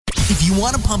If you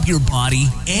want to pump your body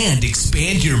and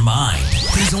expand your mind,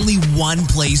 there's only one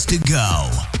place to go.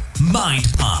 Mind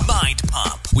Pump. Mind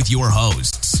Pump with your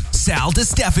hosts, Sal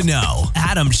DiStefano,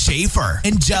 Adam Schafer,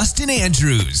 and Justin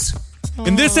Andrews.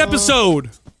 In this episode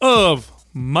of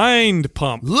Mind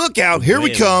Pump, look out, here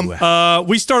we come.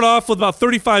 We start off with about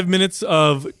 35 minutes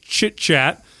of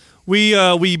chit-chat.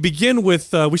 We begin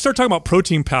with, we start talking about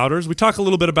protein powders. We talk a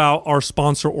little bit about our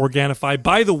sponsor, Organifi.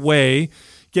 By the way,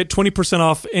 get 20%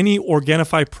 off any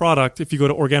Organifi product if you go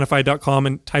to Organifi.com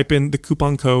and type in the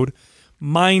coupon code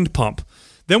MINDPUMP.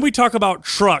 Then we talk about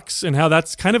trucks and how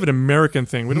that's kind of an American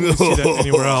thing. We don't really see that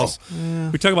anywhere else. Yeah.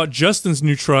 We talk about Justin's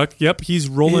new truck. Yep, he's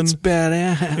rolling it's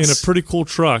badass. in a pretty cool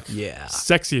truck. Yeah.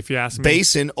 Sexy, if you ask me.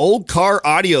 Basing old car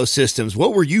audio systems.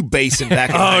 What were you basing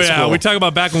back in high school? Oh, yeah. We talk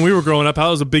about back when we were growing up, how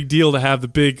it was a big deal to have the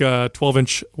big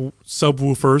 12-inch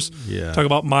subwoofers. Yeah. Talk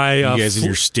about my... you guys and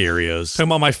your stereos. Talking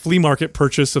about my flea market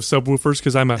purchase of subwoofers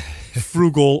because I'm a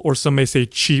frugal, or some may say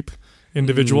cheap,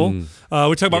 individual. We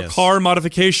talk about car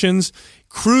modifications,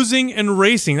 cruising and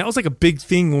racing. That was like a big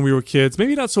thing when we were kids.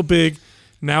 Maybe not so big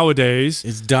nowadays.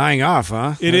 It's dying off,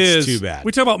 huh? It That's is. too bad.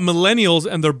 We talk about millennials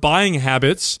and their buying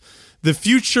habits, the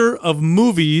future of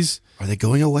movies. Are they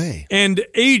going away? And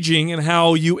aging, and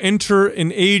how you enter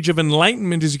an age of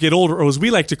enlightenment as you get older, or as we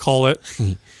like to call it,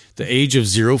 the age of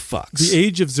zero fucks. The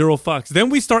age of zero fucks. Then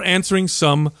we start answering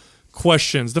some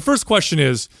questions. The first question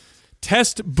is,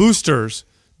 test boosters.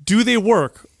 Do they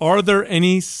work? Are there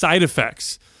any side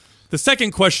effects? The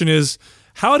second question is,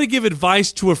 how to give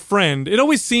advice to a friend. It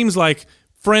always seems like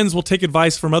friends will take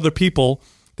advice from other people.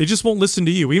 They just won't listen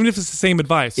to you, even if it's the same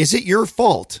advice. Is it your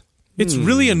fault? It's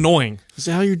really annoying. Is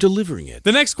that how you're delivering it?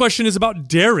 The next question is about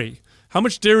dairy. How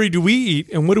much dairy do we eat,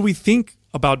 and what do we think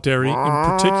about dairy in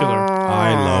particular?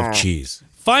 I love cheese.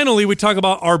 Finally, we talk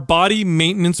about our body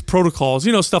maintenance protocols.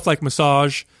 You know, stuff like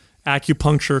massage,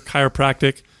 acupuncture,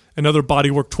 chiropractic, and other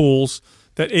bodywork tools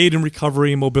that aid in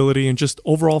recovery and mobility and just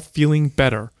overall feeling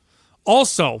better.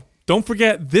 Also, don't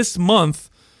forget this month,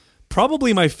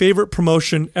 probably my favorite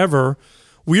promotion ever,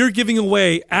 we are giving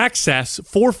away access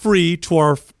for free to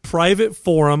our private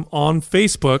forum on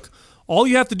Facebook. All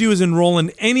you have to do is enroll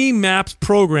in any MAPS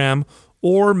program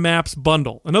or MAPS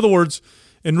bundle. In other words,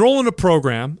 enroll in a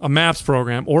program, a MAPS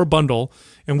program or a bundle,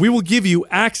 and we will give you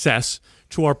access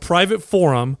to our private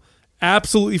forum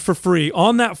absolutely for free.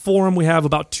 On that forum, we have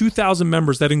about 2,000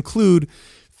 members that include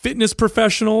fitness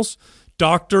professionals,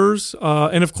 doctors,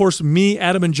 and of course, me,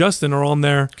 Adam, and Justin are on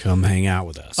there. Come hang out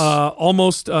with us.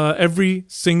 Almost every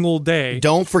single day.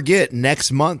 Don't forget,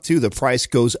 next month, too, the price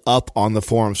goes up on the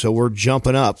forum. So we're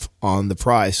jumping up on the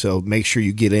price. So make sure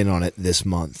you get in on it this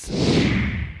month.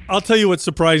 I'll tell you what's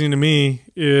surprising to me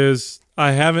is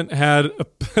I haven't had...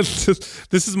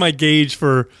 this is my gauge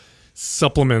for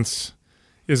supplements,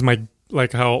 is my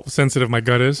how sensitive my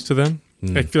gut is to them.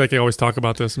 I feel like I always talk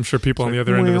about this. I'm sure people on the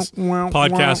other end of this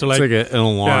podcast are like... It's like an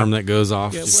alarm that goes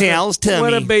off. Sal's tummy.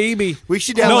 What a baby. We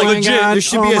should have legit. there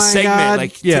should be a segment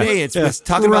like today. It's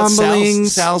talking about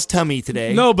Rumblings. Sal's tummy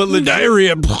today. No, but legit,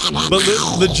 Diarrhea.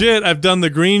 legit, I've done the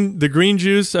green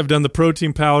juice. I've done the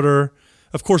protein powder.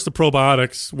 Of course, the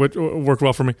probiotics worked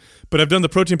well for me. But I've done the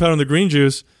protein powder and the green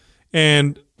juice,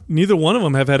 and neither one of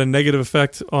them have had a negative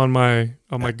effect on my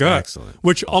gut. Excellent.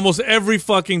 Which almost every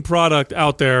fucking product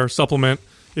out there, supplement,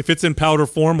 if it's in powder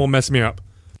form, will mess me up.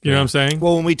 You know what I'm saying?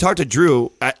 Well, when we talk to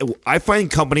Drew, I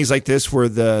find companies like this where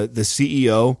the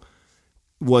CEO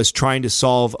was trying to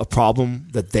solve a problem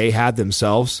that they had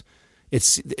themselves.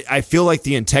 I feel like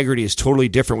the integrity is totally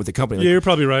different with the company. Like, yeah, you're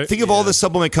probably right. Think of all the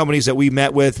supplement companies that we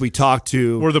met with, we talked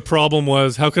to. Where the problem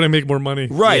was, how can I make more money?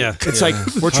 Right. Yeah. It's like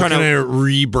we're trying to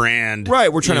rebrand.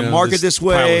 Right. We're trying to market this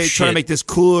way, trying to make this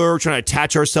cooler, trying to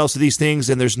attach ourselves to these things,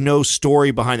 and there's no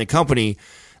story behind the company.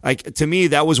 Like, to me,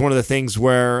 that was one of the things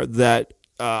where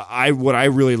what I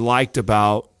really liked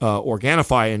about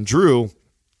Organifi and Drew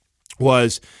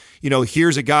was,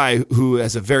 here's a guy who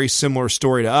has a very similar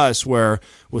story to us, where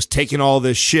was taking all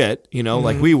this shit,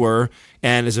 like we were,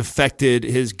 and has affected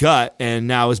his gut, and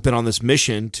now has been on this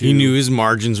mission to... He knew his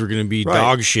margins were going to be Right.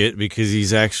 dog shit because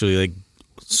he's actually like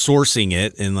sourcing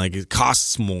it, and like it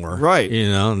costs more, Right.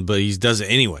 But he does it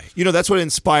anyway. That's what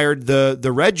inspired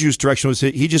the red juice direction. Was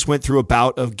he just went through a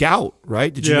bout of gout,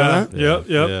 right? Did you know that? Yep.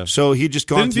 Yeah. So he just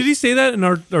gone. Did he say that in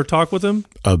our talk with him?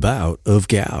 A bout of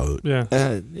gout. Yeah.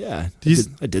 Yeah, He's-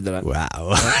 I did that. Wow.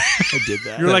 I did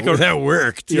that. You're like a that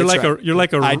worked. You're That's like right. a you're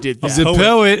like a I did a that. He's a poet.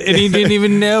 poet, and he didn't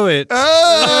even know it.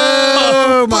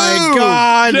 Oh my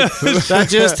God. That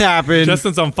just happened.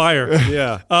 Justin's on fire.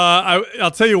 Yeah.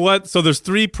 I'll tell you what. So there's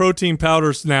 3 protein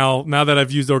powders now that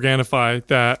I've used Organifi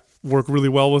that work really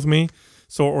well with me.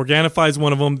 So Organifi is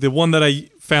one of them. The one that I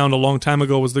found a long time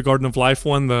ago was the Garden of Life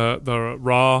one, the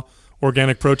raw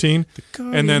organic protein.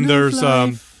 And then there's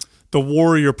the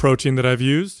Warrior protein that I've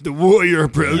used. The Warrior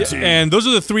protein. Yeah, and those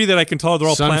are the three that I can tell. They're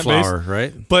all Sunflower, plant-based.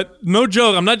 right? But no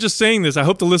joke, I'm not just saying this. I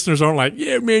hope the listeners aren't like,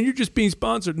 yeah, man, you're just being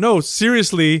sponsored. No,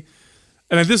 seriously.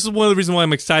 And this is one of the reasons why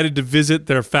I'm excited to visit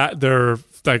their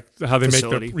like how they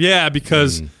facility. make their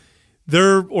because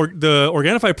the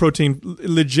Organifi protein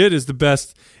legit is the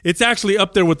best. It's actually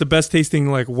up there with the best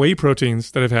tasting like whey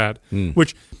proteins that I've had,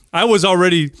 which I've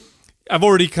already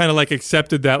kind of like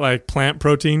accepted that like plant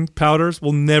protein powders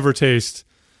will never taste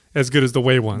as good as the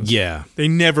whey ones. Yeah. They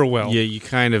never will. Yeah, you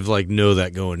kind of like know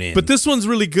that going in. But this one's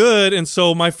really good, and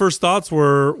so my first thoughts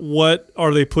were, what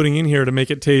are they putting in here to make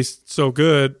it taste so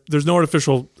good? There's no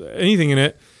artificial anything in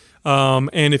it.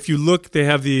 And if you look, they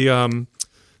have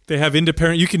they have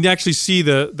independent. You can actually see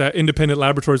that independent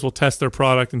laboratories will test their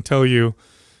product and tell you,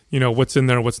 what's in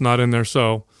there, what's not in there.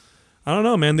 So I don't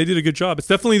know, man. They did a good job. It's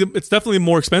definitely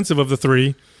more expensive of the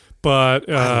three, but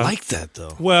I like that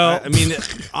though. Well, I mean,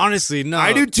 honestly, no,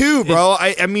 I do too, bro.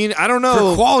 I mean, I don't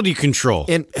know. For quality control,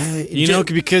 And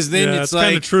because then yeah, it's kind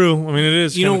like of true. I mean, it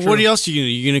is. what else are you gonna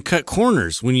do? You're gonna cut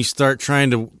corners when you start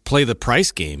trying to play the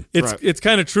price game. It's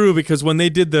kind of true, because when they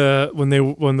did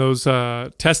when those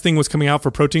testing was coming out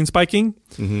for protein spiking,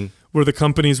 where the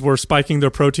companies were spiking their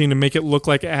protein to make it look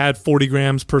like it had 40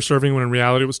 grams per serving when in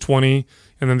reality it was 20,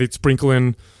 and then they'd sprinkle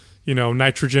in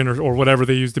nitrogen or whatever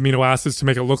they used, amino acids, to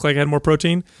make it look like it had more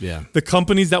protein. Yeah. The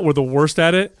companies that were the worst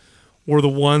at it were the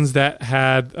ones that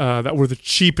had that were the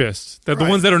cheapest. The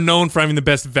ones that are known for having the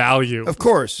best value. of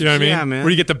course. You know what I mean? Yeah, man.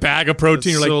 Where you get the bag of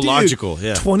protein. That's You're like, so dude, logical,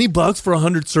 yeah. $20 for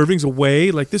 100 servings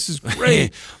away. Like, this is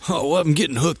great. Oh, well, I'm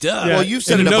getting hooked up. Yeah. Well, you've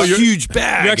set And it up. you're- huge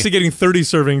bag. You're actually getting 30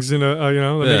 servings in that make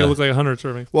Yeah. it look like 100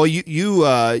 servings. Well,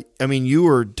 you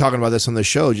were talking about this on the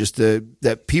show, just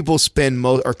that people spend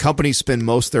or companies spend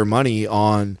most of their money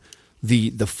on the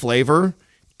flavor,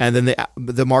 and then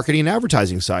the marketing and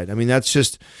advertising side. I mean, that's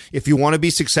just, if you want to be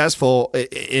successful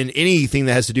in anything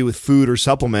that has to do with food or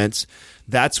supplements,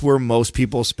 that's where most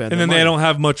people spend. And then their they money. don't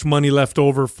have much money left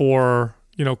over for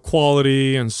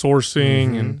quality and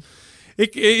sourcing, and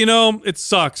it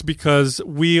sucks, because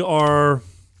we are.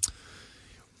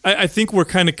 I think we're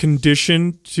kind of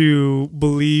conditioned to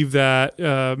believe that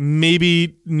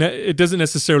maybe it doesn't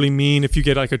necessarily mean if you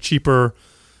get like a cheaper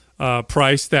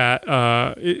price that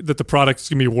the product is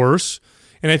going to be worse.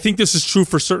 And I think this is true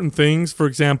for certain things. For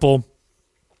example,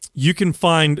 you can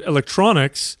find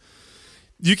electronics.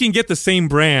 You can get the same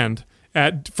brand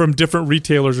from different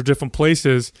retailers or different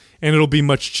places, and it'll be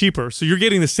much cheaper. So you're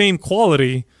getting the same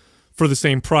quality for the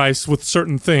same price with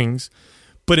certain things.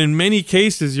 But in many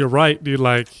cases, you're right, dude.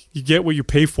 Like, you get what you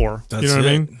pay for. That's you know what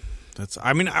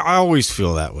I mean? I always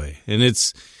feel that way. And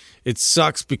it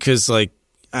sucks because, like,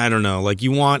 I don't know, like,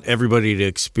 you want everybody to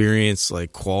experience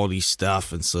like quality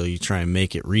stuff, and so you try and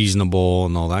make it reasonable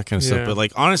and all that kind of Yeah. stuff. But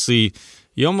like, honestly,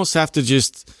 you almost have to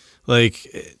just like,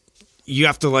 you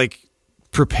have to like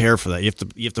prepare for that. You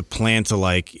have to plan to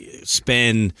like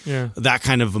spend that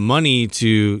kind of money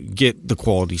to get the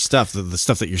quality stuff, the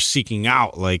stuff that you're seeking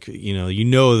out. Like,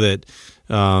 that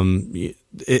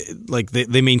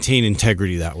they maintain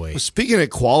integrity that way. Speaking of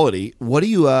quality, what do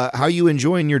you? How are you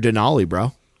enjoying your Denali,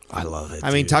 bro? I love it.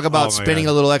 I mean, dude. talk about Oh my spending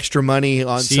God. a little extra money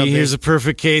on something. Here's a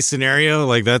perfect case scenario.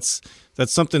 Like that's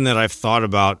something that I've thought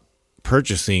about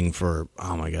purchasing for,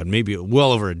 oh my God, maybe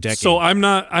well over a decade. So I'm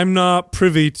not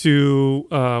privy to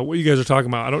what you guys are talking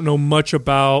about. I don't know much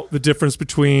about the difference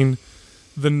between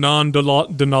the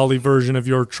non-Denali version of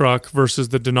your truck versus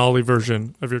the Denali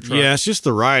version of your truck. Yeah, it's just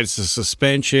the ride. It's the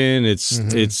suspension.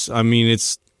 It's I mean,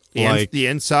 it's like the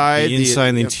inside,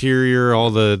 the interior,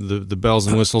 all the bells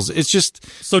and whistles. It's just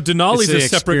So Denali's it's a the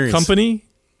separate experience. company?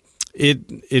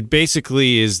 It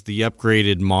basically is the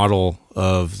upgraded model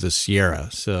of the Sierra.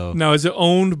 So Now, is it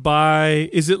owned by?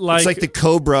 Is it like? it's like the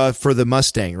Cobra for the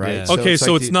Mustang, right? Yeah. Okay,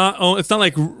 so like it's not. It's not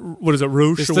like, what is it,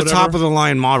 Rouge it's or the whatever? top of the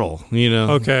line model,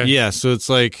 Okay. Yeah, so it's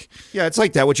like Yeah, it's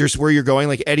like that. Where you're going,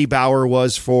 like Eddie Bauer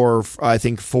was for, I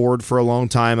think, Ford for a long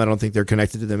time. I don't think they're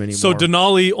connected to them anymore. So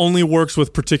Denali only works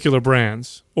with particular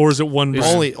brands, or is it one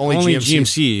brand? only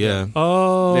GMC, yeah.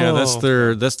 Oh, Yeah,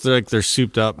 that's their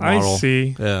souped up I model.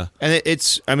 see. Yeah. And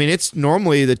it's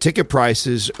normally the ticket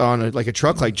prices on a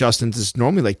truck like Justin's is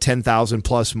normally like 10,000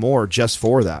 plus more just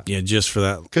for that. Yeah, just for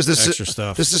that Because extra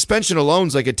stuff. the suspension alone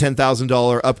is like a $10,000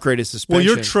 upgraded suspension.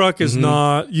 Well, your truck is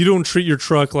not. You don't treat your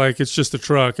truck like it's just a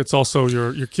truck. It's also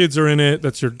your kids are in it.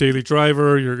 That's your daily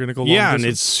driver. You're gonna go. Long yeah, and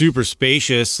distance. it's super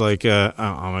spacious. Like, oh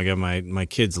my God, my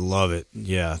kids love it.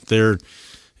 Yeah,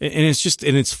 And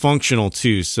it's functional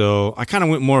too. So I kind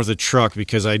of went more of the truck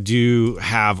because I do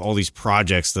have all these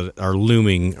projects that are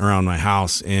looming around my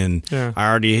house, and I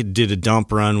already did a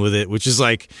dump run with it, which is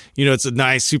like, it's a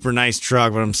nice, super nice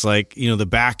truck, but I'm just like, the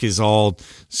back is all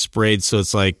sprayed, so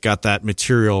it's like got that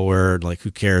material where like who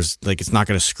cares, like it's not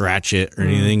going to scratch it or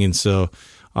anything, and so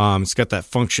it's got that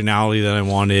functionality that I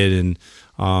wanted, and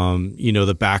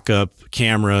the backup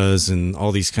cameras and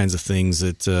all these kinds of things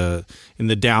that, in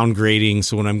the downgrading.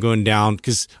 So when I'm going down,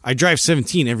 cause I drive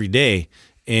 17 every day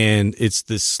and it's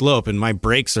this slope and my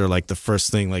brakes are like the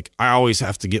first thing, like I always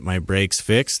have to get my brakes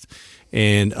fixed,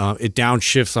 and, it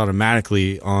downshifts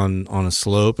automatically on a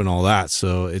slope and all that.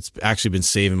 So it's actually been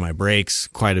saving my brakes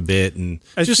quite a bit and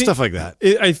stuff like that.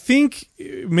 I think,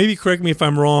 maybe correct me if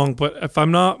I'm wrong, but if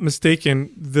I'm not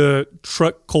mistaken, the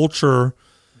truck culture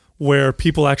where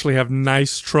people actually have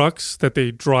nice trucks that they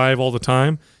drive all the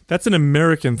time, that's an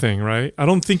American thing, right? I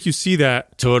don't think you see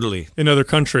that totally in other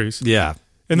countries. Yeah.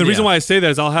 And the reason why I say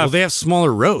that is they have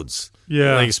smaller roads.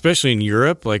 Yeah. Like especially in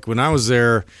Europe, like when I was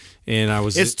there and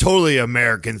it's totally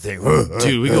American thing.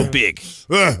 Dude, we go big.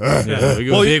 We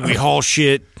go big, we haul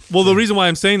shit. Well, the reason why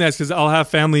I'm saying that is because I'll have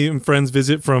family and friends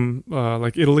visit from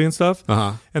like Italy and stuff,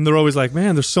 and they're always like,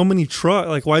 "Man, there's so many trucks.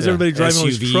 Like, why is everybody driving all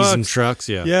these trucks?" And trucks,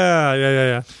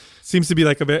 yeah. Seems to be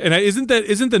like a bit. And isn't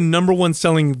the number one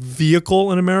selling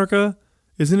vehicle in America?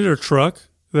 Isn't it a truck?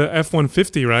 The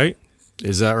F-150, right?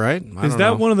 Is that right? Is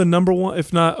that one of the number one?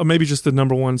 If not, or maybe just the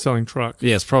number one selling truck.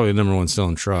 Yeah, it's probably the number one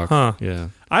selling truck. Huh? Yeah.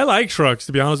 I like trucks,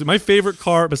 to be honest. My favorite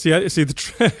car, but see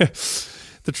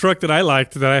the truck that I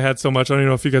liked that I had so much. I don't even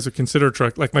know if you guys would consider a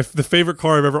truck. Like the favorite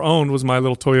car I've ever owned was my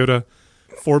little Toyota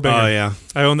 4-banger. Oh yeah,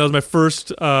 I owned that was my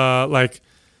first like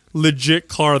legit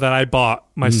car that I bought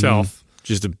myself.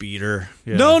 Just a beater.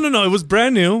 Yeah. No. It was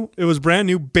brand new. It was brand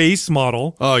new base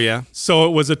model. Oh yeah. So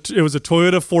it was a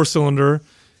Toyota 4-cylinder,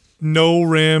 no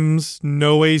rims,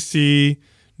 no AC,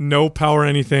 no power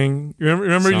anything.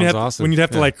 Remember awesome. when you'd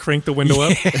have to like crank the window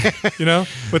up,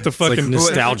 with the fucking like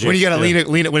nostalgic. When you gotta lean it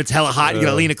when it's hella hot, you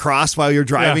gotta lean across while you're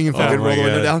driving and fucking roll the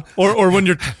window down. Or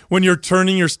when you're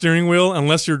turning your steering wheel,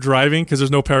 unless you're driving because there's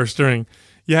no power steering,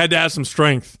 you had to have some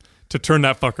strength to turn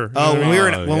that fucker. When we were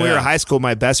in high school,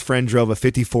 my best friend drove a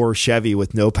 54 Chevy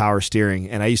with no power steering,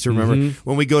 and I used to remember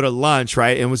when we go to lunch,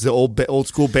 right? And it was the old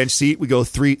school bench seat. We go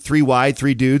three wide,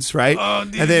 3 dudes, right? Oh,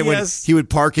 dude, and then when he would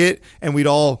park it, and we'd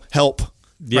all help.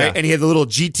 Yeah. Right? And he had the little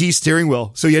GT steering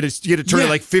wheel, so you had to turn it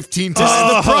like 15 times. This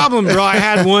is the problem, bro. I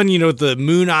had one, with the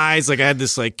moon eyes. Like I had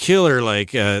this like killer like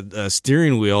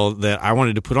steering wheel that I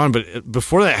wanted to put on, but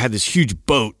before that, I had this huge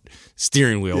boat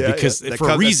steering wheel because for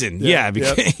a reason.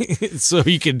 Because so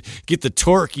you could get the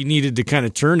torque you needed to kind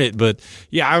of turn it. But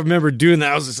yeah, I remember doing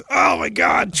that. I was just, oh my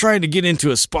God, trying to get into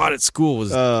a spot at school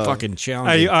was fucking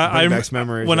challenging. I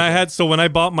memories. When I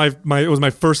bought my it was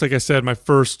my first, like I said, my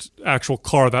first actual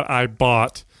car that I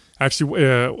bought. Actually,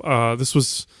 I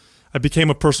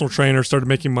became a personal trainer, started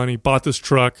making money, bought this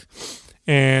truck.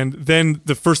 And then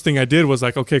the first thing I did was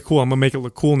like, okay, cool, I'm going to make it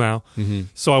look cool now.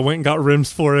 So I went and got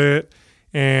rims for it.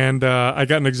 And I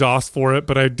got an exhaust for it,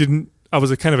 but I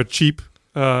was a kind of a cheap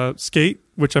skate,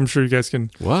 which I'm sure you guys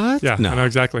can. What? Yeah, no. I know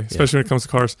exactly, especially when it comes to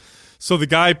cars. So the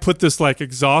guy put this like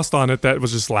exhaust on it that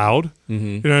was just loud.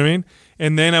 You know what I mean?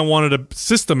 And then I wanted a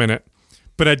system in it,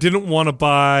 but I didn't want to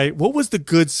buy. What was the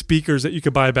good speakers that you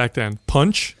could buy back then?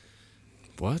 Punch?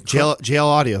 What? JL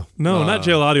Audio. No, not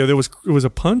JL Audio. It was a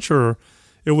Punch, or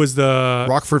it was the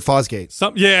Rockford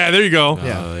Fosgate. Yeah, there you go.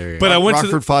 Yeah, but I went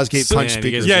Rockford Fosgate Punch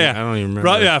speakers. Yeah, I don't even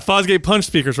remember. Yeah, Fosgate Punch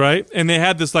speakers, right? And they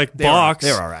had this like box.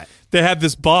 They were all right. They had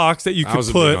this box that you could I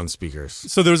was put big on speakers.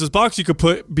 So there was this box you could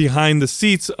put behind the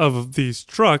seats of these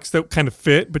trucks that kind of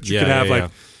fit, but you could have like,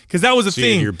 because that was the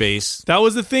thing. Your bass. That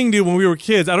was the thing, dude. When we were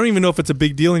kids, I don't even know if it's a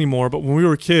big deal anymore, but when we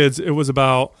were kids, it was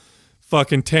about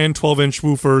fucking 10, 12-inch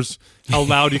woofers, how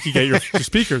loud you could get your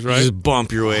speakers, right? Just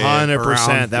bump your way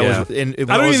 100%. That was.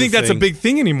 I don't even think that's a big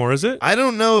thing anymore, is it? I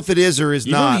don't know if it is or is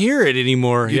you not. You don't hear it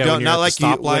anymore. You don't. Not like you.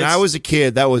 When I was a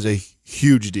kid, that was a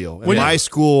huge deal. In my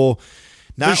school,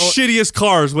 the shittiest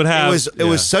cars would have it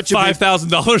was such a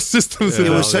 $5,000 systems. It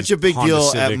was such a big Honda deal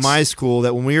Civics. at my school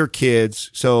that when we were kids,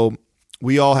 so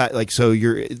we all had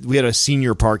we had a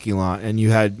senior parking lot, and we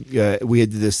had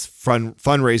this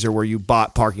fundraiser where you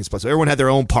bought parking spots. So everyone had their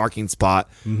own parking spot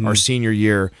our senior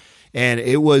year. And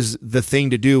it was the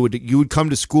thing to do. You would come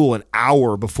to school an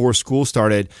hour before school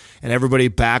started, and everybody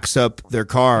backs up their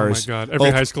cars. Oh my God!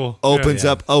 Every high school opens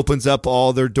up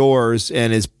all their doors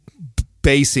and is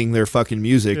basing their fucking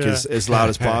music as loud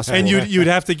as possible. And you'd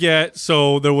have to get,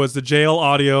 so there was the JL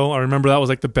Audio. I remember that was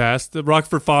like the best. The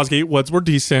Rockford Fosgate were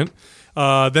decent.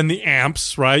 Then the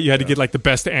amps, right? You had to get like the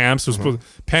best amps. It was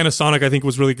Panasonic, I think,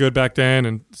 was really good back then,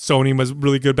 and Sony was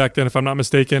really good back then, if I'm not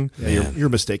mistaken. Yeah, you're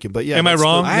mistaken, but yeah. Am I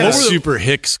wrong? I had a super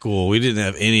hick school. We didn't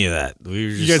have any of that. We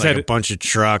were just guys like had a bunch of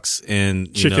trucks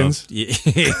and chickens.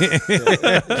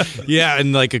 Yeah,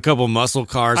 and like a couple muscle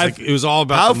cars. Like, it was all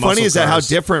about how the funny muscle is that? How cars.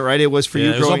 different, right? It was for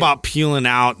you. It was all about peeling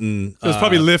out and It was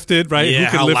probably lifted, right? Yeah,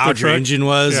 Who could how lift loud the truck? your engine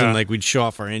was, Yeah. and like we'd show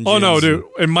off our engines. Oh no, dude!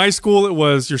 In my school, it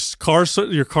was your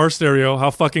car stereo,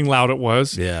 how fucking loud it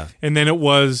was. Yeah. And then it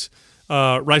was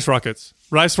Rice Rockets.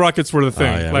 Rice Rockets were the thing.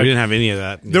 Yeah, Like, we didn't have any of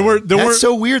that. there were That's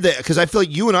so weird that because I feel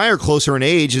like you and I are closer in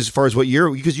age as far as what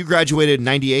year, because you graduated in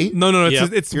 98. no, Yeah.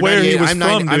 it's You're where he 98. was I'm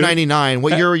from. I'm dude. 99.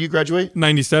 What year were you graduate?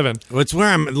 97. Well, it's where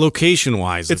I'm location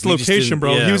wise. It's location,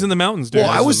 bro. He was in the mountains, dude. Well,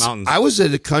 I was mountains.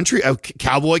 at a country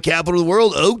cowboy capital of the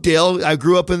world, Oakdale. I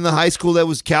grew up in the high school that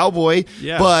was cowboy.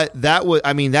 Yeah. But that was,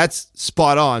 I mean, that's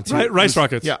spot on. Too. Right, Rice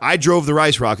Rockets. Yeah, I drove the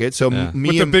Rice Rocket. So me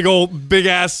With the and big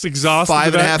ass exhaust.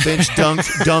 into that. 5.5 inch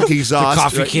dunk exhaust.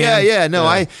 coffee can. Yeah. No,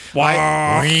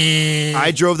 Wow.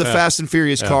 I drove the Fast and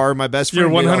Furious car. My best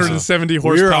friend You're did also. 170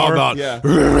 We were all horsepower.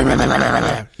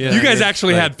 about You guys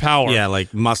actually had power. Yeah,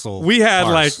 like muscle. We had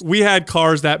cars. we had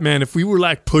cars that, man, if we were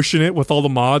like pushing it with all the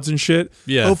mods and shit.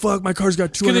 Yeah. Oh fuck, my car's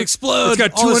got 200. gonna explode. It's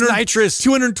got All this 200 nitrous.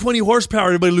 220 horsepower.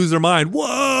 Everybody lose their mind.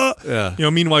 What? Yeah. You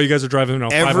know, meanwhile, you guys are driving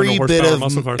 500 every horsepower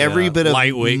muscle cars. bit of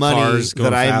Lightweight money cars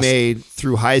going that I fast. made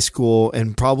through high school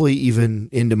and probably even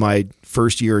into my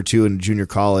first year or two in junior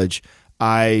college,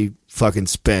 I fucking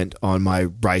spent on my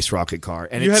Rice Rocket car.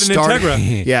 And You it had an started,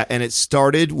 Integra. Yeah, and it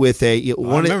started with a I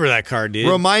remember that car, dude.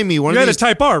 Remind me, one You of had a these.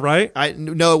 Type R, right?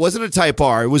 No, it wasn't a Type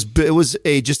R. It was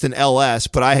just an LS,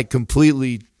 but I had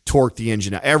completely torqued the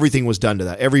engine out. Everything was done to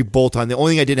that. Every bolt on. The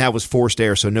only thing I didn't have was forced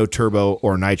air, so no turbo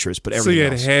or nitrous, but So everything you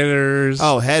had else. headers.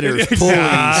 Oh, headers,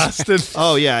 exhaust, pulleys.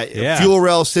 Oh yeah, fuel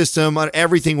rail system.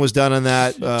 Everything was done on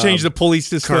that. change the pulley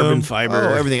system. Carbon fiber.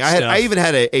 Oh, everything. Stuff. I even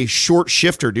had a short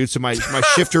shifter, dude. So my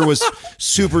shifter was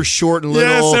super short and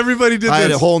little. Yes, everybody did I had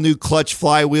this. a whole new clutch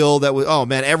flywheel that was. Oh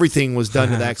man, everything was done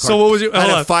to that car. So what was it? I had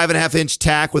Hold a on. 5.5 inch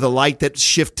tack with a light that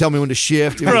tell me when to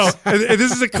shift. It Bro, was- and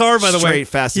this is a car, by the way. Straight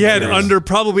Fast He and had Furious.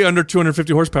 probably under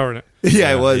 250 horsepower in it.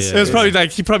 yeah, it was. It was probably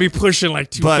like he probably pushing like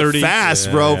But 230.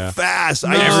 fast, bro, fast.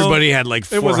 No. Everybody had like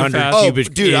It wasn't 400 fast. Oh,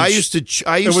 cubic dude, I inch. used to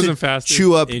wasn't fast, dude.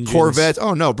 chew up Engines. Corvettes.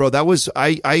 Oh no, bro, that was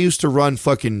I used to run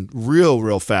fucking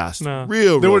real fast. No.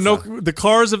 Real. There were fast. the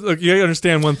cars of. You gotta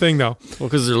understand one thing though. Well,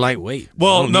 because they're lightweight.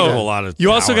 Well, They don't no, need a whole lot of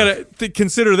you also power. got to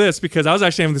consider this because I was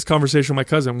actually having this conversation with my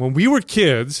cousin when we were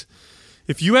kids.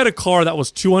 If you had a car that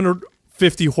was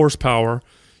 250 horsepower,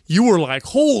 you were like,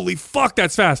 "Holy fuck,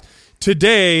 that's fast!"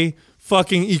 Today,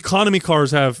 fucking economy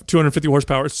cars have 250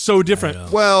 horsepower. It's so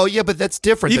different. Well, yeah, but that's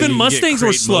different. Even than- Mustangs were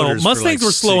crate slow. motors for, Mustangs like,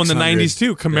 were slow in the 600. 90s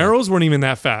too. Camaros weren't even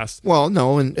that fast. Well,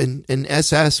 no, and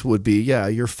SS would be, yeah,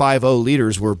 your 5.0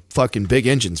 liters were fucking big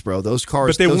engines, bro. Those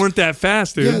cars. But they those- weren't that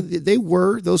fast, dude. Yeah, they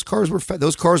were. Those cars were.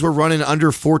 Those cars were running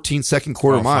under 14-second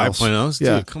quarter Oh, miles. 5.0s?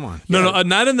 Yeah. Dude, come on. No,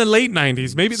 not in the late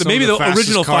 90s. Maybe Some maybe of the fastest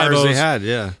original cars 5.0s. they had,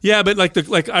 yeah. Yeah, but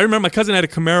like I remember my cousin had a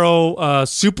Camaro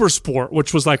Super Sport,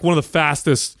 which was like one of the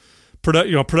fastest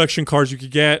production cars you could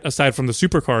get aside from the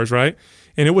supercars, right?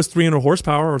 And it was 300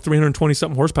 horsepower or 320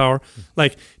 something horsepower.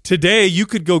 Like today, you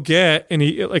could go get an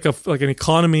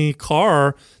economy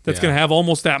car that's Yeah. gonna have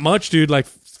almost that much, dude. Like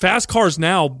fast cars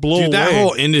now blow Dude, that away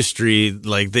whole industry,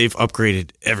 like they've upgraded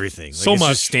everything. Like, So it's much.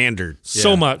 just standard.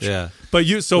 so Yeah, much. Yeah. But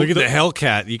you Look at the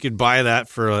Hellcat. You could buy that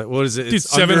for like, what is it? Dude, It's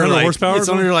 700 under, like, horsepower It's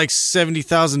or under like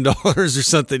 $70,000 or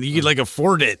something. You could like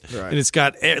afford it, and it's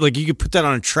got like you could put that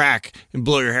on a track and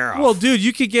blow your hair off. Well, dude,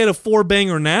 you could get a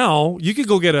 4-banger now. You could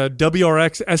go get a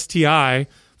WRX STI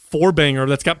 4-banger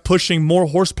that's got pushing more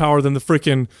horsepower than the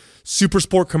freaking Super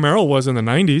Sport Camaro was in the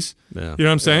 90s. Yeah. You know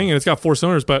what I'm saying? And it's got 4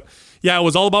 cylinders. But yeah, it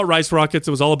was all about Rice Rockets.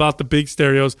 It was all about the big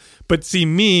stereos. But see,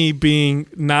 me being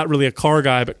not really a car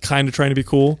guy, but kind of trying to be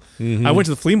cool, I went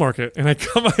to the flea market and I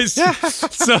got my.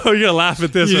 So you're going to laugh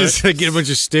at this. you right? just get a bunch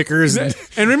of stickers. And,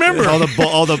 And remember, all the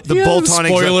Yeah, bolt-on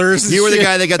spoilers and You were the shit.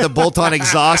 guy that got the bolt-on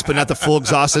exhaust, but not the full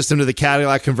exhaust system to the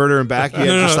Cadillac converter and back. You had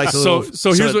No, just no, like a so- little,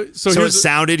 so here's what- so here's it what-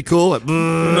 sounded cool. Like,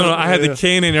 no, I had the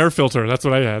K&N air filter. That's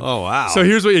what I had. Oh, wow. So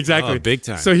here's what exactly Oh, big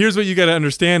time. So here's what you got to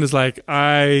understand is like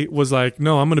I was like,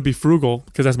 no, I'm going to be frugal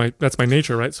because that's my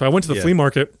nature, right? So I went to the flea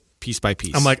market. piece by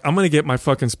piece. I'm like, I'm going to get my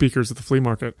fucking speakers at the flea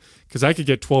market because I could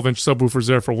get 12-inch subwoofers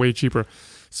there for way cheaper.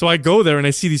 So I go there and I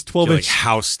see these 12-inch like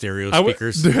house stereo I went-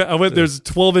 speakers. I went. There's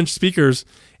 12-inch speakers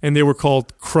and they were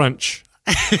called Crunch,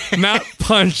 not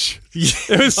Punch.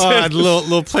 It was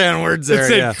little play on words there. it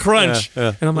said yeah. Crunch, Yeah,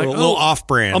 yeah. and I'm like, little oh. off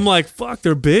brand. I'm like, fuck,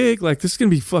 they're big. Like this is gonna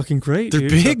be fucking great. they're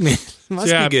dude. big, man.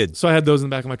 Must be good. So I had those in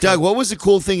the back of my truck. Doug, what was the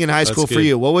cool thing in high school for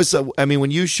you? What was, when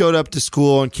you showed up to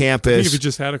school on campus? I think if you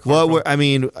just had a car.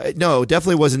 No, it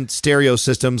definitely wasn't stereo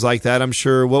systems like that. I'm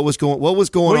sure. What was going on?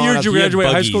 What year did you graduate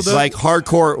high school, Doug? Like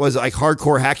hardcore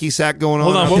hacky sack going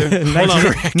on. Hold on.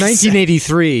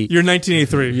 1983. You're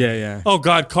 1983. Yeah. Oh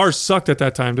God, cars sucked at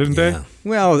that time, didn't they?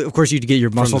 Well, of course, you'd get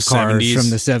your muscle cars 70s. from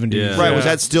the 70s. Yeah. Right, was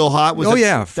that still hot?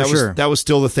 For sure. That was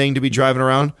still the thing to be driving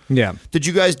around? Yeah. Did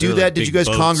you guys do They're that? like Did you big guys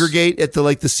boats. congregate at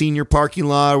the senior parking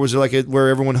lot, or was it where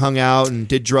everyone hung out and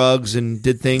did drugs and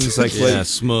did things like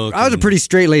smoke. I was a pretty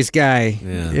straight-laced guy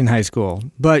in high school,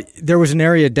 but there was an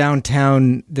area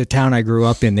downtown, the town I grew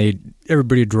up in,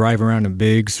 everybody would drive around in a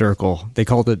big circle. They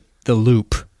called it the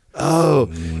Loop. Oh.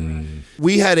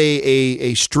 We had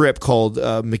a strip called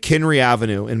McHenry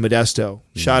Avenue in Modesto.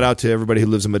 Shout out to everybody who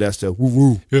lives in Modesto. Woo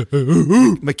woo.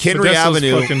 McHenry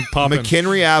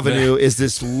Avenue is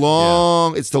this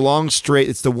long. It's the long straight.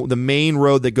 It's the main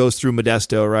road that goes through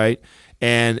Modesto, right?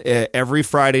 And every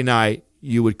Friday night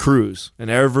you would cruise,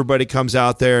 and everybody comes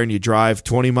out there, and you drive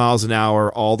 20 miles an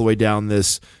hour all the way down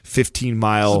this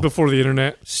 15-mile. This is before the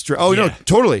internet. No,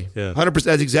 totally, 100%.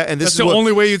 That's exactly. And That's the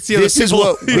only way you'd see other people. This is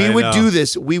what we would do.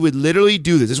 This we would literally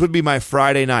do this. This would be my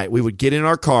Friday night. We would get in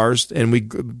our cars,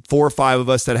 and 4 or 5 of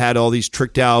us that had all these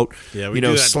tricked out,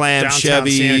 slam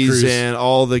Chevys and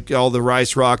all the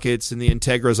Rice Rockets and the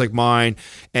Integras like mine,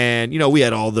 and we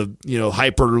had all the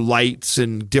hyper lights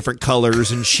and different colors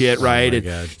and shit, right?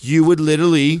 God. You would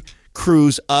literally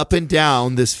cruise up and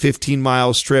down this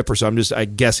 15-mile strip or so. I'm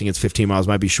guessing it's 15 miles,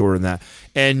 might be shorter than that.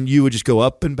 And you would just go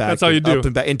up and back. That's all you do. Up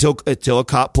and back until a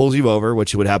cop pulls you over,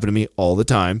 which would happen to me all the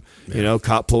time. Yeah.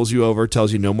 Cop pulls you over,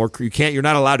 tells you no more. You're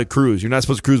not allowed to cruise. You're not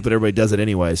supposed to cruise, but everybody does it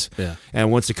anyways. Yeah.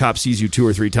 And once the cop sees you 2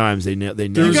 or 3 times, they know.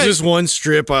 There was just one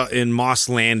strip in Moss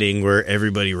Landing where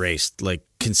everybody raced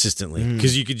consistently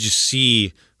because you could just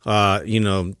see,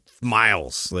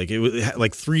 miles, it was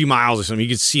 3 miles or something. You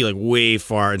could see way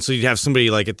far, and so you'd have somebody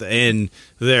at the end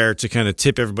there to kind of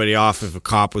tip everybody off if a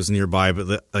cop was nearby.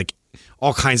 But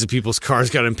all kinds of people's cars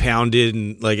got impounded,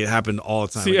 and it happened all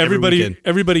the time. See,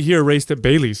 everybody here raced at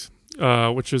Bailey's,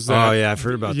 which is oh yeah, I've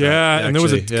heard about that. Yeah, and there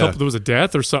was a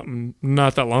death or something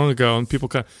not that long ago, and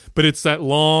but it's that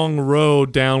long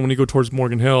road down when you go towards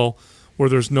Morgan Hill where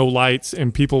there's no lights,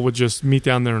 and people would just meet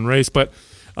down there and race. But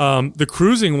the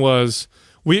cruising was.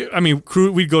 We'd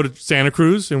go to Santa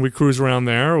Cruz and we'd cruise around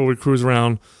there, or we'd cruise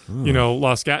around,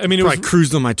 Los Gatos. I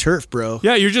cruised on my turf, bro.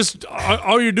 Yeah, you're just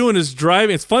all you're doing is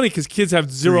driving. It's funny because kids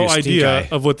have zero idea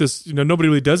of what this. Nobody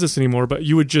really does this anymore. But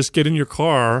you would just get in your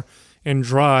car and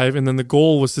drive, and then the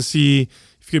goal was to see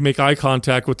if you could make eye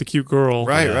contact with the cute girl,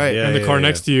 right, in the car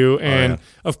next to you. And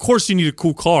of course, you need a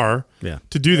cool car.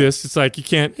 To do this. It's you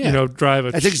can't, drive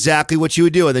a... That's exactly what you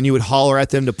would do. And then you would holler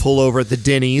at them to pull over at the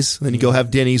Denny's. And then you go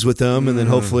have Denny's with them and then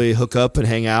hopefully hook up and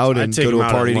hang out and go to a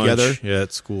party together. Yeah,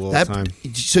 at school all the time.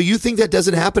 So you think that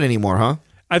doesn't happen anymore, huh?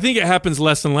 I think it happens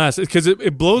less and less because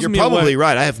it blows me away. You're probably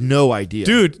right. I have no idea.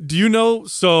 Dude, do you know?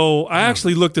 So I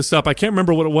actually looked this up. I can't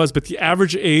remember what it was, but the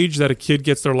average age that a kid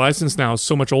gets their license now is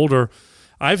so much older.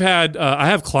 I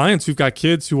have clients who've got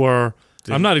kids who are,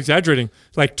 I'm not exaggerating,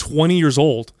 20 years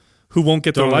old. Who won't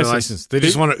get their license. They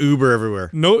just want to Uber everywhere.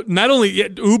 No, not only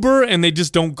Uber, and they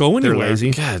just don't go anywhere. They're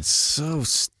lazy. God, it's so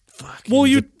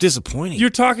fucking disappointing. You're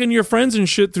talking to your friends and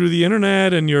shit through the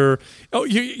internet, and you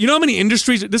know how many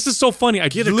industries. This is so funny.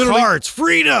 Get a car. It's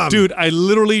freedom, dude. I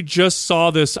literally just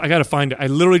saw this. I got to find it. I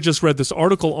literally just read this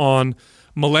article on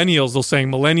millennials. They're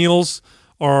saying millennials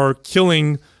are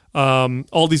killing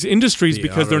all these industries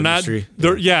because they're not.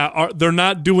 They're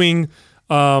not doing.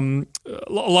 A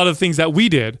lot of the things that we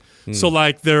did. So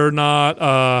they're not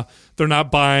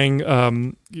buying,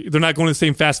 they're not going to the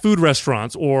same fast food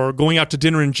restaurants or going out to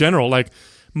dinner in general.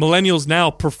 Millennials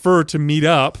now prefer to meet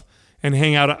up and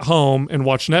hang out at home and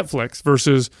watch Netflix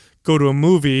versus go to a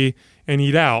movie and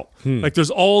eat out.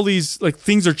 There's all these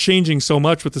things are changing so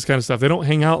much with this kind of stuff. They don't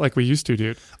hang out like we used to,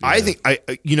 dude. Yeah. I think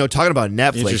talking about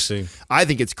Netflix, I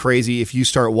think it's crazy if you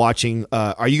start watching.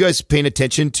 Are you guys paying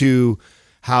attention to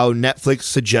how Netflix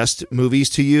suggests movies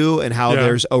to you and how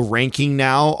there's a ranking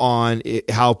now on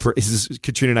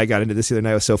Katrina and I got into this the other night.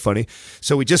 It was so funny.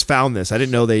 So we just found this. I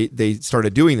didn't know they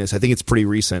started doing this. I think it's pretty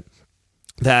recent.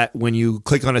 That when you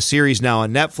click on a series now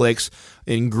on Netflix,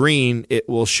 in green, it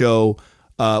will show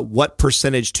what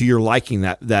percentage to your liking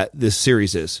that this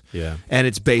series is. Yeah. And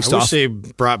it's based I off. wish they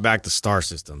brought back the star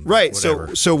system. Right.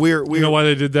 Whatever. So we're you know why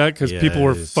they did that? Because people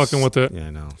were fucking with it. Yeah, I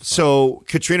know. So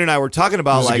Katrina and I were talking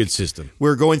about a good system.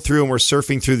 We're going through and we're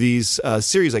surfing through these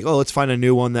series let's find a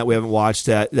new one that we haven't watched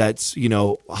that's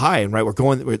high, and right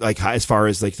we're high as far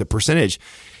as the percentage.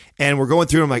 And we're going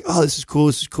through. I'm like, oh, this is cool.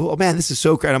 This is cool. Oh man, this is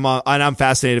so great. And I'm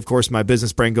fascinated, of course, my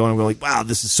business brain going. I'm like, wow,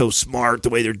 this is so smart the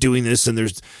way they're doing this. And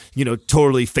there's,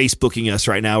 totally Facebooking us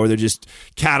right now, where they're just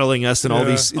cattling us in all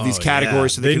these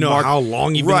categories. So they know how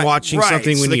long you've been watching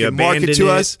something when you abandon it.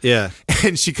 Us. Yeah.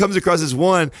 And she comes across this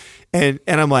one, and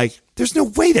I'm like, there's no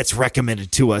way that's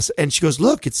recommended to us. And she goes,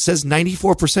 look, it says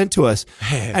 94% to us.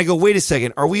 I go, wait a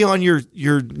second. Are we on your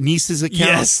niece's account?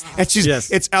 Yes.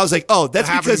 And I was like, oh, that's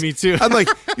that because happened to me too. I'm like,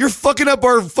 you're fucking up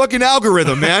our fucking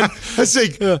algorithm, man. I was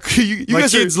like, you my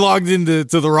guys kids logged into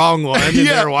the wrong one, and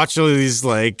they're watching all these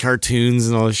like cartoons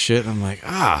and all this shit. I'm like,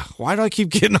 why do I keep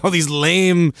getting all these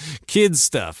lame kids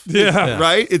stuff? Yeah.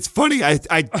 Right? It's funny.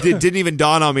 It didn't even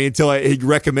dawn on me until he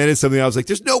recommended something. I was like,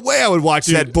 there's no way I would watch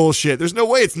that bullshit. There's no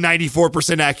way it's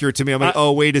 94% accurate to me. I'm like,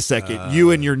 oh, wait a second.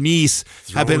 You and your niece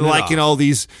have been liking all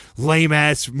these lame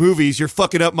ass movies. You're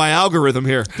fucking up my algorithm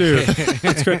here. Dude,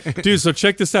 that's great. Dude, so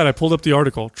check this out. I pulled up the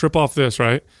article. Trip off this,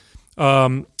 right?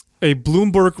 A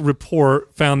Bloomberg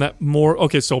report found that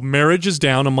so marriage is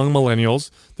down among millennials.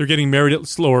 They're getting married at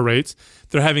slower rates.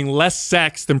 They're having less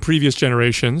sex than previous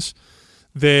generations.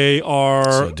 They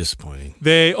are so disappointing.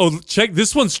 Check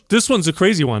this one's a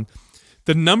crazy one.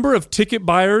 The number of ticket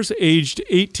buyers aged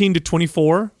 18 to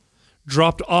 24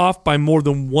 dropped off by more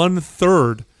than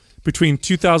 1/3 between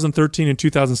 2013 and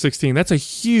 2016. That's a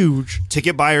huge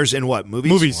ticket buyers in what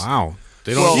movies? Wow.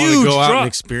 They don't want to go out and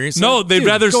experience it? No, they'd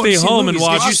rather stay home and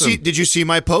watch. Did you see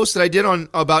my post that I did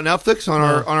about Netflix on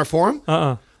our forum?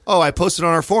 Oh, I posted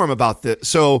on our forum about this.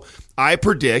 So I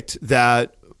predict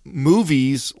that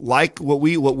movies like what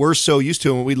we're so used to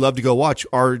and what we love to go watch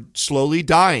are slowly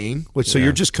dying, so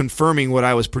you're just confirming what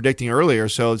I was predicting earlier.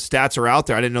 So stats are out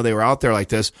there. I didn't know they were out there like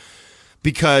this,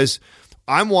 because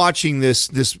I'm watching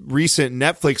this recent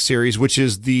Netflix series, which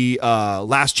is the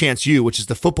Last Chance U, which is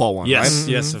the football one. Yes, right?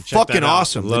 yes. Fucking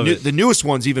awesome. The newest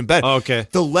one's even better. Oh, okay.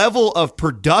 The level of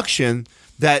production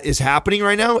that is happening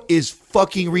right now is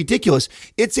fucking ridiculous.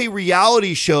 It's a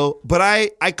reality show, but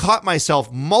I caught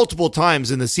myself multiple times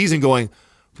in the season going,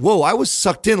 whoa, I was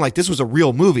sucked in like this was a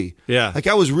real movie. Yeah. Like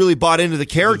I was really bought into the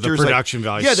characters. The production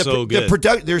value is so good.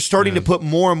 They're starting to put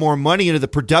more and more money into the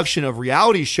production of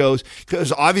reality shows,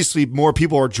 because obviously more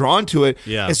people are drawn to it.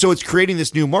 Yeah. And so it's creating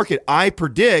this new market. I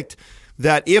predict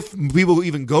that if people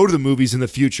even go to the movies in the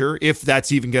future, if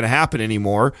that's even going to happen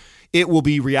anymore, it will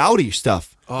be reality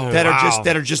stuff that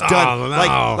are just done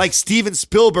like Steven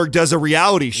Spielberg does a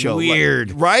reality show.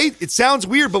 Weird, right? It sounds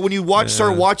weird, but when you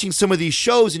start watching some of these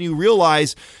shows and you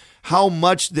realize how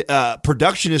much the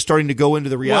production is starting to go into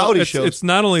the reality shows. It's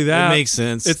not only that. It makes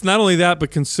sense. It's not only that,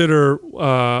 but consider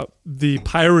the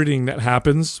pirating that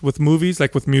happens with movies,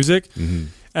 like with music. Mm-hmm.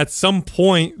 At some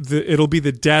point, it'll be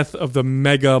the death of the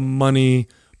mega money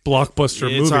blockbuster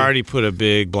movie. It's already put a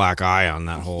big black eye on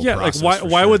that whole process. Like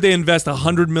why would they invest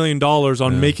 $100 million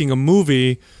on making a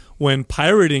movie when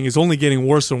pirating is only getting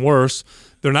worse and worse?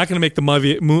 They're not going to make the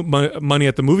money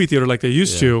at the movie theater like they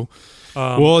used to.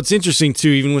 Well, it's interesting too.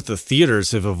 Even with the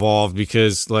theaters have evolved,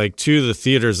 because like two of the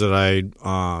theaters that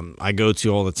I go to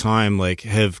all the time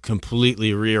have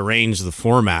completely rearranged the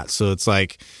format. So it's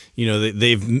like,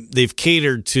 they've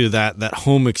catered to that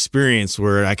home experience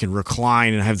where I can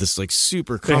recline and have this like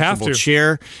super comfortable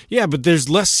chair. Yeah, but there's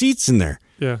less seats in there.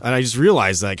 Yeah, and I just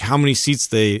realized like how many seats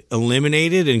they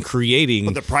eliminated in creating.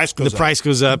 But the price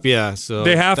goes up. Yeah, so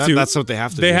they have to. That's what they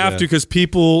have to. They have to, because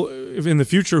people in the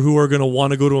future who are going to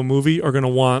want to go to a movie are going to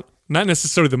want not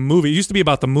necessarily the movie. It used to be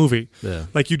about the movie. Yeah.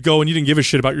 Like you'd go and you didn't give a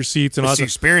shit about your seats and all that. It's the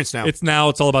experience now.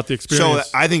 It's all about the experience.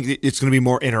 So I think it's going to be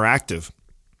more interactive.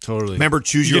 Totally. Remember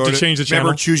choose your own adventure.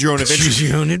 Remember choose your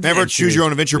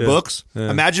own adventure books.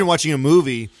 Yeah. Imagine watching a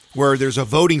movie where there's a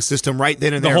voting system right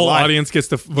then and there. The whole audience gets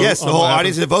to vote. Yes, the whole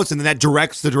audience votes, and then that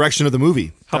directs the direction of the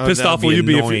movie. How pissed off will you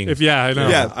be if I know.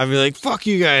 Yeah, I'd be like, fuck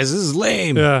you guys, this is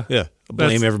lame. Yeah.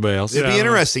 Blame everybody else. It'd be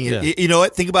interesting. Yeah. You know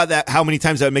what? Think about that. How many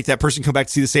times that would make that person come back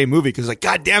to see the same movie? Because like,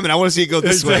 God damn it, I want to see it go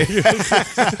this way.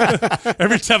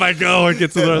 Every time I go, it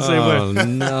gets the same way. Oh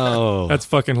no, that's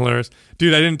fucking hilarious,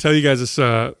 dude. I didn't tell you guys this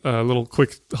little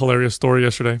quick hilarious story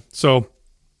yesterday. So,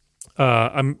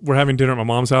 we're having dinner at my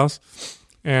mom's house,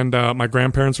 and my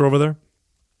grandparents are over there.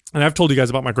 And I've told you guys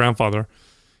about my grandfather.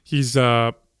 He's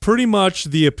pretty much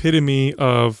the epitome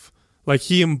of like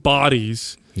he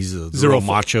embodies. He's a zero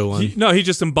macho one. He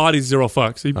just embodies zero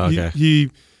fucks.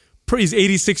 He's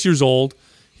 86 years old.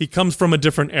 He comes from a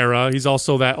different era. He's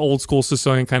also that old school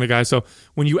Sicilian kind of guy. So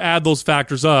when you add those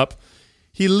factors up,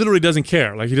 he literally doesn't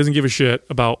care. Like he doesn't give a shit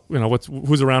about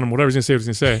who's around him, whatever he's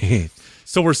gonna say.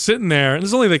 So we're sitting there, and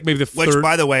there's only like maybe the third. Which,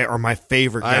 by the way, are my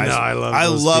favorite guys. I know, I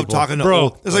love talking to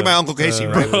bro. It's like my Uncle Casey,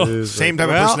 right? Same type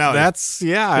of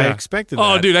personality. I expected that.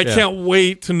 Oh, dude, I can't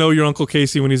wait to know your Uncle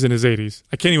Casey when he's in his 80s.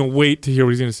 I can't even wait to hear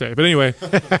what he's gonna say. But anyway,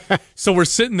 so we're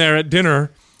sitting there at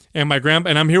dinner, and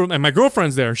I'm here, and my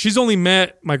girlfriend's there. She's only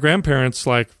met my grandparents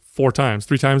like 3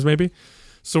 times maybe.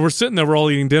 So we're sitting there, we're all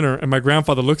eating dinner, and my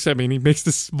grandfather looks at me and he makes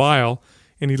this smile,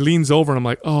 and he leans over, and I'm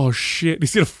like, oh shit,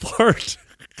 he's gonna fart.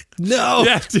 No.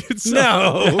 Yeah, dude.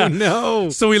 No.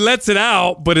 So he lets it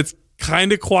out, but it's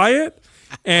kind of quiet.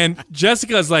 And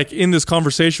Jessica's like in this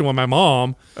conversation with my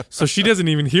mom, so she doesn't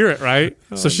even hear it, right?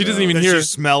 So she doesn't even hear it. Does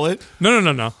she smell it?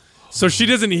 No. So she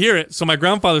doesn't hear it. So my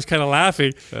grandfather's kind of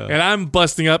laughing, and I'm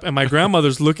busting up, and my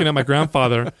grandmother's looking at my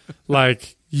grandfather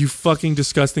like, you fucking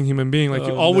disgusting human being. Like,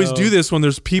 you always do this when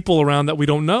there's people around that we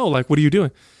don't know. Like, what are you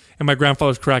doing? And my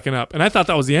grandfather's cracking up. And I thought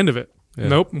that was the end of it. Yeah.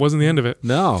 Nope, wasn't the end of it.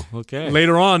 No, okay.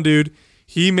 Later on, dude,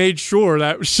 he made sure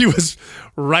that she was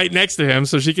right next to him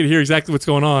so she could hear exactly what's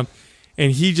going on.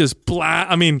 And he just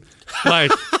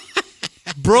like,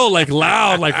 bro, like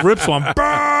loud, like rips one.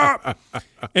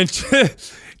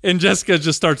 And Jessica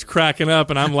just starts cracking up,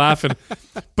 and I'm laughing.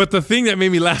 But the thing that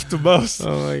made me laugh the most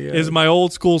is my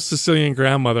old school Sicilian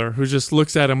grandmother, who just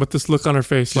looks at him with this look on her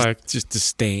face, just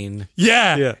disdain.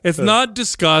 Yeah. It's not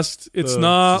disgust. It's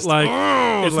not like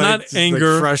it's not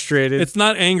anger. Like frustrated. It's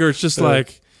not anger. It's just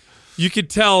like, you could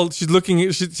tell she's looking.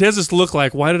 She has this look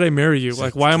like, why did I marry you?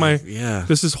 Like, why am I? Yeah.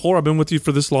 This is horrible. I've been with you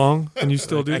for this long, and you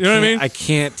still do. You know what I mean? I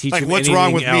can't teach like, him what's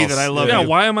wrong with else. me that I love you? Yeah,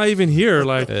 why am I even here?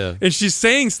 Like, and she's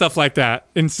saying stuff like that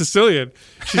in Sicilian.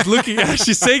 She's looking at,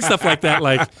 she's saying stuff like that.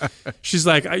 Like, she's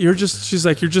like, you're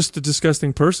just a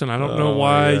disgusting person. I don't know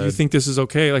why you think this is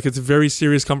okay. Like, it's a very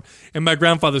serious. And my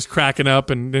grandfather's cracking up,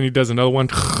 and then he does another one,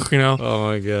 you know? Oh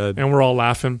my God. And we're all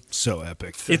laughing. So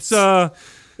epic.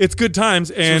 It's good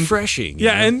times. And it's refreshing.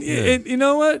 Yeah. And you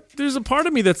know what? There's a part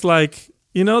of me that's like,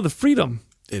 the freedom.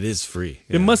 It is free.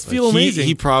 It must feel amazing.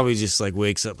 He probably just like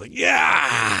wakes up like,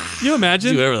 you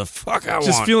imagine? Do whatever the fuck I want.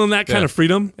 Just feeling that kind of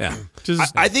freedom. Yeah.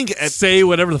 Just I think say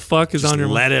whatever the fuck is on your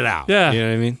mind. Let it out. Yeah. You know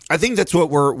what I mean? I think that's what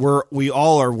we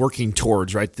all are working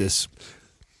towards, right?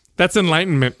 That's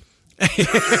enlightenment.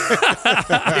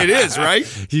 It is, right?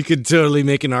 You could totally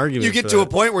make an argument. You get to a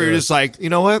point where you're just like, you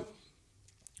know what?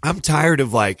 I'm tired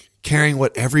of like caring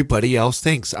what everybody else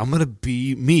thinks. I'm gonna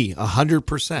be me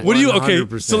 100%. What do you? Okay,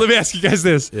 100%. so let me ask you guys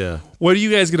this. Yeah. What are you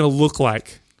guys gonna look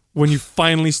like when you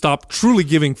finally stop truly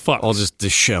giving fucks? All just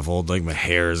disheveled, like my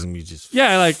hair is gonna be just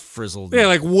like frizzled. Yeah,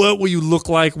 like what will you look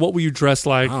like? What will you dress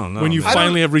like I don't know, when you man.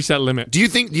 finally have reached that limit? Do you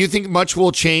think much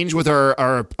will change with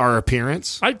our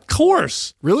appearance? Of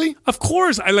course. Really? Of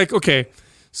course. Okay.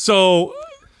 So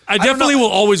I definitely will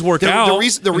always work out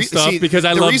because I love doing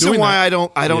that. The reason why I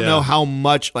don't know how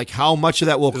much of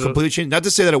that will completely change. Not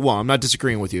to say that it won't. I'm not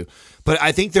disagreeing with you, but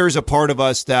I think there's a part of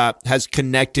us that has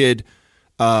connected.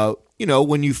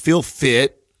 When you feel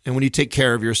fit and when you take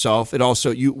care of yourself, it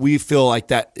also we feel like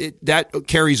that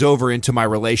carries over into my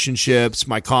relationships,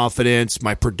 my confidence,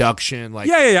 my production. Like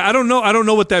I don't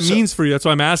know what that means for you. That's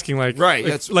why I'm asking. Like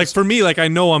right, like for me, like I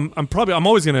know I'm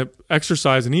always gonna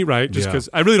exercise and eat right just because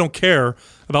I really don't care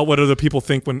about what other people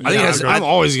think when I'm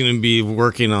always going to be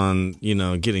working on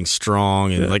getting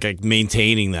strong and like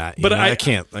maintaining that. But I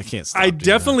can't stop. I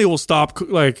definitely will stop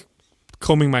like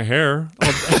combing my hair. You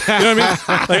know what I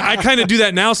mean? Like I kind of do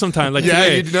that now sometimes. Like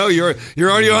today.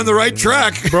 You're already on the right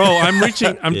track, bro. I'm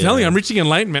telling you, I'm reaching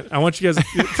enlightenment. I want you guys.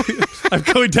 I'm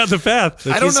going down the path.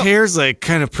 Like his hair's like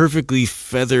kind of perfectly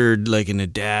feathered, like in a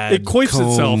dad. It coifs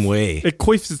itself. Way. It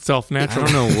coifs itself naturally.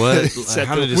 I don't know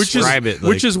how to describe it.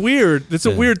 Which is weird. It's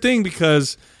a weird thing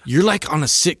because you're like on a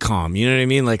sitcom. You know what I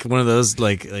mean? Like one of those,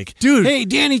 like, dude. Hey,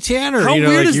 Danny Tanner. How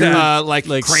weird is that? Like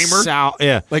Kramer.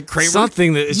 Like Kramer.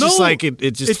 Something that it's just like it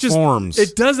just forms.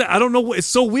 It does that. I don't know. It's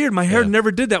so weird. My hair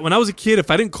never did that. When I was a kid, if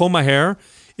I didn't comb my hair,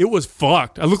 it was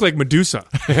fucked. I look like Medusa.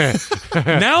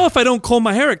 Now, if I don't comb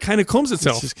my hair, it kind of combs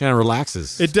itself. It just kind of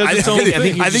relaxes. It does its own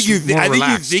thing. I think you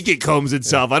think it combs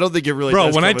itself. I don't think it really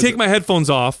does. Bro, when I take my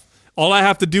headphones off, all I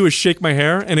have to do is shake my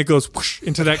hair, and it goes whoosh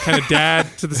into that kind of dad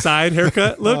to the side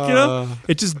haircut look,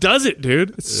 It just does it,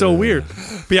 dude. It's so weird.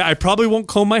 But I probably won't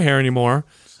comb my hair anymore.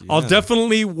 Yeah. I'll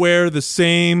definitely wear the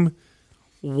same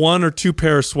 1 or 2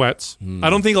 pair of sweats. I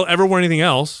don't think I'll ever wear anything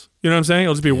else. You know what I'm saying?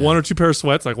 It'll just be one or two pair of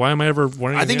sweats. Like, why am I ever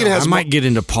wearing? I think it has. I might get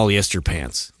into polyester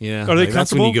pants. Yeah, are they comfortable?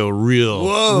 That's when you go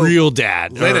real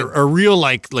dad, or real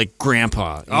like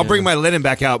grandpa. I'll bring my linen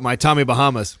back out. My Tommy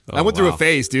Bahamas. I went through a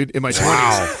phase, dude, in my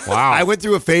 20s. Wow. I went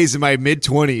through a phase in my mid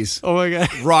 20s. Oh my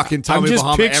god, rocking Tommy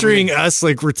Bahama. I'm just picturing us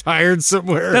like retired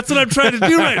somewhere. That's what I'm trying to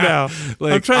do right now.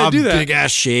 Like, I'm trying to do that. Big ass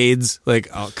shades. Like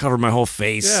I'll cover my whole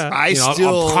face. Yeah.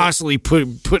 I'll constantly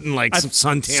putting like some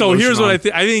suntan. So here's what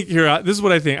on. I think. This is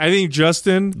what I think. I think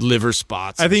Justin. Liver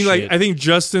spots. I think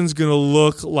Justin's gonna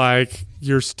look like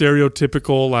your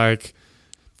stereotypical like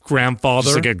grandfather,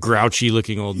 just like a grouchy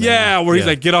looking old man. Yeah, where he's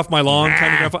like, "Get off my lawn,"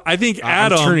 kind of grandfather. I think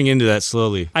Adam. I'm turning into that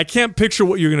slowly. I can't picture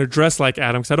what you're gonna dress like,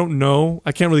 Adam, because I don't know.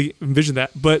 I can't really envision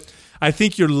that, but I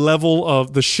think your level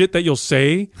of the shit that you'll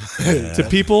say to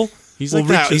people. He's like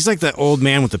that. He's like that old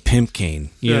man with the pimp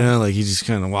cane. You know, like he just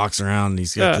kind of walks around and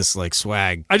he's got this like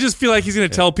swag. I just feel like he's going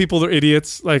to tell people they're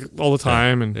idiots like all the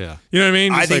time, and you know what I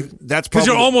mean. I think that's probably because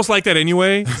you're almost like that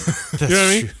anyway. You know what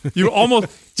I mean?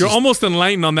 You're almost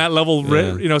enlightened on that level,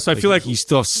 you know. So I feel like you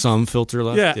still have some filter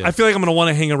left. Yeah, I feel like I'm gonna want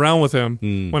to hang around with him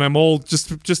when I'm old, just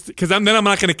because then I'm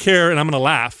not gonna care and I'm gonna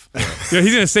laugh. You know,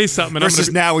 he's gonna say something. And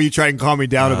versus now, where you try and calm me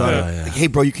down about it. Like, hey,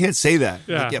 bro, you can't say that.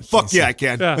 Yeah, like, fuck yeah, I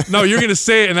can. Yeah. No, you're gonna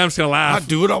say it, and I'm just gonna laugh. I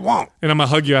do what I want, and I'm gonna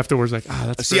hug you afterwards. Like,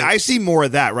 that's. See, great. I see more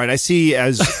of that, right? I see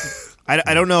as.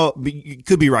 I don't know. You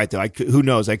could be right, though. Who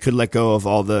knows? I could let go of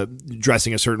all the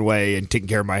dressing a certain way and taking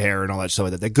care of my hair and all that stuff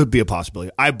like that. That could be a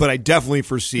possibility. But I definitely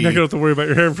foresee. You're not going to have to worry about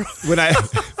your hair, bro. When I...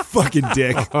 fucking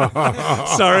dick.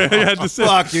 Sorry, I had to say.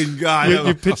 Fucking God.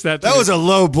 You pitched that to me. That was a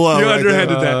low blow. You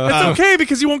underhanded that. That's okay,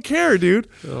 because you won't care, dude.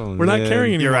 We're not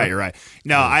caring anymore. You're right.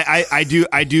 No, I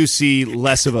do see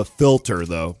less of a filter,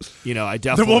 though. You know, I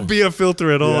definitely... There won't be a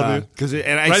filter at all, dude.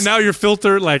 Right now, your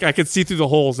filter, like, I could see through the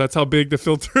holes. That's how big the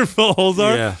filter holes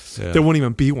are. Yeah. There won't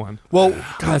even be one. Well,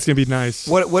 God, that's gonna be nice.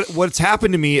 What's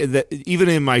happened to me that even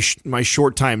in my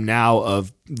short time now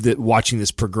of watching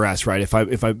this progress, right?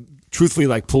 If I truthfully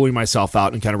like pulling myself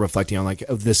out and kind of reflecting on like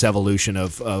of this evolution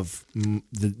of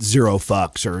the zero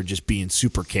fucks or just being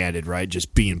super candid, right?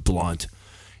 Just being blunt.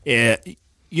 You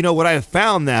know what I have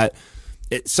found that.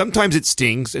 Sometimes it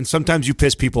stings, and sometimes you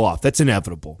piss people off. That's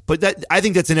inevitable. But I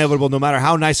think that's inevitable no matter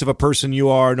how nice of a person you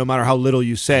are, no matter how little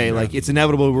you say. Yeah. Like, it's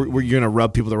inevitable where you're going to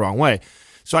rub people the wrong way.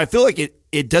 So I feel like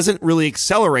it doesn't really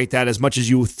accelerate that as much as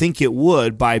you think it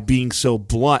would by being so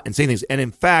blunt and saying things. And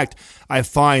in fact, I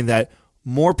find that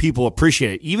more people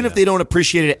appreciate it, even if they don't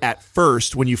appreciate it at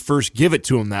first when you first give it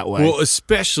to them that way. Well,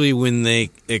 especially when they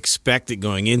expect it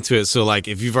going into it. So, like,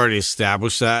 if you've already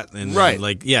established that, and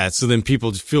so then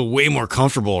people just feel way more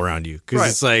comfortable around you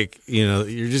because it's like, you know,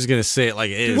 you're just gonna say it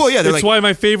like it is. Well, yeah, that's why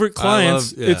my favorite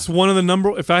clients. It's one of the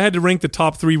number. If I had to rank the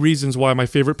top 3 reasons why my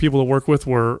favorite people to work with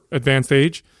were advanced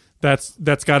age, that's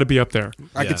got to be up there.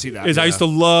 I can see that. I used to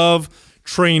love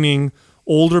training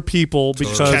older people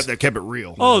because they kept it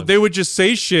real. Oh, they would just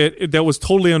say shit that was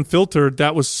totally unfiltered.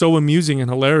 That was so amusing and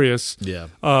hilarious. Yeah,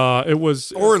 it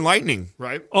was or enlightening,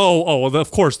 right? Oh, well, of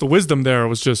course, the wisdom there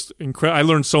was just incredible. I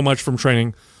learned so much from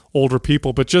training older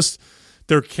people, but just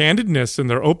their candidness and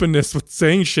their openness with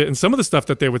saying shit, and some of the stuff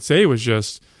that they would say was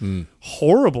just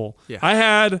horrible. Yeah. I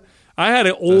had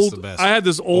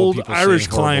this old Irish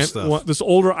client, this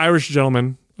older Irish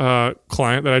gentleman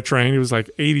client that I trained. He was like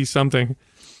 80 something.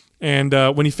 And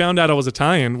when he found out I was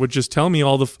Italian, would just tell me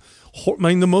all the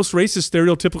most racist,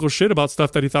 stereotypical shit about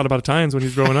stuff that he thought about Italians when he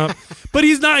was growing up. But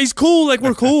he's not. He's cool. Like,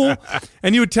 we're cool.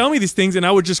 And he would tell me these things, and I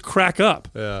would just crack up.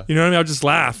 Yeah. You know what I mean? I would just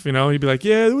laugh. You know, he'd be like,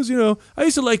 "Yeah, it was. You know, I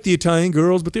used to like the Italian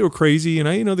girls, but they were crazy,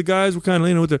 and the guys were kind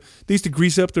of, they used to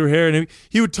grease up their hair." And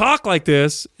he would talk like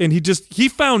this, and he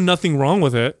found nothing wrong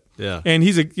with it. Yeah. And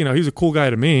he's a cool guy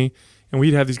to me, and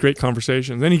we'd have these great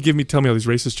conversations. Then he'd tell me all these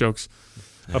racist jokes.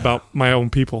 About my own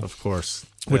people, of course,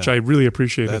 which I really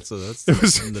appreciated. It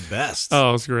was the best. Oh,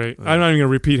 it was great. I'm not even gonna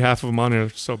repeat half of them on here.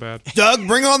 It's so bad. Doug,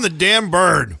 bring on the damn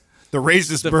bird, the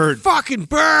racist bird, fucking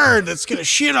bird that's gonna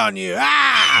shit on you.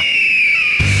 Ah!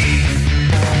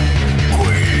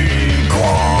 Queen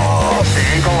Quah.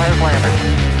 The Eagle has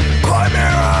landed.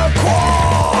 Chimera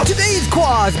Quah. Today's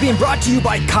Quah is being brought to you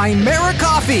by Chimera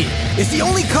Coffee. It's the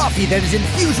only coffee that is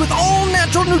infused with all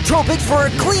natural nootropics for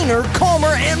a cleaner,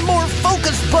 calmer, and more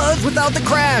focused buzz without the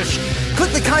crash.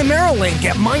 Click the Chimera link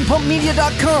at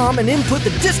mindpumpmedia.com and input the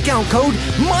discount code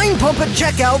MINDPUMP at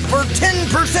checkout for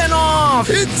 10% off.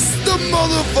 It's the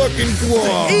motherfucking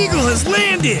Quah. The Eagle has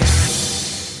landed.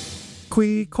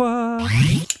 Quah.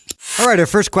 All right, our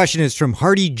first question is from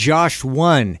Hardy Josh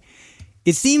 1.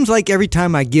 It seems like every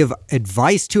time I give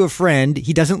advice to a friend,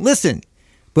 he doesn't listen.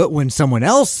 But when someone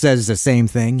else says the same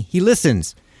thing, he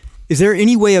listens. Is there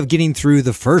any way of getting through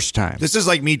the first time? This is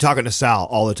like me talking to Sal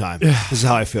all the time. This is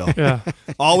how I feel. Yeah.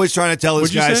 Always trying to tell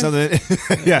this guy something.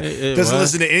 Doesn't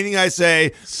listen to anything I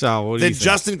say. Sal, what do then you think?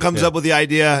 Justin comes up with the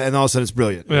idea, and all of a sudden it's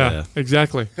brilliant. Yeah.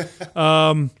 Exactly.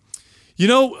 Doug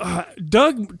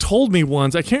told me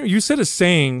once. You said a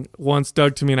saying once,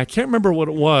 Doug, to me, and I can't remember what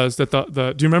it was. That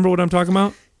do you remember what I'm talking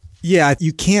about? Yeah,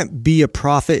 you can't be a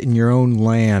prophet in your own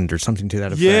land or something to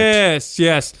that effect.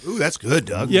 Yes. Ooh, that's good,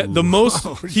 Doug. Yeah, the most.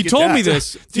 He told me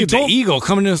this. Dude, the eagle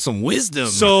coming in with some wisdom.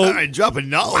 So I'm dropping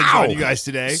knowledge on you guys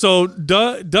today. So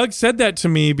Doug said that to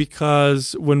me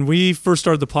because when we first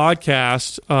started the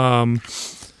podcast,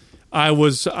 I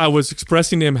was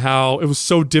expressing to him how it was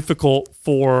so difficult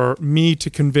for me to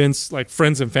convince like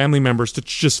friends and family members to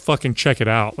just fucking check it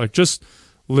out, like just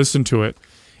listen to it.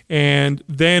 And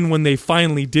then when they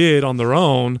finally did on their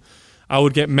own, I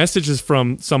would get messages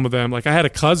from some of them. Like I had a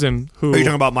cousin who... Are you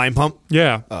talking about Mind Pump?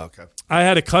 Yeah. Oh, okay. I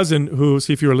had a cousin who...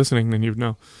 See, if you were listening, then you'd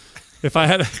know. If I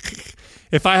had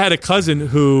a cousin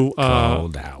who...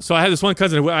 So I had this one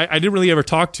cousin who I didn't really ever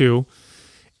talk to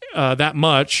that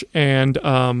much. And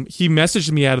he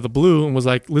messaged me out of the blue and was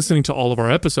like listening to all of our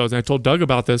episodes. And I told Doug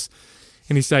about this.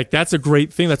 And he's like, that's a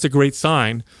great thing. That's a great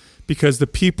sign. Because the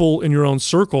people in your own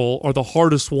circle are the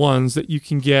hardest ones that you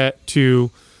can get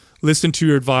to listen to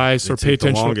your advice or pay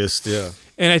attention. The longest, yeah.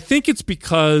 And I think it's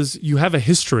because you have a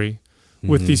history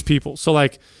with these people. So,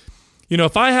 like,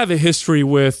 if I have a history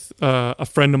with a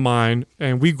friend of mine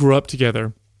and we grew up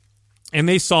together, and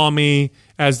they saw me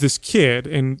as this kid,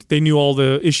 and they knew all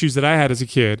the issues that I had as a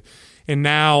kid, and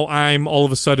now I'm all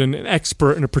of a sudden an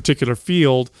expert in a particular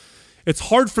field. It's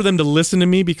hard for them to listen to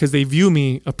me because they view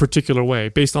me a particular way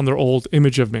based on their old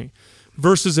image of me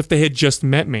versus if they had just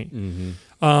met me.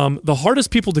 The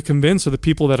hardest people to convince are the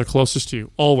people that are closest to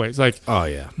you, always. Like, oh,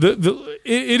 yeah.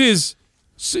 It is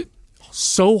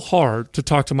so hard to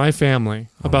talk to my family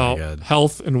about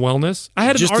health and wellness. I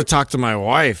had to talk to my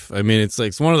wife. I mean,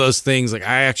 it's one of those things. Like,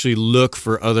 I actually look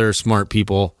for other smart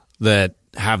people that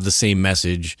have the same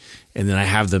message, and then I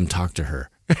have them talk to her.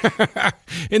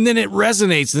 And then it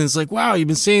resonates, and it's like, wow, you've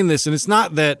been saying this, and it's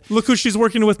not that. Look who she's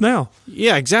working with now.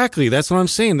 Yeah, exactly. That's what I'm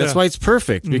saying. That's why it's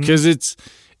perfect, because it's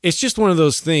just one of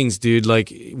those things, dude.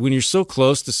 Like, when you're so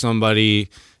close to somebody,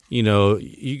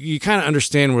 you kind of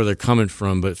understand where they're coming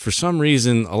from, but for some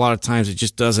reason, a lot of times it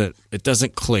just doesn't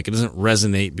click. It doesn't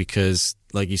resonate because,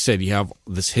 like you said, you have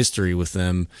this history with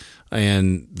them.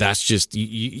 And that's just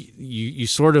you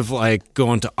sort of like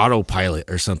go into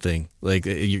autopilot or something. Like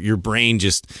your brain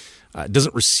just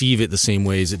doesn't receive it the same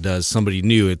way as it does somebody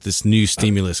new at this new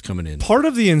stimulus coming in. Part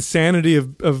of the insanity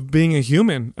of being a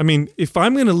human. I mean, if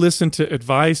I'm going to listen to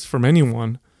advice from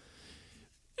anyone,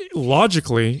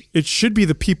 logically, it should be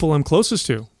the people I'm closest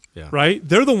to, right?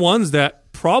 They're the ones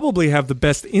that probably have the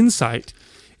best insight,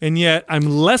 and yet I'm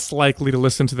less likely to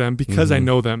listen to them because I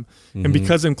know them and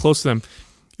because I'm close to them.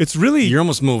 It's really... You're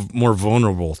almost more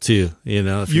vulnerable, too,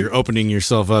 if you're opening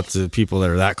yourself up to people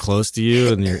that are that close to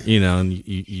you, and and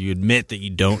you admit that you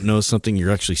don't know something,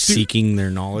 you're actually seeking their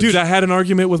knowledge. Dude, I had an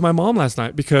argument with my mom last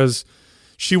night because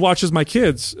she watches my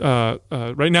kids.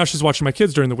 Right now she's watching my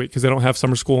kids during the week because they don't have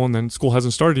summer school and then school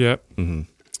hasn't started yet.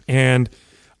 And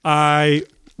I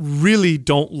really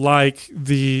don't like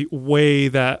the way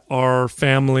that our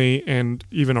family and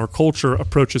even our culture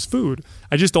approaches food.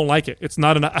 I just don't like it. It's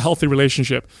not a healthy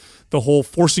relationship. The whole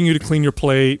forcing you to clean your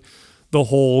plate, the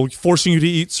whole forcing you to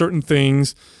eat certain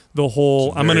things, the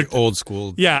whole old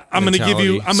school. Yeah, I'm going to give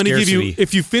you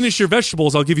if you finish your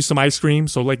vegetables, I'll give you some ice cream,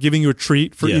 so like giving you a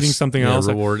treat for eating something else.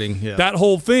 Rewarding. That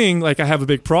whole thing, like I have a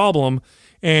big problem,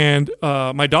 and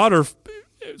my daughter,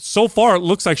 so far it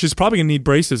looks like she's probably going to need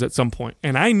braces at some point.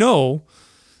 And I know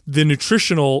the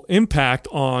nutritional impact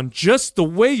on just the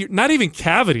way not even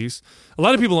cavities. A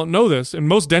lot of people don't know this, and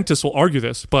most dentists will argue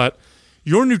this, but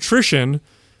your nutrition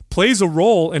plays a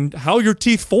role in how your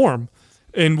teeth form.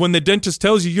 And when the dentist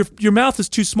tells you your mouth is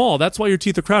too small, that's why your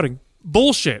teeth are crowding.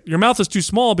 Bullshit. Your mouth is too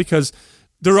small because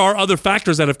there are other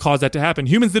factors that have caused that to happen.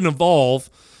 Humans didn't evolve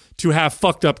to have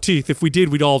fucked up teeth. If we did,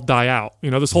 we'd all die out.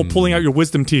 This whole pulling out your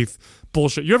wisdom teeth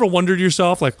bullshit. You ever wondered to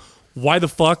yourself, like, why the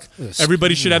fuck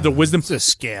everybody should have their wisdom? It's a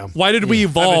scam. Why did we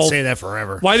evolve? I've been saying that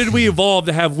forever. Why did we evolve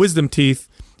to have wisdom teeth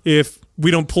if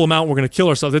we don't pull them out and we're going to kill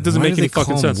ourselves? That doesn't make any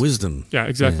fucking sense. Wisdom. Yeah,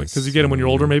 exactly. Because you get them when you're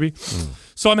older, maybe.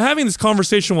 So I'm having this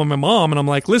conversation with my mom, and I'm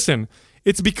like, listen,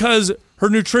 it's because her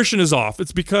nutrition is off.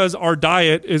 It's because our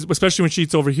diet is, especially when she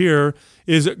eats over here,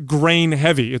 is grain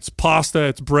heavy. It's pasta,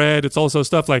 it's bread, it's also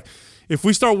stuff like, if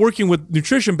we start working with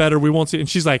nutrition better, we won't see it. And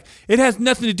she's like, it has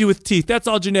nothing to do with teeth. That's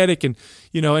all genetic. And,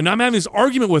 and I'm having this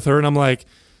argument with her, and I'm like,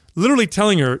 literally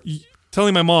telling her,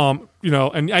 telling my mom,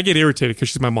 and I get irritated because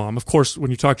she's my mom. Of course,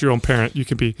 when you talk to your own parent, you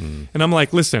can be. And I'm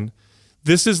like, listen,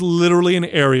 this is literally an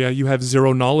area you have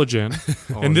zero knowledge in.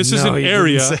 And this is an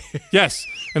area. Yes.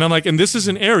 And I'm like, and this is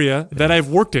an area that I've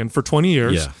worked in for 20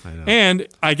 years. Yeah, I know. And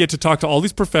I get to talk to all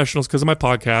these professionals because of my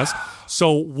podcast.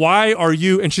 So why are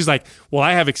you? And she's like, well,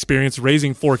 I have experience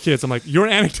raising 4 kids. I'm like, your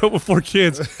anecdote with 4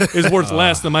 kids is worth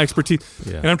less than my expertise.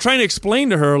 Yeah. And I'm trying to explain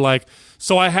to her, like,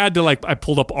 so I had to, like, I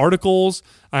pulled up articles.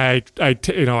 I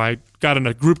got in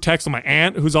a group text with my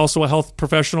aunt, who's also a health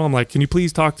professional. I'm like, can you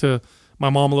please talk to my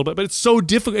mom a little bit? But it's so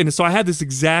difficult. And so I had this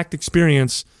exact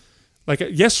experience like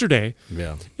yesterday.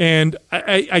 Yeah. And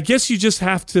I guess you just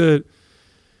have to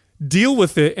deal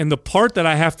with it. And the part that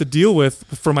I have to deal with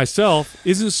for myself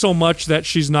isn't so much that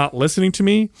she's not listening to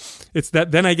me. It's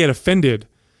that then I get offended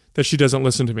that she doesn't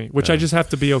listen to me, which I just have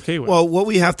to be okay with. Well, what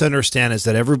we have to understand is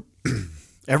that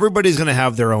everybody's going to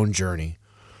have their own journey.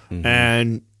 Mm-hmm.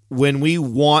 And when we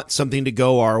want something to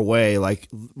go our way, like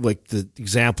the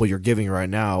example you're giving right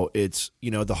now, it's,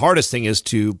 the hardest thing is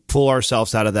to pull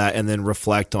ourselves out of that and then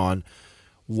reflect on,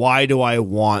 why do I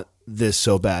want this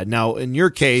so bad? Now, in your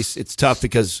case, it's tough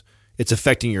because it's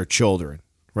affecting your children,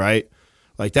 right?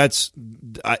 Like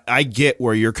I get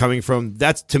where you're coming from.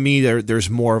 That's, to me, there's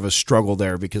more of a struggle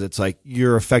there, because it's like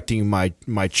you're affecting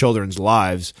my children's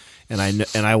lives, and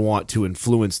I want to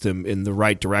influence them in the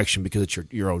right direction because it's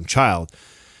your own child.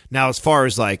 Now, as far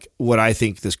as like what I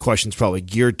think this question's probably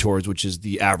geared towards, which is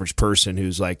the average person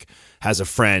who's like has a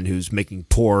friend who's making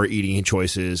poor eating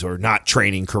choices or not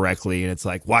training correctly, and it's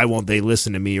like, why won't they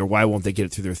listen to me, or why won't they get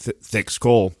it through their thick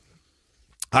skull?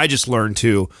 I just learned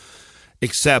to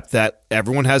accept that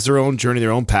everyone has their own journey,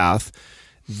 their own path.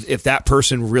 If that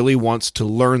person really wants to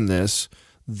learn this,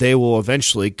 they will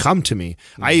eventually come to me.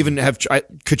 Mm-hmm. I even have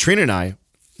Katrina and I.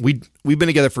 We've been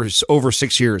together for over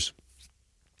 6 years.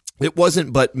 It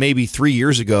wasn't but maybe 3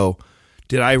 years ago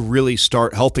did I really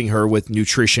start helping her with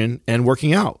nutrition and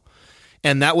working out.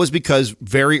 And that was because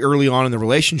very early on in the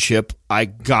relationship, I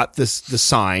got the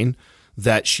sign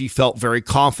that she felt very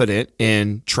confident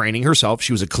in training herself.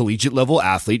 She was a collegiate level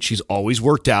athlete. She's always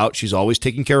worked out. She's always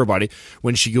taken care of her body.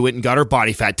 When she went and got her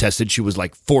body fat tested, she was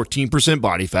like 14%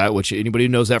 body fat, which anybody who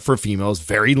knows that for a female is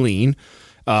very lean.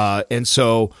 And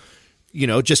so,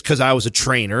 just because I was a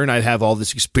trainer and I have all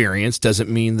this experience doesn't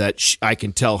mean that I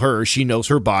can tell her. She knows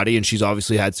her body, and she's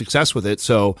obviously had success with it.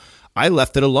 So I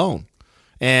left it alone.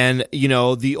 And,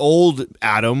 the old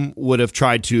Adam would have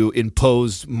tried to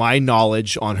impose my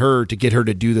knowledge on her to get her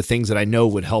to do the things that I know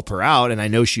would help her out. And I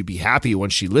know she'd be happy when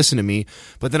she listened to me.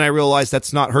 But then I realized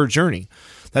that's not her journey.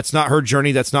 That's not her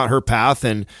journey. That's not her path.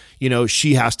 And,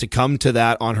 she has to come to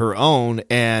that on her own.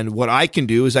 And what I can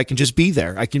do is I can just be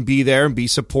there. I can be there and be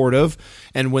supportive.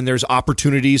 And when there's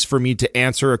opportunities for me to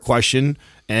answer a question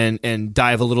and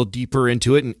dive a little deeper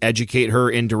into it and educate her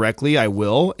indirectly, I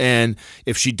will. And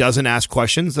if she doesn't ask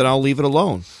questions, then I'll leave it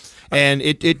alone. And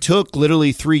it took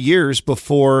literally 3 years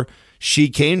before she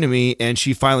came to me and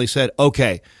she finally said,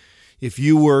 okay, if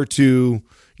you were to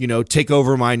take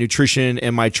over my nutrition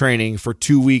and my training for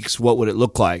 2 weeks, what would it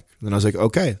look like? And I was like,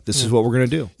 okay, this is what we're going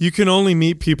to do. You can only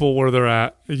meet people where they're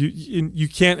at. You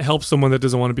can't help someone that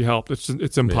doesn't want to be helped.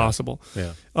 It's impossible.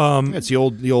 Yeah. It's the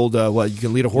old you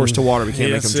can lead a horse to water, but you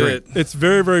can't make him drink. It's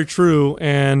very, very true.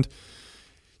 And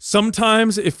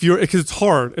sometimes because it's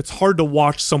hard to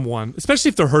watch someone, especially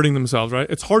if they're hurting themselves, right?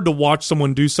 It's hard to watch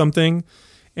someone do something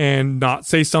and not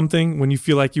say something when you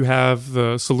feel like you have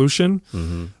the solution.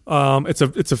 Mm-hmm.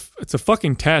 It's a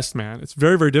fucking test, man. It's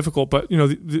very, very difficult. But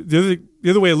the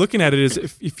other way of looking at it is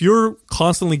if you're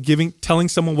constantly telling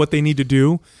someone what they need to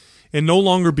do, it no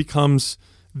longer becomes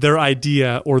their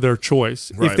idea or their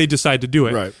choice if they decide to do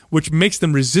it, which makes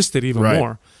them resist it even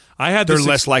more. They're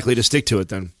less likely to stick to it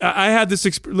then. I had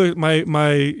this my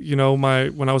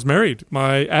when I was married,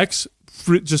 my ex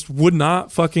just would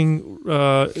not fucking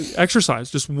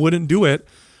exercise, just wouldn't do it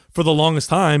for the longest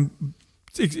time,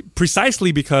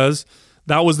 precisely because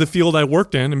that was the field I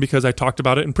worked in and because I talked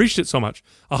about it and preached it so much.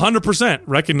 100%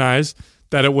 recognize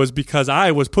that it was because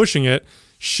I was pushing it.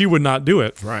 She would not do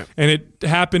it. Right. And it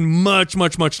happened much,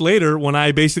 much, much later when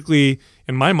I basically,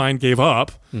 in my mind, gave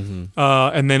up. Mm-hmm.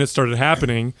 And then it started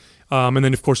happening. And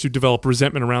then, of course, you develop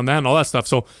resentment around that and all that stuff.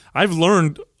 So I've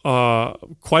learned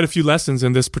quite a few lessons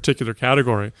in this particular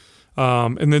category.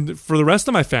 And then for the rest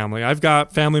of my family, I've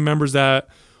got family members that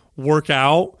work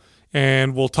out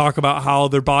and will talk about how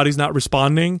their body's not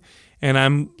responding. And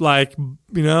I'm like,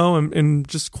 and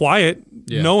just quiet,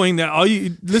 knowing that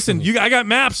I got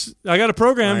maps, I got a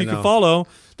program you can follow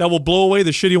that will blow away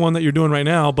the shitty one that you're doing right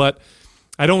now. But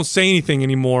I don't say anything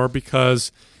anymore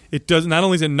because it does. Not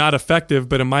only is it not effective,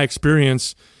 but in my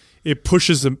experience, it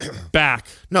pushes them back.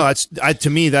 No, to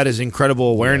me that is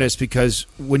incredible awareness, because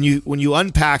when you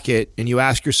unpack it and you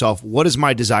ask yourself, what is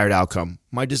my desired outcome?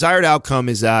 My desired outcome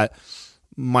is that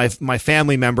my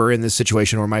family member in this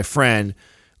situation, or my friend,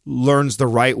 learns the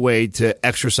right way to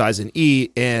exercise and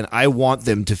eat, and I want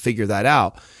them to figure that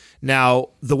out. Now,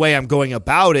 the way I'm going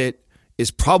about it is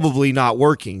probably not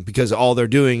working, because all they're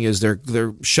doing is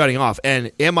they're shutting off.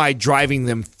 And am I driving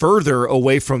them further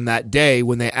away from that day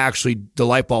when the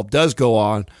light bulb does go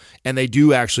on and they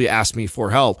do actually ask me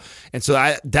for help? And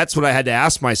so that's what I had to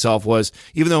ask myself was,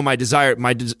 even though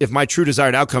if my true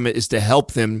desired outcome is to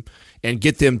help them and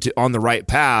get them on the right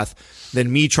path,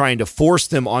 then me trying to force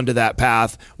them onto that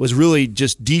path was really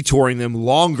just detouring them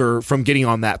longer from getting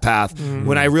on that path.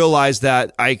 When I realized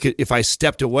that if I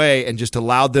stepped away and just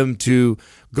allowed them to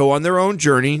go on their own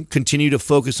journey, continue to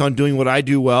focus on doing what I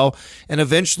do well, and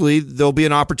eventually there'll be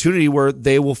an opportunity where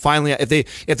they will finally,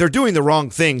 if they're doing the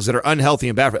wrong things that are unhealthy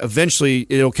and bad, eventually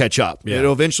it'll catch up. Yeah.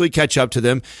 It'll eventually catch up to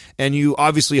them, and you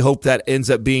obviously hope that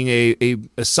ends up being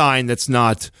a sign that's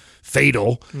not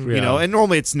fatal, and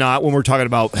normally it's not when we're talking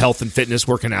about health and fitness,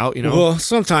 working out, Well,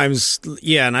 sometimes,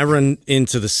 and I run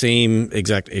into the same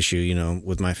exact issue,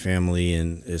 with my family,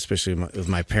 and especially with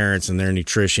my parents and their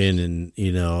nutrition, and,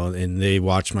 and they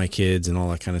watch my kids and all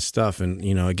that kind of stuff. And,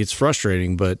 it gets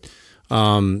frustrating, but,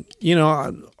 one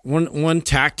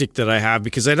tactic that I have,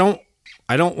 because I don't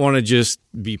want to just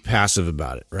be passive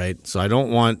about it. Right. So I don't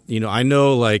want, I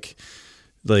know like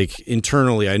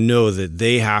internally, I know that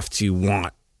they have to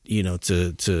want,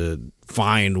 to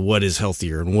find what is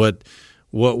healthier and what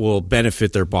will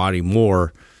benefit their body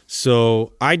more.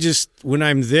 So I just, when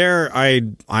I'm there,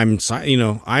 I'm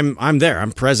there,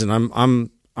 I'm present,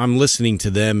 I'm listening to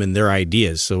them and their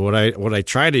ideas. So what I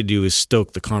try to do is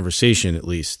stoke the conversation at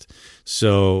least.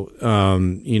 So,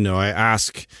 I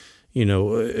ask,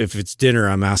 if it's dinner,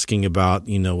 I'm asking about,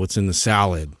 what's in the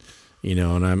salad.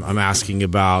 And I'm asking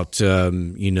about,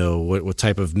 what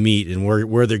type of meat and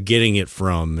where they're getting it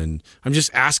from. And I'm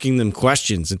just asking them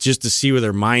questions, and just to see where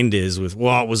their mind is with,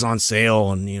 well, it was on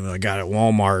sale and, I got it at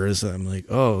Walmart. So I'm like,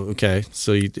 oh, okay.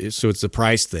 So it's the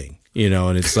price thing,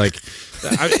 and it's like,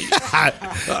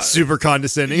 super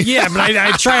condescending. Yeah. But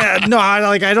I try,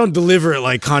 I don't deliver it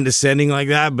like condescending like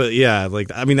that, but yeah,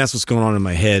 that's what's going on in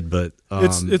my head. But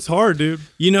it's hard, dude.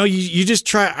 You just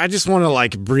try. I just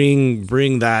want to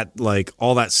bring that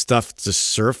all that stuff to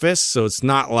surface. So it's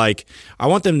not like I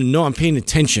want them to know I'm paying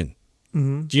attention.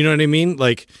 Mm-hmm. Do you know what I mean?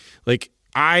 Like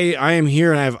I am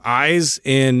here and I have eyes,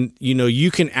 and you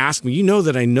can ask me.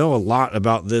 That I know a lot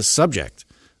about this subject,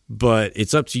 but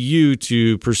it's up to you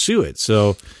to pursue it.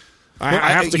 So I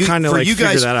have to kind of figure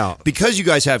that out. Because you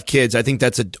guys have kids, I think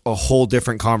that's a whole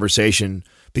different conversation.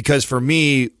 Because for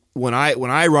me, when I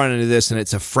run into this and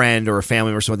it's a friend or a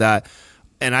family or something like that,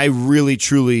 and I really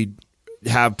truly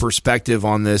have perspective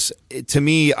on this, to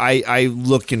me, I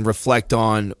look and reflect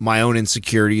on my own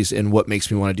insecurities and what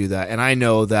makes me want to do that. And I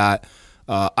know that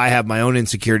I have my own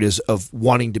insecurities of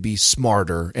wanting to be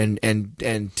smarter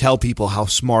and tell people how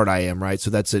smart I am, right?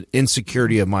 So that's an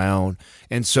insecurity of my own.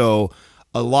 And so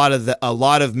a lot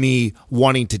of me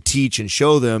wanting to teach and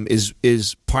show them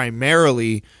is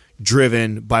primarily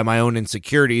driven by my own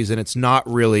insecurities, and it's not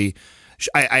really.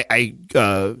 I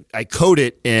code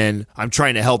it and I'm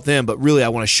trying to help them, but really I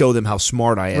want to show them how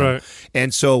smart I am. Right.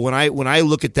 And so when I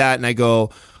look at that and I go,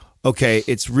 okay,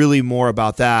 it's really more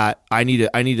about that. I need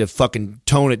to fucking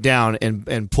tone it down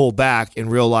and pull back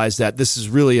and realize that this is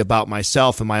really about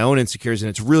myself and my own insecurities, and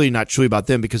it's really not truly about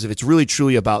them, because if it's really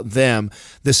truly about them,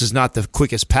 this is not the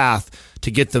quickest path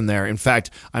to get them there. In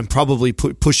fact, I'm probably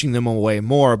pushing them away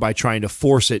more by trying to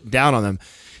force it down on them.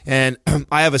 And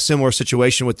I have a similar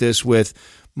situation with this with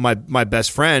my best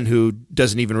friend, who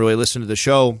doesn't even really listen to the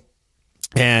show.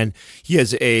 And he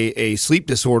has a sleep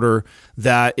disorder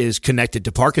that is connected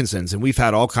to Parkinson's. And we've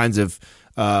had all kinds of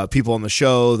people on the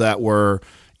show that were,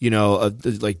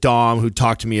 like Dom, who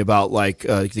talked to me about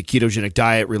the ketogenic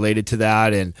diet related to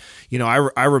that. And,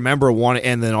 I remember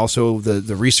and then also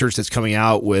the research that's coming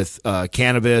out with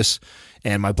cannabis,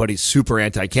 and my buddy's super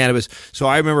anti-cannabis. So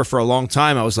I remember for a long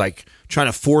time, I was trying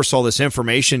to force all this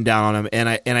information down on him.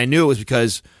 And I knew it was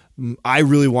because I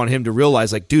really want him to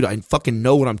realize, dude, I fucking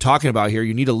know what I'm talking about here.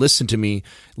 You need to listen to me,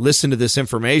 listen to this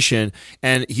information.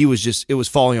 And it was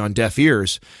falling on deaf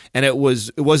ears. And it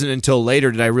wasn't until later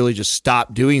did I really just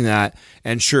stop doing that.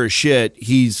 And sure as shit,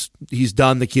 he's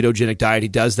done the ketogenic diet. He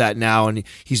does that now, and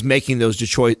he's making those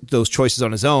choices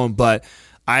on his own. But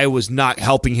I was not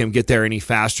helping him get there any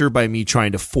faster by me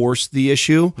trying to force the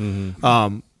issue.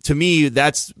 Mm-hmm. To me,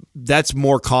 that's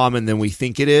more common than we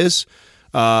think it is.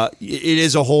 it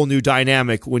is a whole new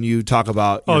dynamic when you talk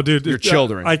about your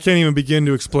children. I can't even begin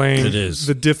to explain It is.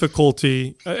 the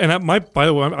difficulty. And by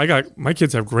the way, my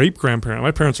kids have great grandparents.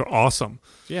 My parents are awesome.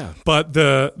 Yeah. But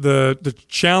the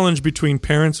challenge between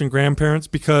parents and grandparents,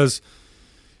 because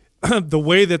the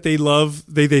way that they love,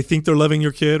 they think they're loving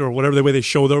your kid, or whatever the way they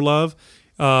show their love,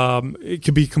 it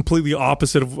could be completely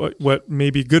opposite of what may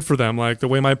be good for them. Like the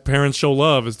way my parents show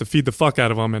love is to feed the fuck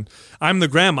out of them, and I'm the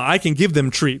grandma. I can give them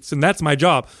treats, and that's my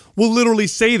job. We'll literally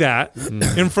say that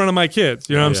in front of my kids.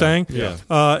 You know what I'm saying? Yeah.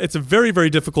 It's a very, very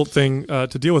difficult thing to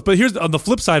deal with. But here's on the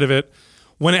flip side of it: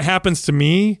 when it happens to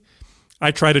me,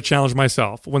 I try to challenge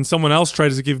myself. When someone else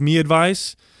tries to give me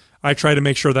advice, I try to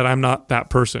make sure that I'm not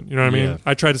that person. You know what I mean? Yeah.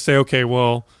 I try to say, okay,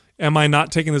 well, am I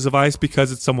not taking this advice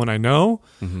because it's someone I know?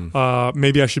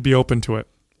 Maybe I should be open to it.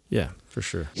 Yeah, for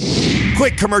sure.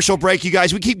 Quick commercial break, you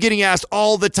guys. We keep getting asked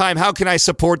all the time, how can I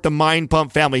support the Mind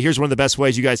Pump family? Here's one of the best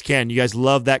ways you guys can. You guys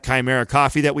love that Chimera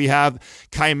coffee that we have.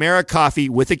 Chimera Coffee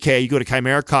with a K. You go to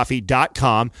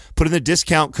chimeracoffee.com, put in the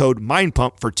discount code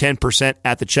MindPump for 10%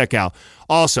 at the checkout.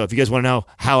 Also, if you guys want to know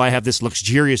how I have this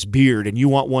luxurious beard and you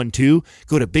want one too,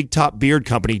 go to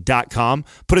bigtopbeardcompany.com,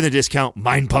 put in the discount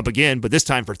MindPump again, but this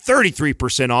time for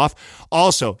 33% off.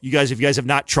 Also, you guys, if you guys have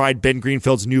not tried Ben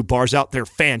Greenfield's new bars out, they're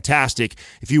fantastic.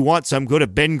 If you want some, go to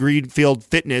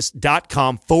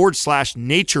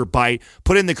bengreenfieldfitness.com/naturebite,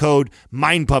 put in the code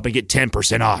MindPump and get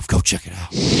 10% off. Go check it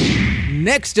out.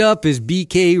 Next up is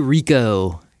BK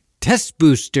Rico. Test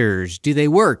boosters. Do they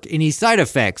work? Any side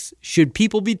effects? Should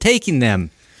people be taking them?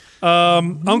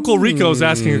 Uncle Rico's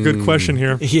asking a good question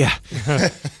here. Yeah.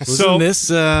 So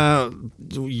this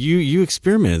you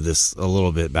experimented this a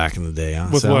little bit back in the day, huh?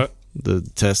 With what? The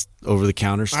test over the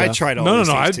counter stuff. I tried all No. these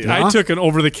things too. I took an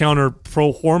over-the-counter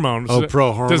pro hormone. Oh,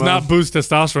 pro hormone. Does not boost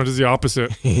testosterone. Does the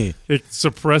opposite. It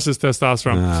suppresses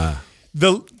testosterone.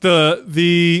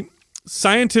 The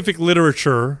scientific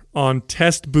literature on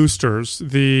test boosters,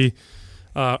 the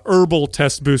herbal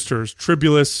test boosters,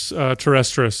 Tribulus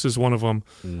terrestris is one of them.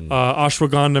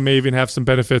 Ashwagandha may even have some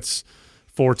benefits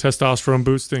for testosterone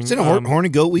boosting. Is it a horny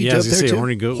goat weed up there too?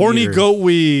 Horny goat Horny weed. goat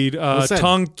weed, What's that?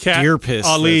 tongue-cat Deer piss,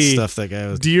 Ali, that stuff that guy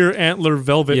was. deer antler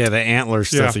velvet. Yeah, the antler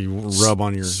stuff Yeah. that you rub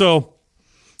on your. So,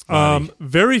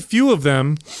 very few of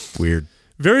them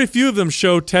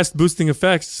show test boosting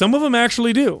effects. Some of them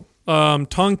actually do.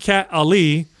 Tongue-cat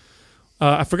Ali,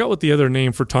 I forgot what the other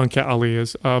name for tongue-cat Ali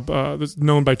is. It's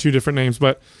known by two different names,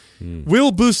 but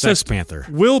will boost Sex Panther.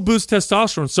 will boost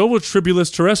testosterone. So will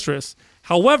Tribulus terrestris.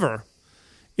 However,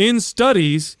 in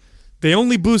studies, they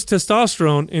only boost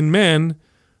testosterone in men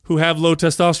who have low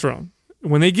testosterone.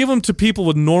 When they give them to people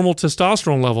with normal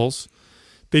testosterone levels,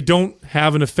 they don't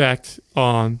have an effect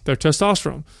on their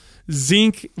testosterone.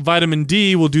 Zinc, vitamin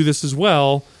D will do this as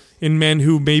well in men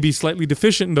who may be slightly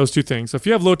deficient in those two things. So if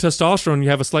you have low testosterone, you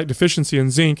have a slight deficiency in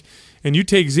zinc, and you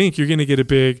take zinc, you're going to get a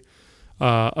big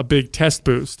test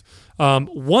boost.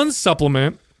 One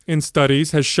supplement in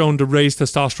studies has shown to raise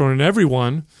testosterone in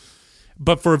everyone,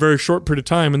 but for a very short period of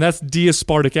time, and that's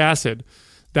D-aspartic acid.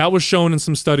 That was shown in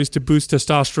some studies to boost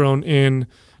testosterone in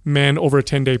men over a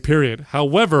 10-day period.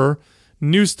 However,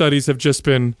 new studies have just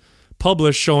been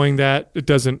published showing that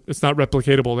it's not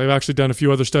replicatable. They've actually done a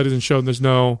few other studies and shown there's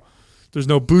no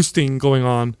boosting going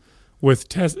on with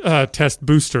test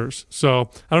boosters. So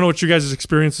I don't know what you guys'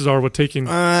 experiences are with taking.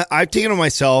 I've taken it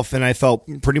myself, and I felt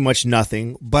pretty much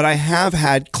nothing. But I have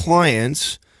had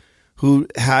clients who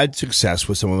had success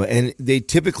with some of it, and they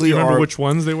typically Do you remember are which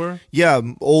ones they were? Yeah,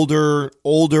 older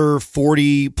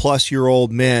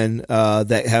 40-plus-year-old men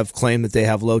that have claimed that they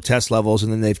have low test levels,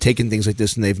 and then they've taken things like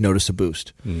this and they've noticed a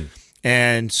boost.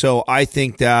 And so I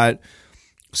think that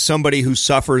somebody who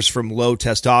suffers from low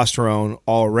testosterone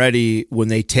already, when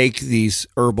they take these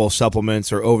herbal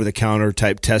supplements or over-the-counter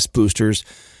type test boosters,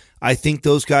 I think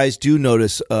those guys do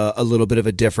notice a little bit of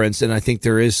a difference, and I think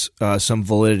there is some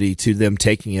validity to them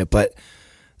taking it. But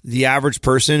the average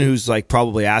person who's like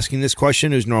probably asking this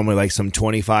question, who's normally like some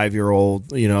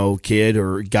 25-year-old, kid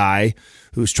or guy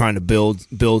who's trying to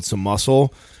build some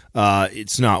muscle,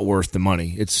 it's not worth the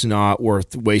money. It's not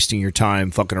worth wasting your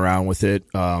time fucking around with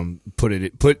it.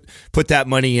 Put that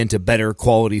money into better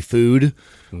quality food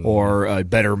or a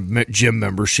better gym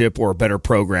membership or better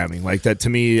programming. Like that, to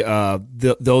me,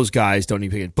 those guys don't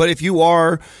need to pick it. But if you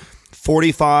are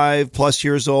 45 plus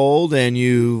years old and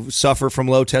you suffer from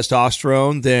low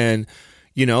testosterone, then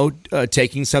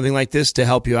taking something like this to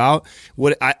help you out,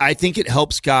 I think it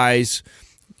helps guys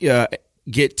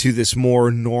get to this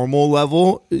more normal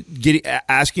level,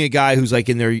 asking a guy who's like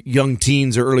in their young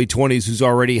teens or early 20s who's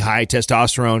already high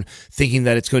testosterone, thinking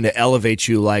that it's going to elevate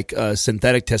you like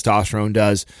synthetic testosterone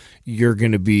does, you're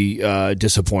going to be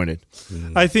disappointed.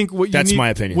 I think that's my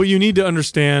opinion. What you need to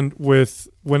understand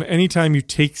anytime you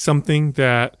take something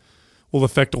that will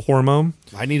affect a hormone.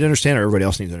 I need to understand, or everybody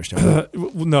else needs to understand.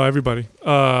 No, everybody.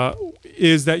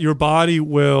 Is that your body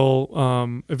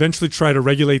will eventually try to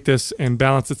regulate this and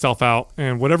balance itself out.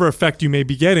 And whatever effect you may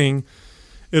be getting,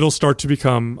 it'll start to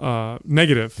become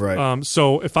negative. Right.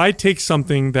 So if I take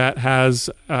something that has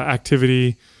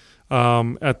activity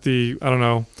at the,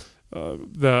 the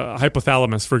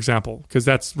hypothalamus, for example, because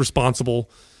that's responsible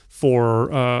for,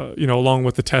 along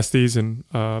with the testes and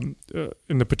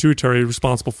in the pituitary,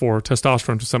 responsible for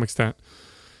testosterone to some extent.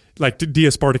 Like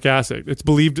D-aspartic acid. It's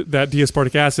believed that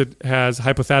D-aspartic acid has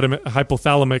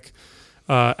hypothalamic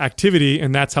activity,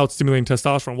 and that's how it's stimulating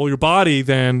testosterone. Well, your body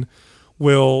then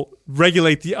will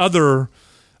regulate the other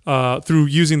through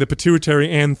using the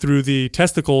pituitary and through the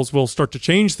testicles will start to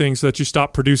change things so that you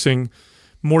stop producing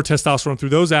more testosterone through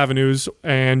those avenues,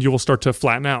 and you will start to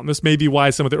flatten out. And this may be why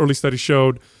some of the early studies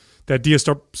showed that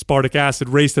D-aspartic acid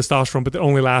raised testosterone, but it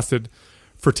only lasted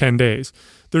for 10 days.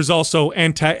 There's also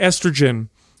anti-estrogen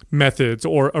methods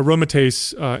or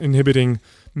aromatase inhibiting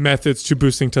methods to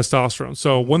boosting testosterone.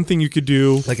 So one thing you could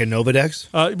do, like a Novadex,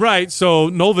 right? So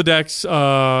Novadex,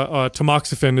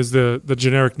 tamoxifen is the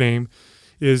generic name,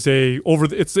 is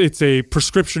it's a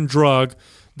prescription drug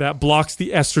that blocks the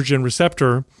estrogen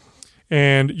receptor,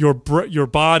 and your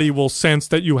body will sense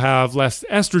that you have less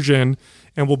estrogen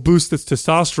and will boost its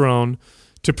testosterone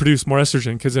to produce more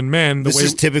estrogen. Because in men, this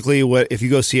is typically if you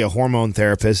go see a hormone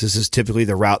therapist, this is typically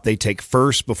the route they take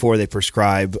first before they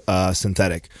prescribe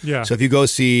synthetic. Yeah. So if you go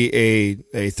see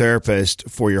a therapist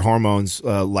for your hormones,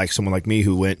 like someone like me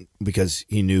who went because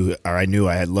I knew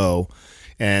I had low,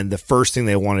 and the first thing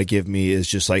they want to give me is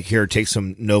just like, here, take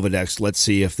some Novadex. Let's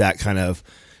see if that kind of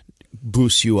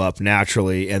boosts you up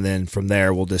naturally, and then from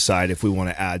there we'll decide if we want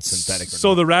to add synthetic or not.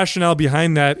 So the rationale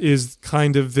behind that is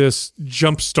kind of this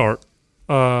jumpstart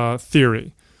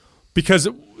theory, because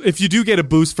if you do get a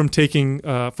boost from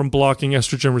from blocking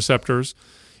estrogen receptors,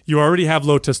 you already have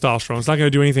low testosterone. It's not going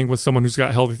to do anything with someone who's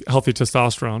got healthy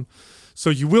testosterone. So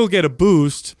you will get a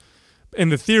boost, and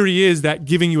the theory is that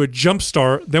giving you a jump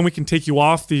start, then we can take you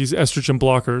off these estrogen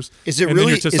blockers. Is it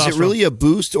really a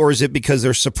boost, or is it because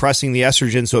they're suppressing the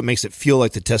estrogen so it makes it feel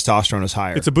like the testosterone is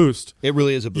higher? It's a boost. It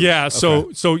really is a boost. Yeah.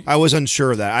 Okay. So I was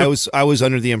unsure of that. I was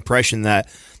under the impression that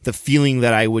the feeling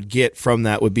that I would get from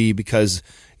that would be because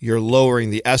you're lowering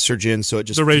the estrogen, so it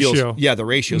just the ratio. The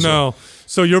ratio. No.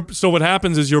 So what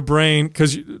happens is your brain,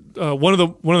 because one of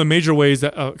the major ways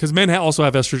that because men also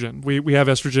have estrogen. We have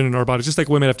estrogen in our body, just like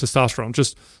women have testosterone,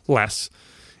 just less.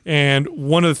 And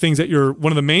one of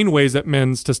the main ways that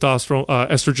men's testosterone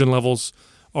estrogen levels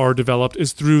are developed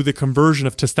is through the conversion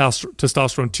of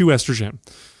testosterone to estrogen.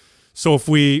 So if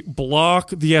we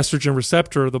block the estrogen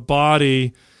receptor, the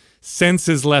body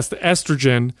senses less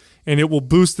estrogen, and it will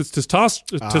boost its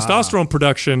testosterone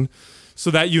production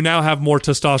so that you now have more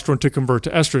testosterone to convert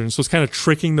to estrogen. So it's kind of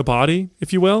tricking the body,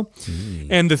 if you will.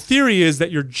 And the theory is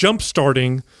that you're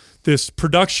jump-starting this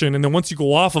production, and then once you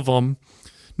go off of them,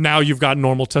 now you've got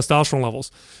normal testosterone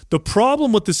levels. The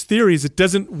problem with this theory is it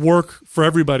doesn't work for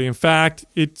everybody. In fact,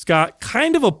 it's got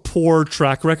kind of a poor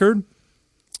track record,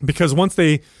 because once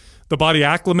the body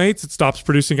acclimates, it stops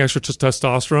producing extra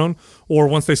testosterone, or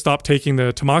once they stop taking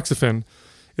the tamoxifen,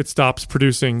 it stops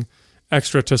producing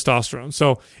extra testosterone.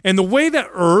 So, and the way that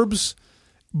herbs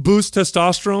boost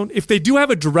testosterone, if they do have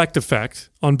a direct effect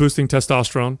on boosting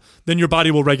testosterone, then your body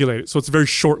will regulate it. So it's a very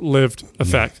short-lived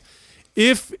effect.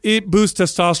 If it boosts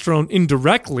testosterone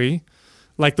indirectly,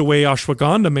 like the way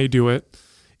ashwagandha may do it,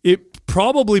 it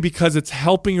probably because it's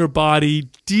helping your body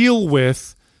deal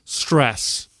with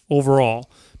stress overall.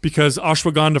 Because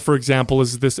ashwagandha, for example,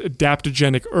 is this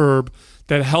adaptogenic herb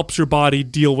that helps your body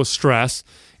deal with stress.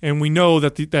 And we know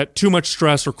that that too much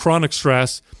stress or chronic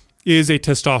stress is a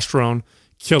testosterone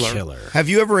killer. Have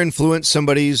you ever influenced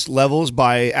somebody's levels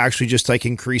by actually just like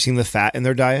increasing the fat in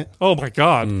their diet? Oh my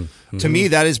God. To me,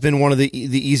 that has been one of the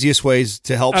easiest ways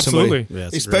to help somebody.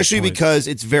 Yeah, especially because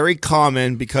it's very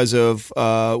common because of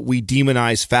we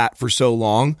demonize fat for so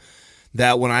long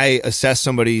that when I assess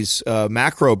somebody's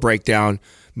macro breakdown,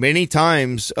 many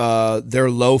times they're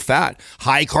low fat,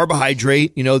 high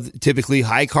carbohydrate, typically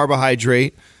high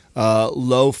carbohydrate,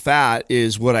 low fat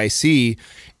is what I see.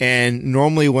 And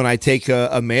normally when I take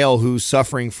a male who's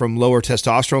suffering from lower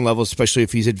testosterone levels, especially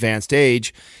if he's advanced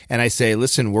age, and I say,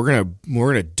 listen, we're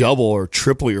gonna double or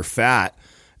triple your fat,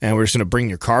 and we're just going to bring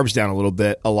your carbs down a little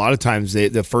bit, a lot of times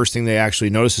the first thing they actually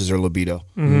notice is their libido.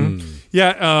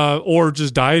 Yeah, or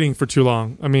just dieting for too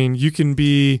long. I mean, you can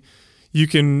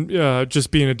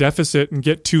just be in a deficit and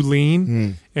get too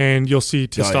lean, and you'll see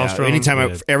testosterone.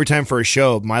 Yeah. Every time for a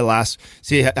show,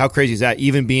 see how crazy is that?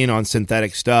 Even being on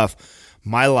synthetic stuff,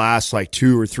 my last like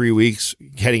 2 or 3 weeks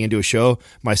heading into a show,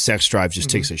 my sex drive just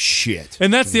takes a shit.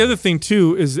 And that's the other thing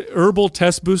too, is herbal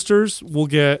test boosters will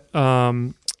get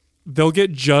they'll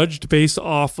get judged based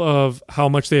off of how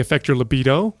much they affect your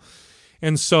libido.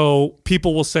 And so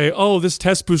people will say, oh, this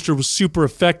test booster was super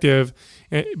effective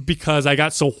because I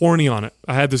got so horny on it.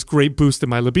 I had this great boost in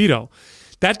my libido.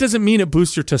 That doesn't mean it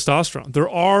boosts your testosterone. There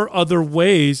are other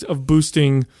ways of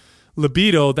boosting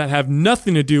libido that have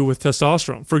nothing to do with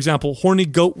testosterone. For example, horny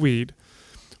goat weed.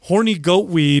 Horny goat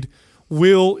weed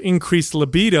will increase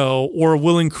libido or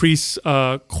will increase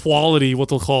quality, what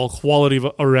they'll call quality of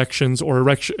erections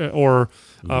or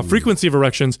frequency of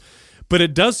erections. But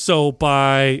it does so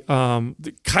by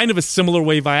kind of a similar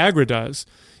way Viagra does.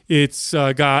 It's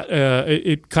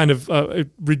it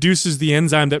reduces the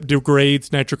enzyme that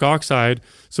degrades nitric oxide,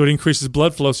 so it increases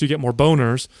blood flow, so you get more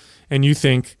boners. And you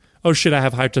think, oh shit, I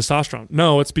have high testosterone.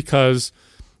 No, it's because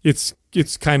it's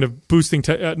kind of boosting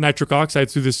nitric oxide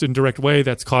through this indirect way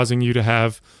that's causing you to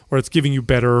have, or it's giving you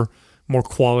better, more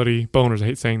quality boners. I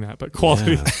hate saying that, but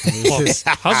quality. Yeah.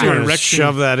 How's your erection?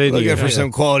 Shove that in. Looking for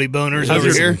some quality boners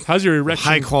here. How's your erection?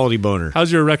 High quality boner. How's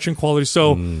your erection quality?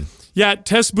 So, yeah,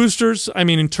 test boosters. I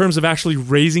mean, in terms of actually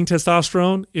raising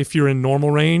testosterone, if you're in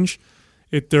normal range,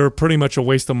 they're pretty much a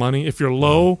waste of money. If you're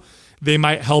low, they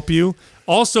might help you.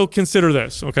 Also, consider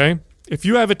this. Okay, if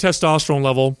you have a testosterone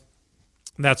level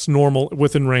that's normal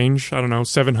within range, I don't know,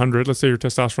 700. Let's say your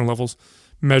testosterone levels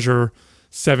measure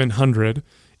 700.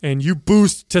 And you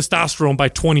boost testosterone by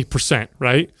 20%,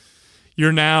 right?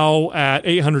 You're now at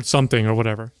 800 something or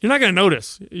whatever. You're not going to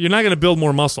notice. You're not going to build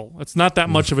more muscle. It's not that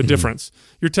much of a difference.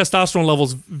 Your testosterone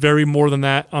levels vary more than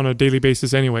that on a daily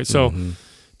basis anyway. So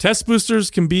test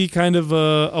boosters can be kind of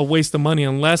a waste of money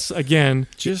unless, again,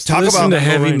 just talk about the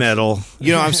heavy metal.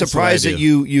 You know, I'm surprised that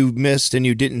you missed and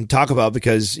you didn't talk about,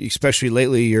 because especially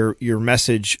lately your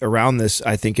message around this,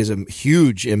 I think, is a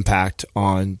huge impact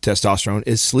on testosterone,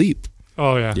 is sleep.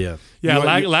 Oh yeah.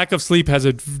 Lack of sleep has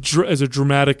a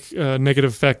dramatic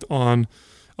negative effect on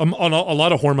a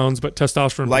lot of hormones, but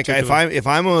testosterone. Like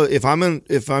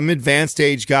if I'm advanced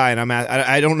age guy and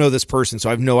I don't know this person, so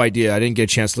I have no idea. I didn't get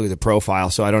a chance to look at the profile,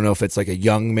 so I don't know if it's like a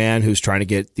young man who's trying to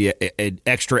get the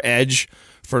extra edge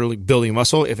for like building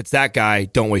muscle. If it's that guy,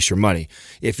 don't waste your money.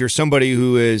 If you're somebody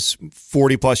who is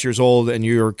 40 plus years old and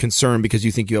you're concerned because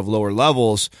you think you have lower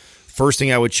levels, first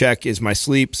thing I would check is my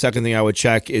sleep. Second thing I would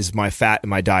check is my fat and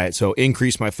my diet. So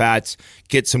increase my fats,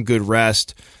 get some good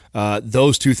rest.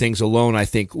 Those two things alone, I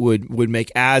think, would make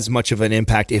as much of an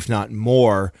impact, if not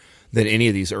more, than any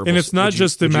of these herbals. And it's not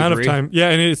just the amount of time. Yeah,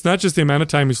 and it's not just the amount of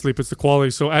time you sleep; it's the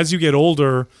quality. So as you get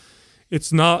older,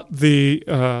 it's not the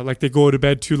like they go to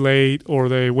bed too late or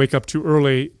they wake up too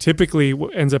early. Typically,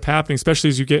 what ends up happening, especially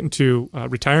as you get into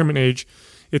retirement age,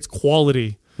 it's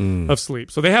quality of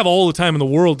sleep. So they have all the time in the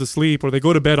world to sleep, or they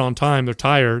go to bed on time, they're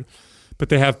tired, but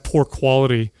they have poor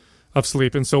quality of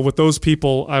sleep. And so with those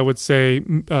people, I would say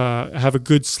have a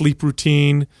good sleep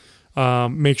routine.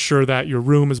 Make sure that your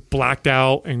room is blacked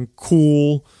out and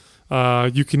cool.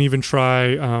 You can even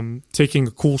try taking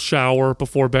a cool shower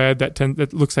before bed.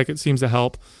 That looks like it seems to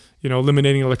help. You know,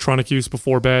 eliminating electronic use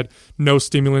before bed, no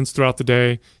stimulants throughout the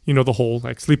day. You know, the whole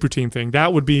like sleep routine thing.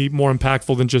 That would be more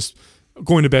impactful than just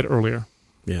going to bed earlier.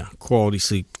 Yeah, quality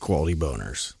sleep, quality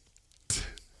boners.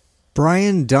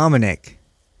 Brian Dominic,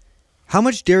 how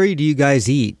much dairy do you guys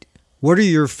eat? What are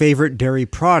your favorite dairy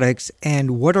products,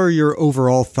 and what are your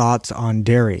overall thoughts on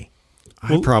dairy?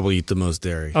 I probably eat the most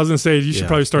dairy. I was going to say, you should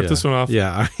probably start this one off.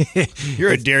 Yeah. You're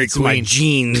a dairy queen. My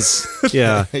genes.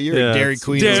 Yeah. You're a dairy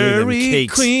queen. Dairy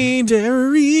queen.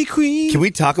 Dairy queen. Can we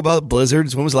talk about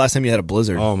blizzards? When was the last time you had a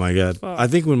blizzard? Oh, my God. I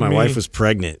think when my wife was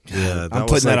pregnant. Yeah, I'm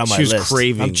putting that on my list.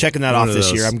 Craving. I'm checking that off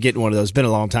this year. I'm getting one of those. It's been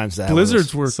a long time since I had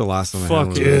Blizzards were the last time I had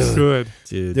one. Good.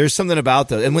 Dude. There's something about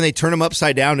those. And when they turn them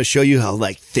upside down to show you how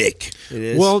like thick it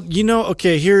is. Well, you know,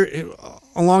 okay, here,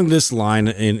 along this line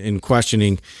in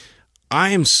questioning,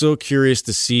 I am so curious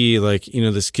to see, like, you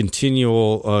know, this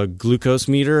continual glucose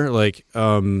meter, like,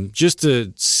 just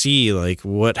to see, like,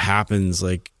 what happens,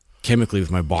 like, chemically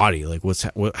with my body, like,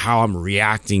 how I'm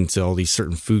reacting to all these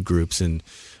certain food groups, and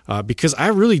because I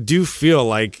really do feel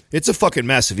like it's a fucking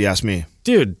mess, if you ask me,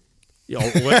 dude.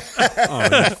 What?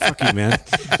 Oh, fuck you, man.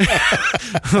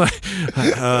 Huh?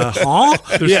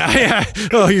 Yeah.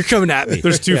 Oh, you're coming at me.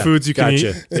 There's two foods you can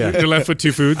eat. Yeah. You're left with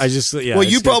two foods. Well,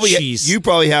 you probably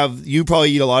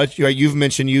eat a lot of. Right? You've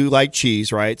mentioned you like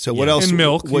cheese, right? So what else? And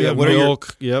milk. What are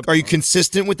milk. Are you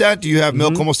consistent with that? Do you have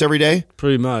milk almost every day?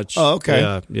 Pretty much. Oh,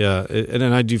 okay. Yeah. And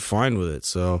then I do fine with it.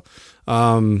 So,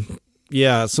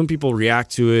 some people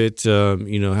react to it.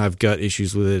 Have gut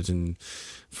issues with it, and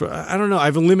I don't know.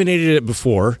 I've eliminated it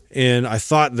before, and I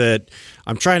thought that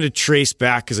I'm trying to trace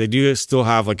back because I do still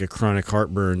have like a chronic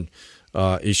heartburn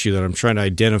issue that I'm trying to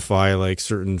identify like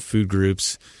certain food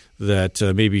groups that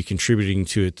may be contributing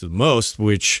to it the most,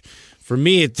 which for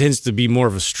me, it tends to be more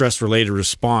of a stress-related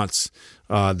response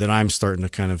that I'm starting to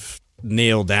kind of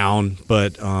nail down.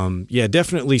 But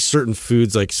definitely certain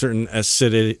foods, like certain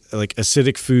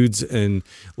acidic foods, and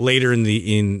later in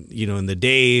the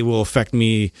day will affect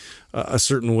me a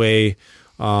certain way.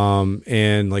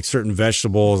 And like certain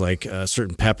vegetables, like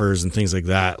certain peppers and things like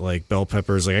that, like bell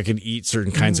peppers. Like I could eat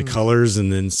certain kinds of colors,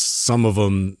 and then some of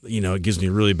them, it gives me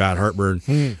really bad heartburn.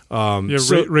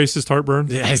 Racist heartburn.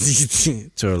 Yeah,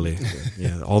 totally.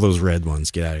 Yeah, all those red ones.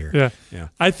 Get out of here. Yeah.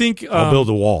 I think I'll build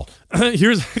a wall.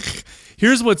 Here's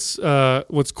what's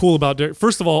cool about dairy.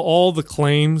 First of all the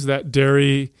claims that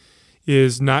dairy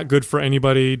is not good for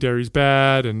anybody, dairy's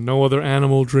bad, and no other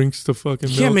animal drinks the fucking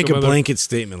milk. You can't make a blanket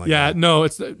statement like that. Yeah, no,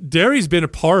 dairy's been a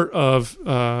part of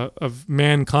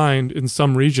mankind in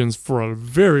some regions for a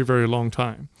very, very long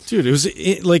time. Dude,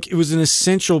 it was an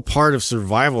essential part of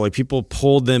survival. Like people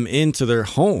pulled them into their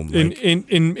home.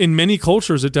 In many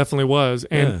cultures, it definitely was.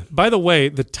 And by the way,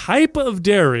 the type of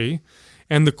dairy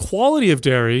and the quality of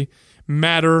dairy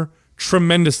matter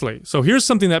tremendously. So here's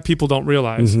something that people don't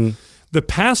realize. Mm-hmm. The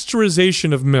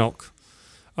pasteurization of milk.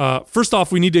 First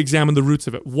off, we need to examine the roots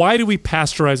of it. Why do we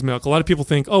pasteurize milk? A lot of people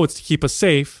think, it's to keep us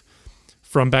safe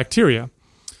from bacteria.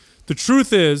 The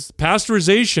truth is,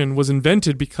 pasteurization was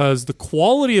invented because the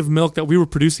quality of milk that we were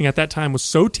producing at that time was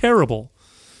so terrible.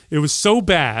 It was so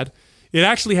bad. It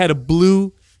actually had a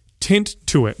blue tint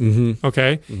to it. Mm-hmm.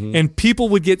 Okay? Mm-hmm. And people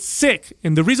would get sick.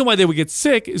 And the reason why they would get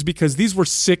sick is because these were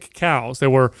sick cows. They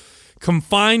were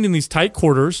confined in these tight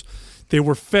quarters. They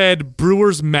were fed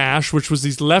brewer's mash, which was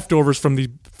these leftovers from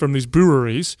these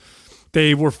breweries.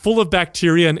 They were full of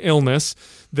bacteria and illness.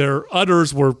 Their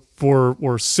udders were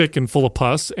sick and full of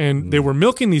pus, and they were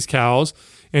milking these cows,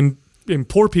 and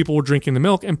poor people were drinking the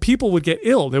milk, and people would get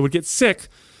ill. They would get sick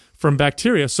from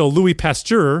bacteria. So Louis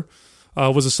Pasteur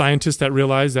was a scientist that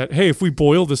realized that, hey, if we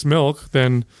boil this milk,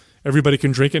 then everybody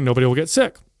can drink it and nobody will get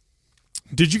sick.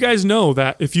 Did you guys know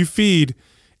that if you feed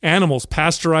animals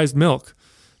pasteurized milk,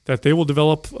 that they will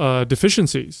develop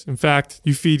deficiencies? In fact,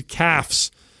 you feed calves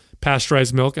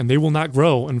pasteurized milk and they will not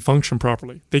grow and function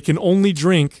properly. They can only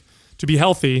drink, to be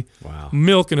healthy,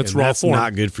 milk in its raw form. That's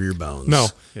not good for your bones. No.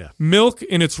 Yeah. Milk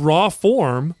in its raw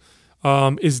form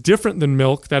is different than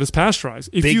milk that is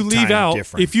pasteurized. If you leave out,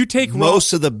 if you take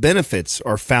most of the benefits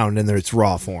are found in its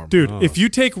raw form. Dude, if you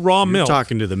take raw milk. You're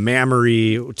talking to the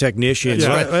mammary technicians.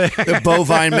 Yeah. Right? The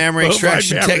bovine mammary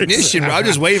extraction technician. I'm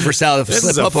just waiting for Sal to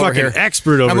slip up over here.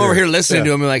 Expert over I'm over here listening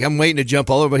to him, and I'm waiting to jump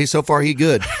all over, but so far he's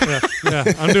good. Yeah,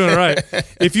 I'm doing it right.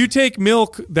 If you take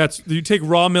you take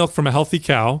raw milk from a healthy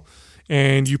cow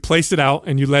and you place it out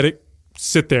and you let it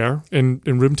sit there in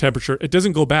room temperature, it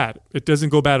doesn't go bad. It doesn't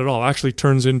go bad at all. It actually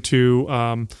turns into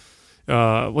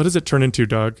what does it turn into,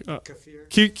 Doug?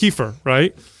 Kefir,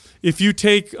 right? If you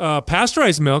take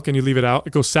pasteurized milk and you leave it out,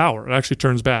 it goes sour. It actually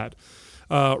turns bad.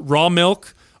 Raw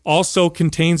milk also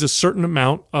contains a certain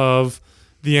amount of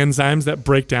the enzymes that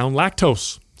break down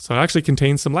lactose. So it actually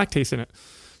contains some lactase in it.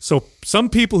 So some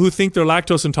people who think they're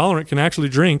lactose intolerant can actually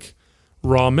drink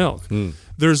raw milk.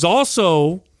 There's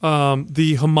also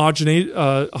the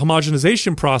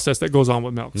homogenization process that goes on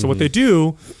with milk. So what they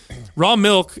do, raw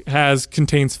milk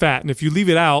contains fat, and if you leave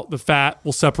it out, the fat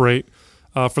will separate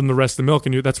from the rest of the milk,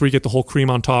 and that's where you get the whole cream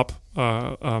on top.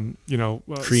 Cream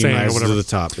rises to the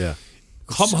top. Yeah.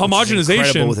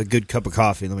 Homogenization with a good cup of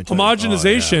coffee. Let me tell you.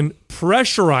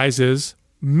 Pressurizes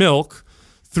milk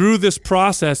through this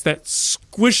process that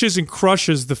squishes and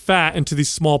crushes the fat into these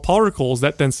small particles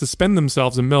that then suspend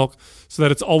themselves in milk so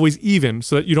that it's always even,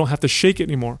 so that you don't have to shake it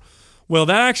anymore. Well,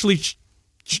 that actually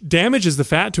damages the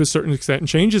fat to a certain extent and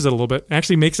changes it a little bit, and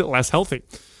actually makes it less healthy.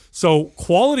 So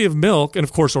quality of milk, and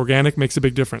of course organic, makes a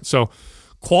big difference. So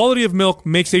quality of milk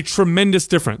makes a tremendous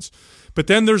difference. But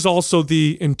then there's also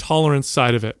the intolerance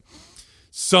side of it.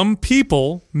 Some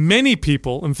people, many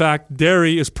people, in fact,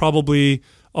 dairy is probably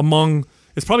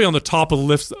it's probably on the top of the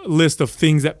list of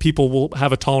things that people will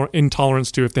have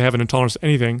intolerance to if they have an intolerance to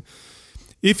anything.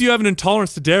 if you have an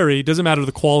intolerance to dairy, it doesn't matter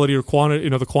the quality or quantity,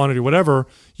 the quantity, whatever,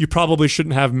 you probably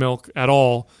shouldn't have milk at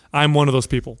all. I'm one of those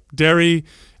people. Dairy,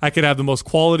 I could have the most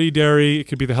quality dairy. It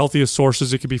could be the healthiest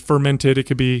sources. It could be fermented. It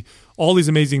could be all these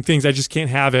amazing things. I just can't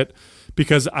have it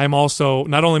because I'm also,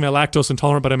 not only am I lactose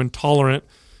intolerant, but I'm intolerant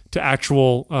to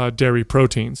actual dairy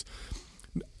proteins.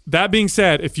 That being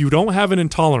said, if you don't have an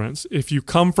intolerance, if you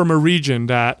come from a region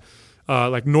that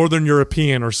like Northern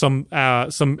European or some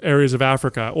areas of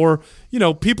Africa, or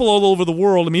people all over the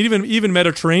world. I mean, even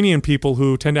Mediterranean people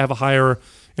who tend to have a higher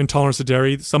intolerance to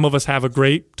dairy. Some of us have a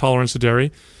great tolerance to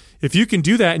dairy. If you can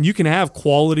do that and you can have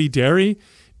quality dairy,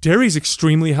 dairy is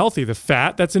extremely healthy. The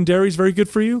fat that's in dairy is very good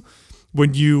for you.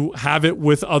 When you have it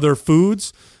with other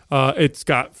foods, it's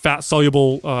got fat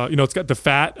soluble. It's got the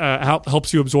fat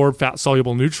helps you absorb fat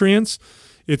soluble nutrients.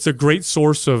 It's a great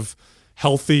source of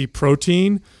healthy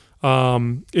protein.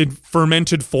 In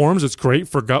fermented forms, it's great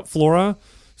for gut flora.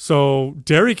 So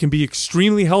dairy can be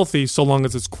extremely healthy so long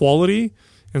as it's quality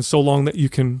and so long that you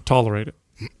can tolerate it.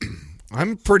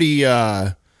 I'm pretty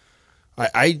I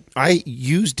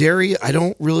use dairy. I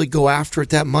don't really go after it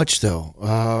that much though.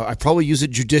 I probably use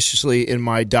it judiciously in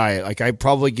my diet. Like I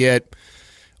probably get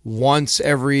once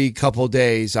every couple of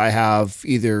days I have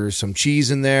either some cheese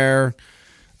in there.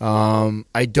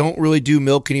 I don't really do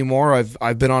milk anymore.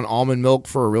 I've been on almond milk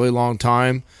for a really long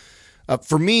time.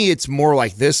 For me, it's more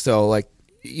like this though. Like,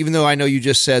 even though I know you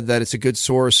just said that it's a good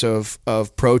source of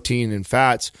protein and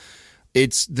fats,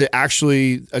 it's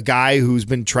actually a guy who's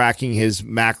been tracking his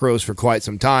macros for quite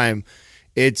some time.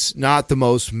 It's not the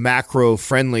most macro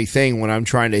friendly thing when I'm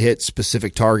trying to hit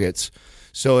specific targets.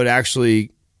 So it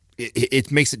actually,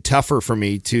 it makes it tougher for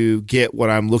me to get what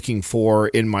I'm looking for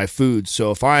in my food.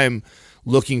 So if I'm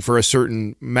looking for a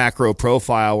certain macro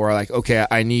profile where like, okay,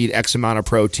 I need X amount of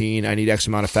protein, I need X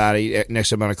amount of fat, I need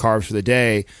X amount of carbs for the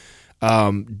day.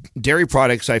 Dairy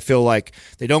products, I feel like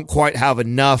they don't quite have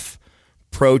enough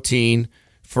protein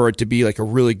for it to be like a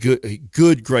really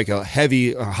good, like a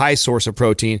heavy, high source of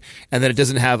protein. And then it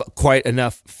doesn't have quite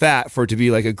enough fat for it to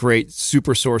be like a great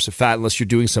super source of fat unless you're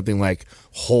doing something like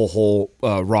whole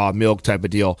raw milk type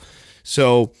of deal.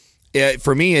 So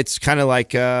for me, it's kind of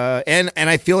like, and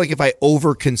I feel like if I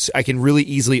I can really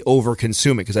easily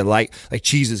overconsume it because I like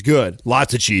cheese is good.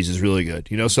 Lots of cheese is really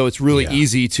good, so it's really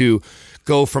easy to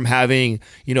go from having,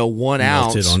 1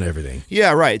 ounce. Melted on everything.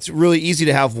 Yeah, right. It's really easy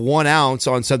to have 1 ounce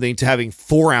on something to having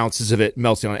 4 ounces of it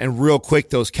melted on it. And real quick,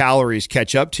 those calories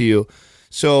catch up to you.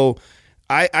 So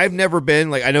I've never been,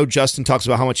 like, I know Justin talks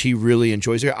about how much he really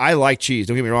enjoys it. I like cheese.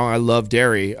 Don't get me wrong. I love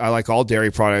dairy. I like all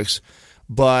dairy products.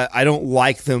 But I don't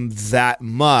like them that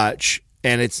much,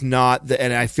 and it's not,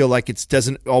 and I feel like it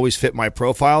doesn't always fit my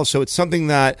profile. So it's something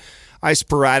that I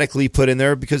sporadically put in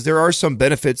there because there are some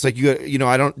benefits. Like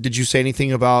did you say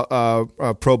anything about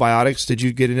probiotics? Did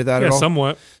you get into that at all? Yeah,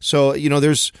 somewhat. So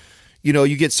there's,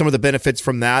 you get some of the benefits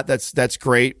from that. That's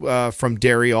great from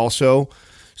dairy also.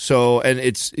 So and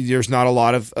there's not a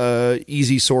lot of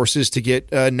easy sources to get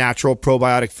natural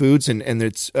probiotic foods, and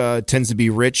it tends to be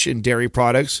rich in dairy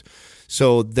products.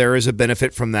 So there is a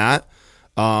benefit from that.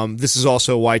 This is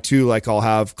also why too, like I'll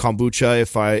have kombucha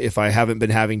if I haven't been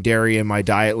having dairy in my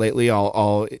diet lately.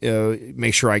 I'll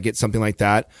make sure I get something like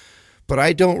that. But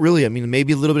I don't really. I mean,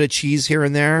 maybe a little bit of cheese here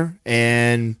and there,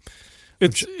 and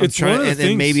it's one of the things.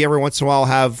 And maybe every once in a while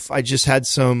I just had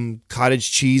some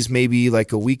cottage cheese maybe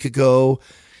like a week ago.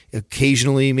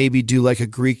 Occasionally, maybe do like a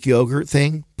Greek yogurt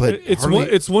thing, but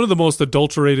it's one of the most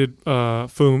adulterated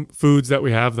foods that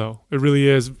we have, though. It really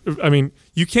is. I mean,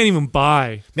 you can't even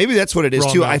buy. Maybe that's what it is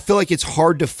too. Milk. I feel like it's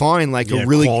hard to find like a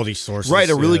really quality source, right?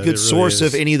 A really good source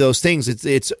is. of any of those things.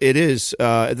 It is.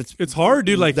 It's hard,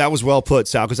 dude. Like that was well put,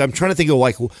 Sal. Because I'm trying to think of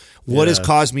like what has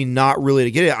caused me not really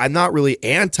to get it. I'm not really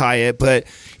anti it, but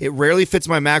it rarely fits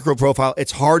my macro profile.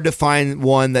 It's hard to find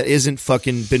one that isn't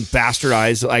fucking been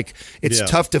bastardized. Like it's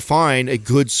tough to find a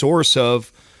good source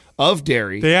of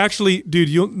dairy. They actually,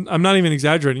 dude, I'm not even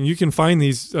exaggerating. You can find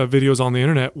these videos on the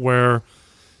internet where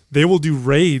they will do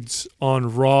raids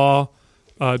on raw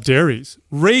dairies,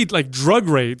 like drug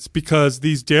raids, because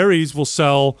these dairies will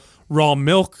sell raw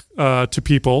milk to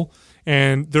people,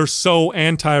 and they're so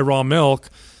anti-raw milk.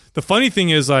 The funny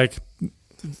thing is, like,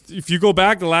 if you go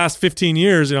back the last 15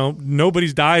 years,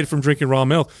 nobody's died from drinking raw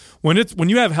milk. When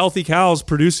you have healthy cows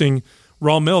producing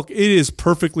raw milk, it is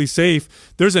perfectly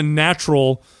safe. There's a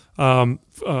natural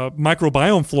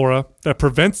microbiome flora that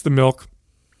prevents the milk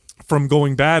from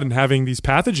going bad and having these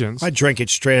pathogens. I drank it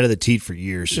straight out of the teat for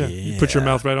years. Yeah. You put your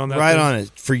mouth right on that. Right on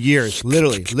it for years.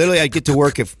 Literally, I'd get to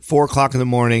work at 4:00 in the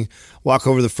morning, walk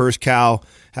over to the first cow,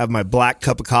 have my black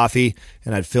cup of coffee,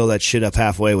 and I'd fill that shit up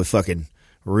halfway with fucking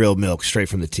real milk straight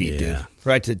from the teat, Yeah. dude.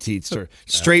 Right to the teat.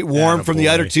 Straight warm from the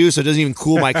udder, too, so it doesn't even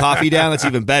cool my coffee down. That's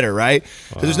even better, right?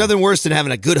 Because there's nothing worse than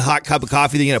having a good hot cup of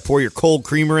coffee, then you got to pour your cold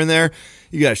creamer in there.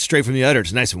 You got it straight from the udder.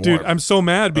 It's nice and warm. Dude, I'm so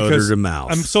mad because Udder to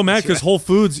mouth. I'm so mad because Whole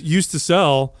Foods used to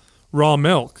sell raw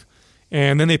milk,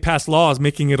 and then they passed laws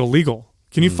making it illegal.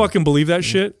 Can you fucking believe that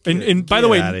shit? And by the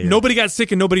way, nobody got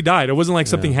sick and nobody died. It wasn't like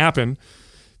something happened.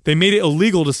 They made it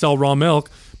illegal to sell raw milk,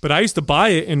 but I used to buy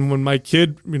it, and when my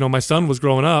kid, my son was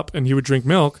growing up and he would drink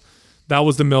milk, that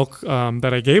was the milk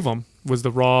that I gave him, was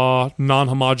the raw,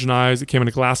 non-homogenized. It came in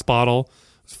a glass bottle.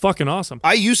 It's fucking awesome.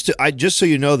 I used to, just so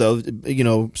you know, though,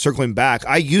 circling back,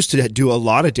 I used to do a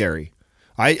lot of dairy.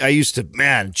 I used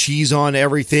to, cheese on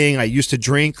everything. I used to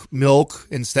drink milk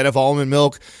instead of almond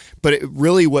milk. But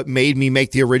what made me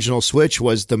make the original switch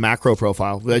was the macro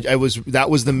profile. That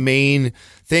was the main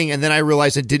thing. And then I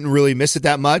realized I didn't really miss it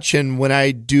that much. And when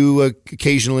I do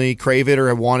occasionally crave it or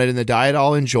I want it in the diet,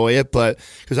 I'll enjoy it. But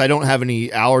because I don't have any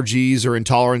allergies or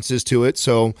intolerances to it.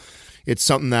 So it's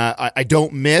something that I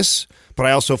don't miss. But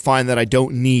I also find that I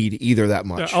don't need either that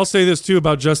much. I'll say this too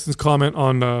about Justin's comment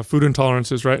on food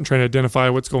intolerances, right? And trying to identify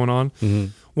what's going on. Mm-hmm.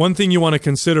 One thing you want to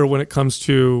consider when it comes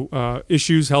to health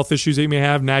issues that you may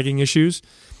have, nagging issues,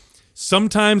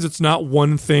 sometimes it's not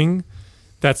one thing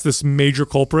that's this major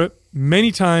culprit.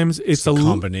 Many times it's a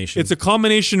combination. It's a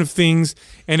combination of things,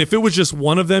 and if it was just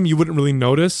one of them, you wouldn't really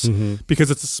notice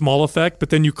because it's a small effect, but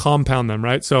then you compound them,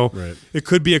 right? So it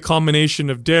could be a combination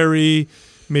of dairy,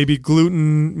 maybe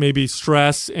gluten, maybe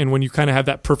stress, and when you kind of have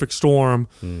that perfect storm,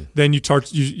 then you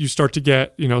start to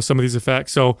get some of these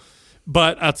effects. So,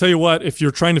 but I'll tell you what, if you're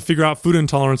trying to figure out food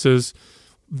intolerances,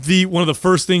 one of the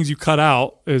first things you cut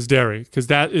out is dairy, because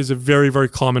that is a very, very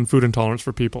common food intolerance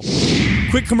for people.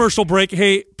 Quick commercial break.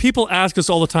 Hey, people ask us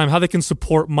all the time how they can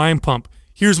support Mind Pump.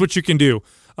 Here's what you can do.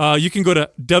 You can go to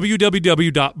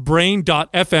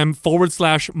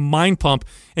www.brain.fm/mindpump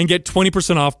and get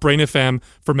 20% off Brain FM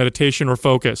for meditation or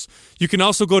focus. You can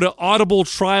also go to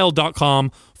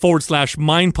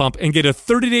audibletrial.com/mindpump and get a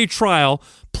 30-day trial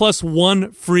plus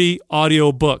 1 free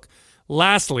audio book.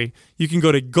 Lastly, you can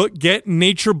go to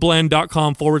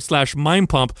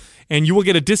getnatureblend.com/mindpump and you will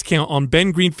get a discount on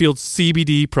Ben Greenfield's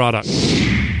CBD product.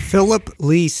 Philip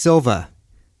Lee Silva.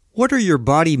 What are your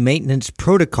body maintenance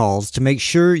protocols to make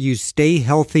sure you stay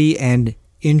healthy and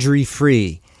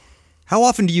injury-free? How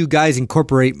often do you guys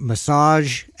incorporate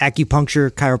massage,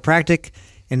 acupuncture, chiropractic,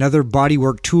 and other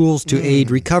bodywork tools to aid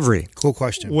recovery? Cool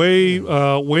question. Way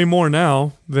more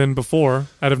now than before,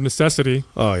 out of necessity.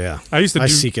 Oh, yeah. I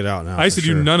seek it out now. I used to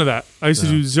do none of that. I used to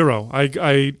do zero.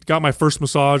 I got my first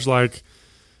massage like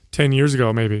 10 years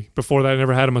ago, maybe. Before that, I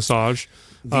never had a massage.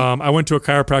 I went to a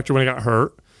chiropractor when I got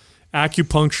hurt.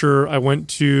 Acupuncture, I went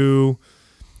to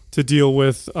deal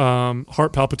with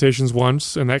heart palpitations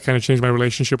once, and that kind of changed my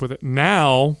relationship with it.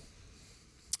 Now,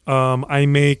 I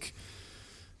make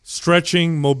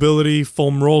stretching, mobility,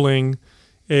 foam rolling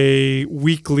a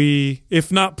weekly, if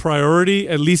not priority,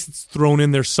 at least it's thrown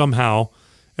in there somehow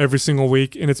every single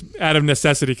week, and it's out of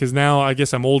necessity because now I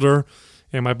guess I'm older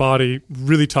and my body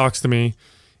really talks to me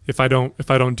if I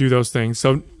don't do those things.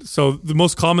 So the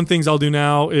most common things I'll do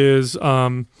now is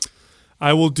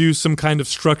I will do some kind of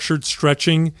structured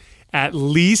stretching at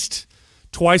least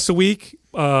twice a week.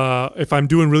 If I'm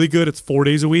doing really good, it's 4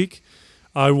 days a week.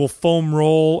 I will foam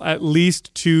roll at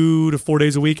least 2 to 4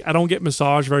 days a week. I don't get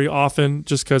massage very often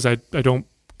just because I don't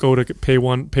go to pay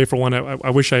for one. I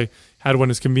wish I had one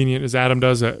as convenient as Adam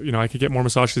does. I could get more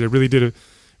massage because it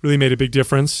really made a big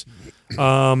difference.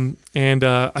 I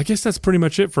guess that's pretty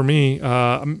much it for me.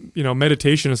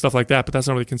 Meditation and stuff like that, but that's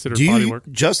not really considered body work.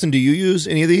 Justin, do you use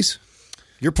any of these?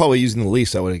 You're probably using the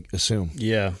least, I would assume.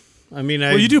 Yeah. I mean,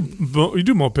 you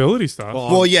do mobility stuff.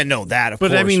 Well, yeah, no, that of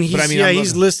course. But I mean,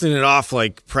 he's listing it off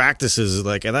like practices,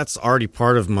 like, and that's already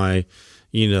part of my,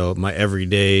 my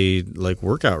everyday like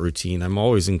workout routine. I'm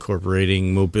always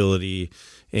incorporating mobility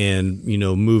and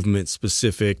movement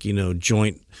specific,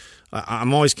 joint.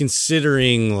 I'm always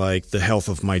considering like the health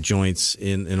of my joints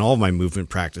in all of my movement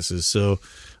practices. So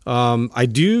I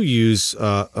do use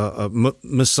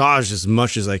massage as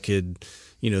much as I could.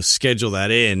 Schedule that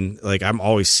in. Like I'm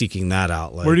always seeking that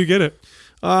out. Like, where do you get it?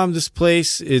 This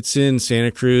place, it's in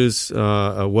Santa Cruz,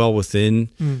 Well Within,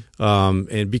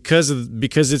 and because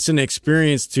it's an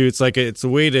experience too. It's like it's a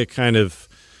way to kind of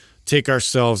take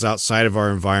ourselves outside of our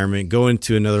environment, go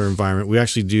into another environment. We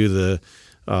actually do the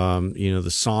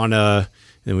sauna,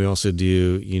 and we also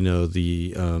do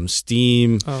the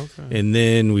steam, and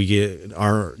then we get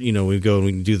we go and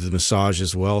we do the massage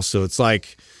as well. So it's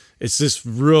like it's this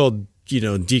real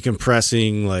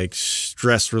decompressing, like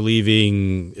stress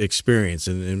relieving experience.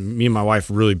 And me and my wife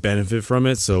really benefit from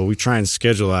it. So we try and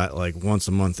schedule that like once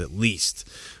a month at least,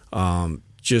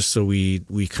 just so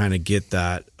we kind of get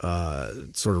that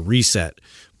sort of reset.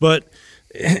 But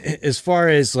as far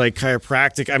as like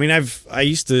chiropractic, I mean, I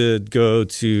used to go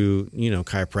to,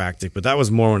 chiropractic, but that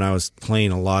was more when I was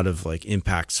playing a lot of like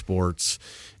impact sports.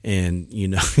 And,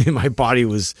 my body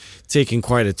was taking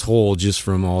quite a toll just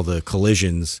from all the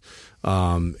collisions.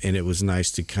 And it was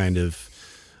nice to kind of,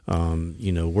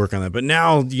 work on that. But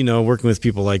now, working with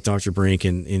people like Dr. Brink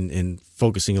and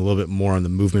focusing a little bit more on the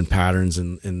movement patterns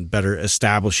and better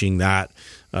establishing that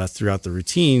throughout the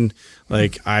routine,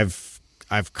 like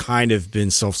I've kind of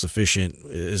been self-sufficient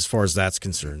as far as that's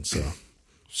concerned.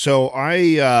 So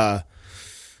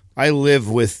I live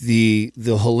with the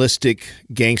holistic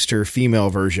gangster female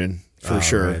version for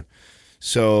sure. Right.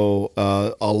 So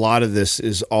a lot of this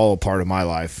is all a part of my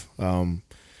life. And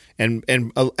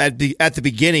at the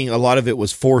beginning, a lot of it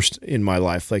was forced in my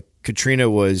life. Like Katrina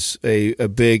was a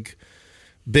big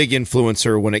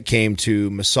influencer when it came to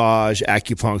massage,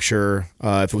 acupuncture.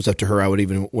 If it was up to her, I would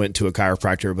even went to a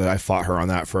chiropractor, but I fought her on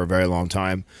that for a very long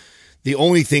time. The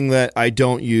only thing that I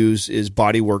don't use is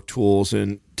bodywork tools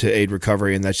and to aid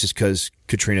recovery, and that's just because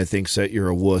Katrina thinks that you're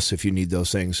a wuss if you need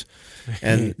those things,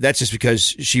 and that's just because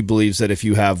she believes that if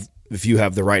you have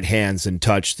the right hands and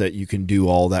touch, that you can do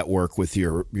all that work with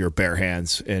your bare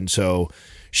hands, and so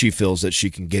she feels that she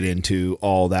can get into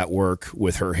all that work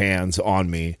with her hands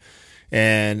on me,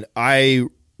 and I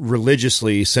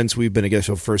religiously, since we've been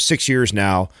together for 6 years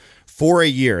now. For a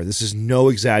year, this is no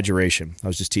exaggeration. I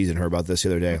was just teasing her about this the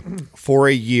other day. For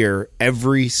a year,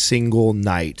 every single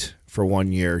night for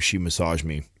 1 year, she massaged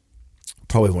me.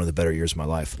 Probably one of the better years of my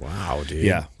life. Wow, dude.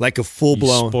 Yeah, like a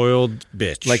full-blown... spoiled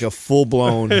bitch. Like a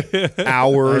full-blown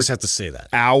hour... I just have to say that.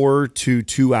 Hour to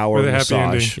 2 hour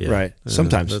massage. Yeah. Right.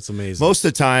 Sometimes. That's amazing. Most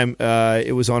of the time,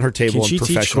 it was on her table. Can she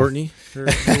teach Courtney her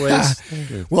ways?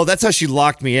 Well, that's how she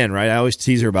locked me in, right? I always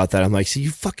tease her about that. I'm like, see,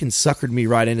 you fucking suckered me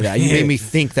right into that. You made me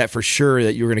think that for sure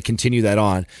that you were going to continue that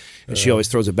on. And she always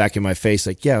throws it back in my face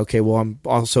like, yeah, okay, well, I'm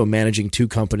also managing 2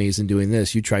 companies and doing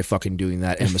this. You try fucking doing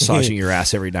that and massaging your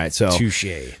ass every night. So touche.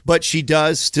 But she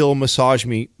does still massage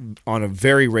me on a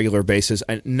very regular basis.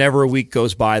 And never a week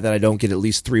goes by that I don't get at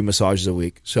least 3 massages a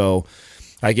week. So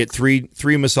I get three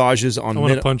massages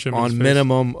on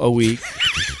minimum a week.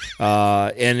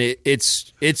 And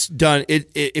it's done.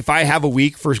 If I have a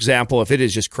week, for example, if it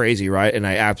is just crazy, right, and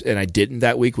I didn't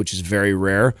that week, which is very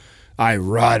rare, I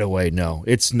right away know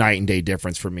it's night and day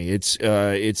difference for me. It's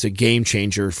a game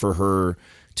changer for her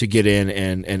to get in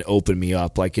and open me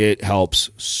up. Like it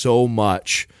helps so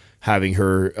much having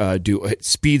her do. It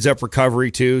speeds up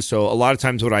recovery too. So a lot of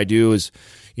times what I do is,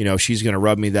 she's going to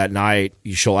rub me that night.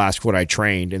 She'll ask what I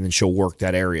trained, and then she'll work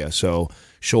that area. So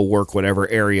she'll work whatever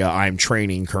area I'm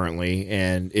training currently,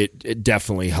 and it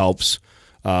definitely helps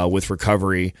with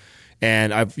recovery.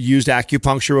 And I've used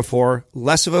acupuncture before.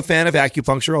 Less of a fan of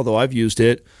acupuncture, although I've used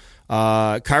it.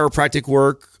 Chiropractic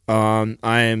work, I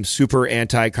am super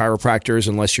anti-chiropractors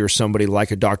unless you're somebody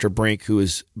like a Dr. Brink who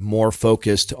is more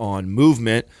focused on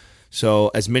movement.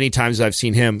 So as many times as I've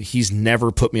seen him, he's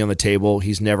never put me on the table.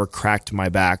 He's never cracked my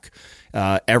back.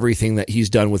 Everything that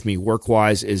he's done with me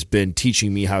work-wise has been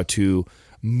teaching me how to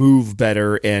move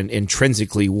better and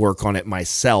intrinsically work on it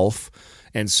myself.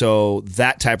 And so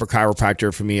that type of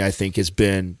chiropractor for me, I think, has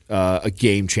been a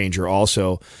game changer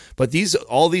also. But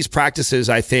all these practices,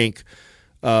 I think,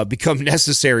 become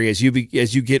necessary as you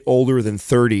get older than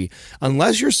 30,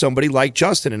 unless you're somebody like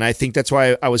Justin. And I think that's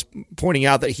why I was pointing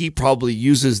out that he probably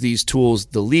uses these tools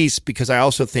the least, because I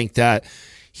also think that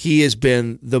he has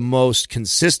been the most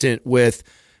consistent with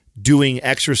doing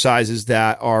exercises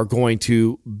that are going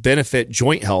to benefit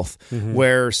joint health,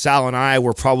 where Sal and I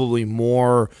were probably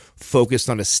more focused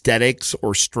on aesthetics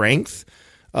or strength,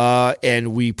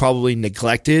 and we probably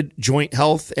neglected joint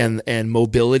health and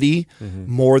mobility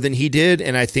more than he did.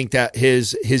 And I think that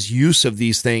his use of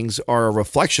these things are a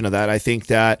reflection of that. I think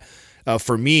that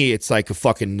for me, it's like a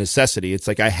fucking necessity. It's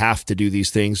like I have to do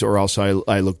these things or else I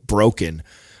look broken.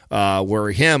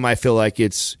 Where him, I feel like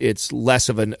it's less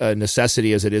of a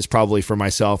necessity as it is probably for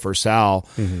myself or Sal.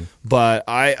 But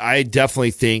I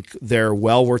definitely think they're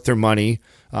well worth their money.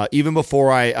 Even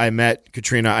before I met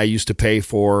Katrina, I used to pay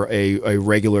for a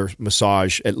regular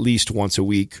massage at least once a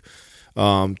week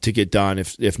to get done,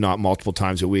 if not multiple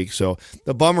times a week. So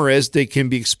the bummer is they can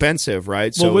be expensive,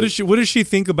 right? Well, So what does she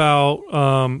think about?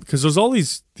 Because there's all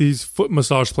these foot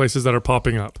massage places that are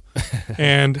popping up,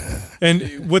 and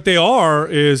what they are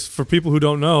is, for people who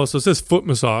don't know, so it says foot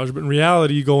massage, but in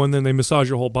reality, you go in there and they massage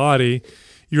your whole body.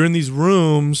 You're in these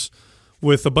rooms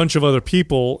with a bunch of other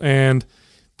people, and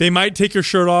they might take your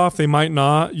shirt off, they might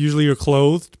not. Usually you're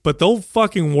clothed, but they'll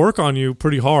fucking work on you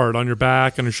pretty hard on your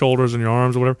back, on your shoulders, and your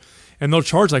arms, or whatever. And they'll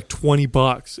charge like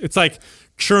 $20. It's like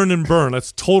churn and burn.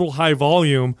 That's total high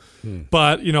volume.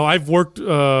 But I've worked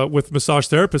with massage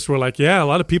therapists who are like, yeah, a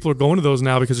lot of people are going to those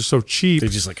now because they're so cheap. They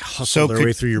just like hustle their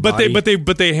way through your but body.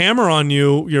 But they hammer on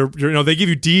you. They give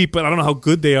you deep, but I don't know how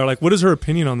good they are. Like, what is her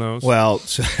opinion on those? Well,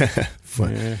 so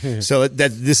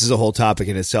this is a whole topic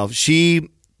in itself.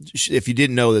 If you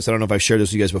didn't know this, I don't know if I've shared this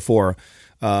with you guys before.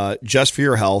 Just for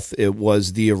Your Health, it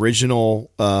was the original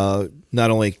not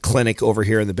only clinic over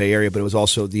here in the Bay Area, but it was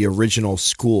also the original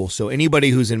school. So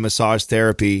anybody who's in massage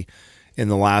therapy in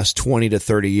the last 20 to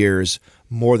 30 years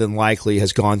more than likely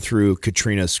has gone through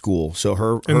Katrina's school.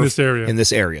 So in this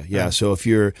area. Yeah. So if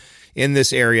you're in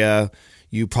this area,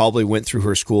 you probably went through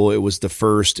her school. It was the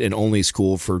first and only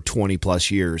school for 20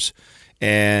 plus years.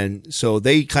 And so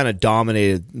they kind of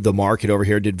dominated the market over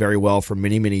here, did very well for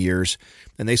many, many years.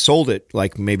 And they sold it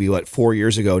like maybe 4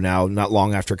 years ago now, not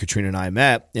long after Katrina and I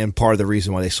met. And part of the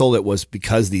reason why they sold it was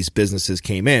because these businesses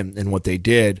came in. And what they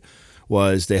did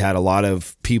was they had a lot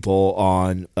of people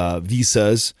on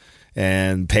visas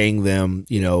and paying them,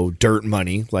 dirt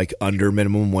money, like under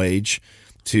minimum wage,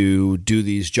 to do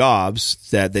these jobs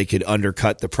that they could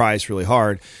undercut the price really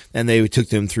hard. And they took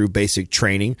them through basic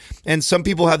training. And some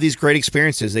people have these great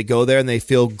experiences. They go there and they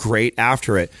feel great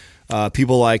after it.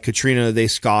 People like Katrina, they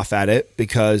scoff at it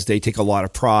because they take a lot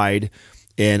of pride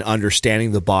in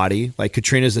understanding the body. Like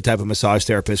Katrina's the type of massage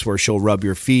therapist where she'll rub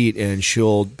your feet and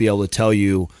she'll be able to tell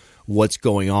you what's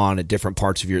going on at different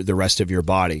parts of the rest of your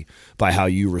body by how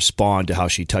you respond to how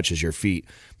she touches your feet.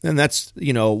 And that's,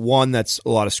 one, that's a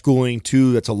lot of schooling.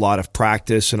 Two, that's a lot of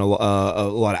practice and a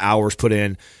lot of hours put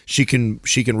in. She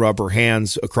can rub her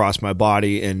hands across my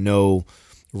body and know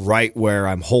right where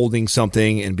I'm holding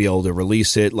something and be able to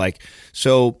release it.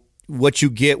 So what you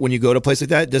get when you go to a place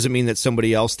like that doesn't mean that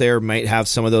somebody else there might have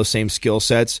some of those same skill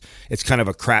sets. It's kind of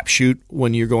a crapshoot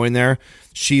when you're going there.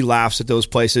 She laughs at those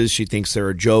places. She thinks they're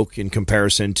a joke in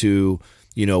comparison to,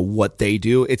 what they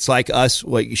do. It's like us.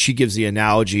 She gives the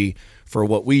analogy for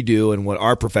what we do and what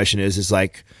our profession is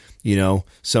like,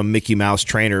 some Mickey Mouse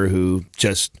trainer who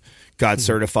just got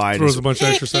certified, throws a bunch of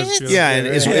exercises together. Yeah, and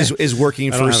is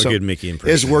working for some good Mickey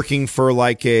impression. Is working for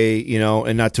like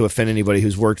and not to offend anybody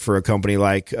who's worked for a company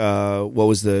like what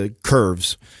was the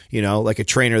Curves, like a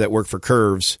trainer that worked for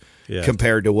Curves. Yeah.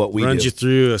 Compared to what we runs do. You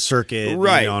through a circuit,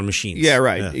 right? On machines. Yeah,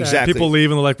 right. Yeah. Exactly. People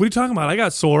leave and they're like, "What are you talking about? I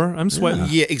got sore. I'm sweating."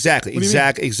 Yeah, exactly.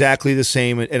 Exactly the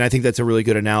same. And I think that's a really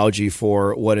good analogy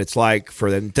for what it's like for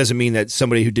them. It doesn't mean that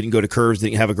somebody who didn't go to Curves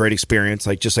didn't have a great experience.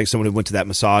 Just like someone who went to that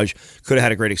massage could have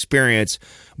had a great experience.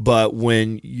 But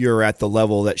when you're at the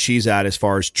level that she's at, as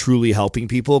far as truly helping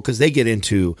people, because they get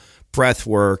into breath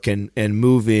work and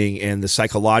moving and the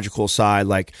psychological side,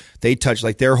 they touch,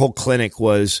 their whole clinic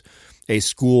was a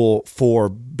school for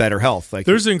better health.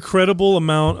 There's an incredible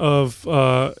amount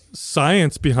of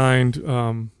science behind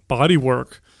body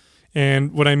work.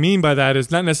 And what I mean by that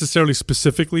is not necessarily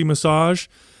specifically massage,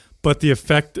 but the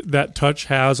effect that touch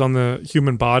has on the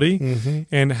human body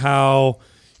and how,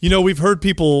 we've heard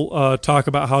people talk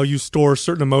about how you store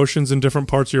certain emotions in different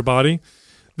parts of your body.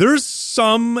 There's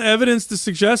some evidence to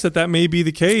suggest that may be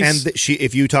the case. And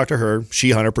if you talk to her,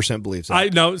 she 100% believes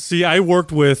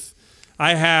that.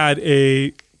 I had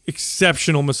a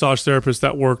exceptional massage therapist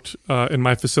that worked in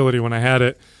my facility when I had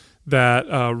it that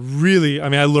really,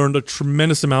 I learned a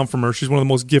tremendous amount from her. She's one of the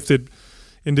most gifted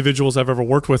individuals I've ever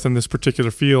worked with in this particular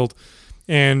field.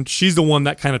 And she's the one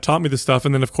that kind of taught me this stuff.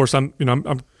 And then of course I'm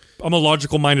a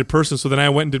logical minded person. So then I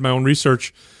went and did my own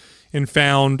research and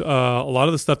found a lot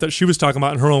of the stuff that she was talking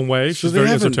about in her own way. She's very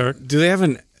esoteric. Do they have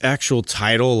an actual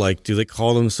title? Do they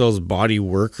call themselves body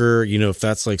worker? If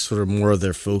that's sort of more of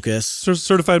their focus.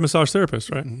 Certified massage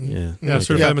therapist, right? Yeah.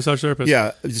 Certified massage therapist.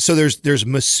 Yeah. So there's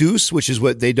masseuse, which is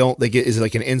what they get is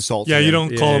like an insult. Yeah, you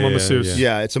don't call them a masseuse.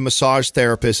 Yeah, it's a massage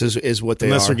therapist is what they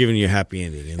Unless are. they're giving you a happy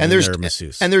ending, and there's they're a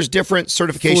masseuse. And there's different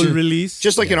certifications. Full release.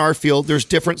 Just like in our field, there's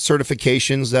different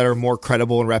certifications that are more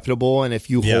credible and reputable. And if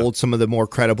you hold some of the more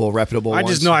credible, reputable ones. I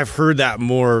just know I've heard that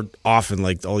more often,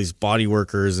 all these body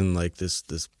workers and this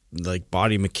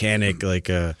body mechanic,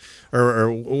 or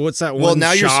what's that one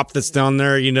shop that's down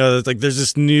there? There's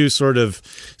this new sort of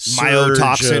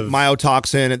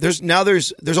myotoxin.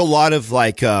 There's a lot of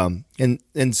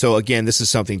and so again, this is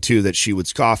something too that she would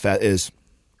scoff at is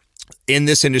in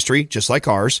this industry, just like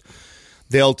ours,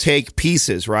 they'll take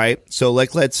pieces, right? So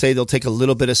let's say they'll take a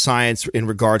little bit of science in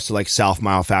regards to self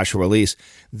myofascial release.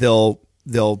 They'll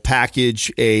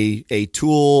package a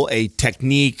tool, a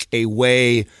technique, a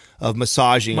way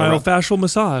massaging, myofascial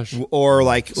massage, or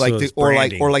like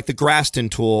the Graston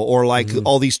tool, or like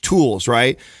all these tools,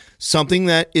 right? Something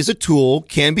that is a tool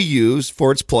can be used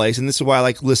for its place, and this is why I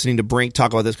like listening to Brink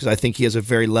talk about this, because I think he has a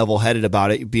very level-headed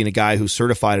about it, being a guy who's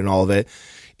certified in all of it.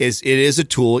 It is a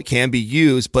tool. It can be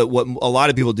used, but what a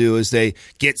lot of people do is they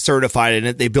get certified in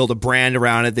it. They build a brand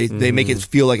around it. They make it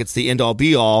feel like it's the end-all,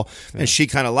 be-all, and she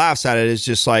kind of laughs at it. It's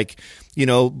just like,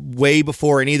 way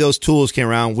before any of those tools came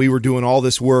around, we were doing all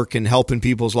this work and helping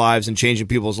people's lives and changing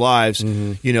people's lives,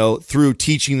 through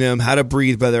teaching them how to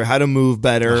breathe better, how to move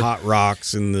better. The hot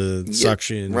rocks and the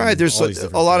suction. Right. There's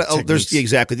a lot of,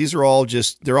 exactly. These are all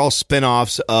they're all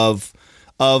spinoffs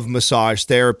of massage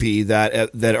therapy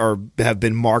that have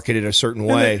been marketed a certain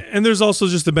way. And there's also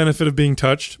just the benefit of being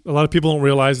touched. A lot of people don't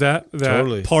realize that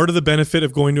totally. Part of the benefit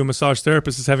of going to a massage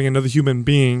therapist is having another human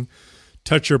being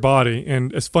touch your body.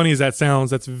 And as funny as that sounds,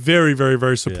 that's very, very,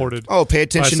 very supported. Oh, pay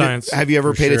attention by science. Have you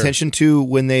ever paid attention to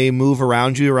when they move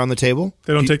around you around the table?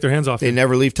 They don't take their hands off. They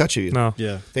never leave touch of you. No.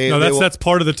 Yeah. That's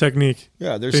part of the technique.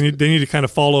 Yeah. They need to kind of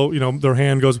follow, their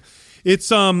hand goes.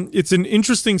 It's an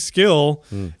interesting skill,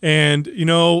 and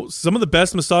some of the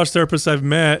best massage therapists I've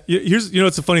met.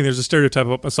 It's funny. There's a stereotype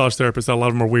about massage therapists that a lot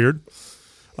of them are weird,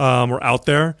 or out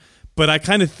there. But I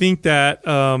kind of think that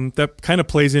that kind of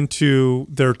plays into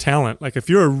their talent. Like if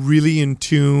you're a really in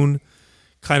tune,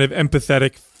 kind of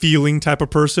empathetic, feeling type of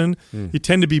person, you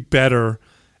tend to be better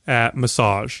at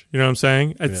massage. You know what I'm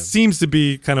saying? It seems to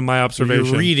be kind of my observation.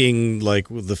 You're reading like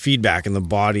the feedback in the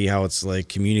body, how it's like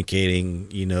communicating,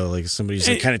 like somebody's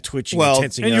like kind of twitching and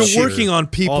tensing and up. you're working on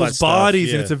people's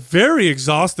bodies, and it's a very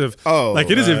exhaustive,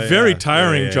 it is a very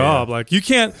tiring job. Like you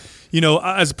can't,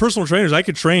 as personal trainers, I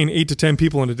could train 8 to 10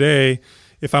 people in a day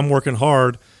if I'm working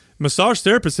hard. Massage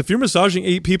therapists, if you're massaging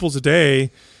 8 people a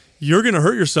day, you're going to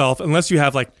hurt yourself unless you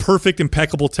have like perfect,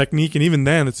 impeccable technique, and even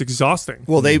then, it's exhausting.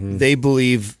 Well, they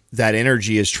believe that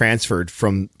energy is transferred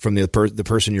from the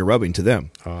person you're rubbing to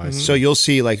them. Oh, I see. So you'll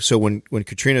see, when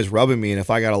Katrina's rubbing me, and if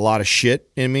I got a lot of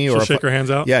shit in me, she'll shake her hands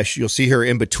out. Yeah, you'll see her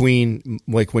in between,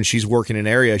 like when she's working an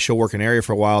area, she'll work an area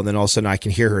for a while, and then all of a sudden I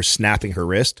can hear her snapping her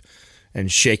wrist and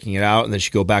shaking it out, and then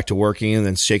she go back to working and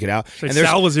then shake it out. Like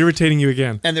Sal was irritating you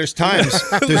again. And there's times,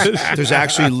 there's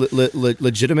actually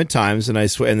legitimate times, and I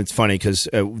swear, and it's funny because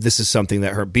this is something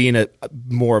that her being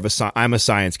I'm a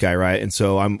science guy, right? And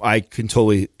so I can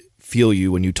totally feel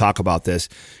you when you talk about this,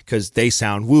 because they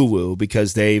sound woo-woo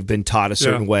because they've been taught a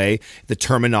certain way. The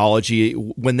terminology,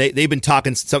 when they've been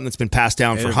talking something that's been passed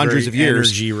down for hundreds of years,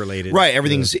 energy related, right?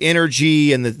 Everything's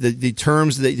energy, and the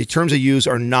terms they use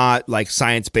are not like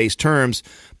science-based terms.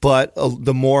 But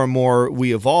the more and more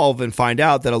we evolve and find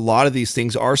out that a lot of these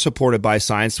things are supported by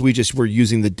science, we're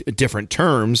using the different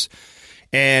terms.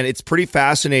 And it's pretty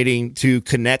fascinating to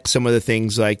connect some of the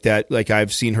things like that, like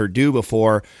I've seen her do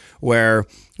before, where,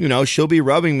 she'll be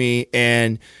rubbing me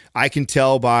and I can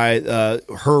tell by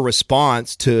her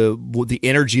response to the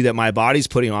energy that my body's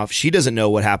putting off. She doesn't know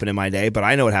what happened in my day, but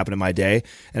I know what happened in my day.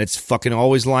 And it's fucking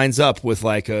always lines up with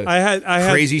like a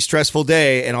crazy stressful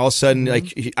day. And all of a sudden,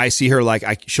 like I see her,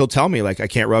 she'll tell me like, I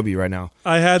can't rub you right now.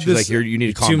 She's like, you need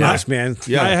to calm down. Too much, man.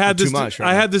 Yeah, I had too much.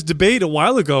 I had this debate a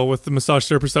while ago with the massage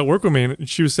therapist that worked with me, and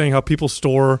she was saying how people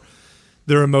store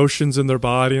their emotions in their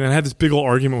body, and I had this big old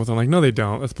argument with them. Like, no, they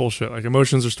don't. That's bullshit. Like,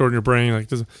 emotions are stored in your brain.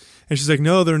 Like, and she's like,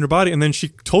 no, they're in your body. And then she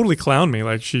totally clowned me.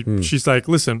 Like, she's like,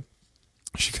 listen.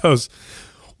 She goes,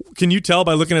 can you tell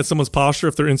by looking at someone's posture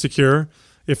if they're insecure,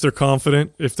 if they're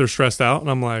confident, if they're stressed out? And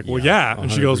I'm like, well, yeah.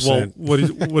 And 100%. She goes, well, what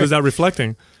is that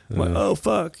reflecting? I'm like, oh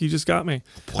fuck, you just got me.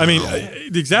 Wow. I mean,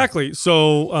 exactly.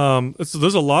 So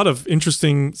there's a lot of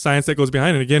interesting science that goes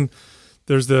behind it. Again,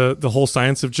 there's the whole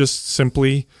science of just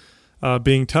simply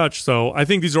being touched. So I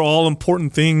think these are all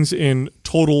important things in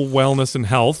total wellness and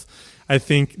health. I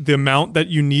think the amount that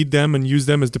you need them and use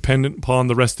them is dependent upon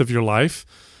the rest of your life.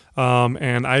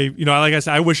 And like I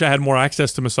said, I wish I had more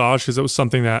access to massage, because it was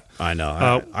something that I know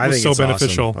I was think so it's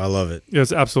beneficial. Awesome. I love it.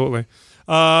 Yes, absolutely.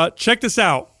 Check this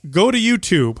out. Go to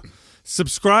YouTube,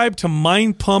 subscribe to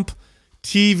Mind Pump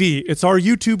TV. It's our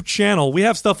YouTube channel. We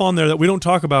have stuff on there that we don't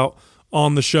talk about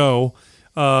on the show.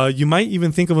 You might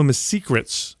even think of them as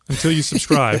secrets until you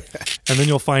subscribe, and then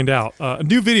you'll find out. A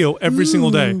new video every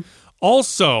single day.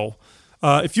 Also,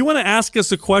 if you want to ask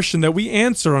us a question that we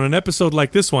answer on an episode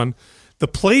like this one, the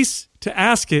place to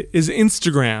ask it is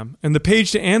Instagram, and the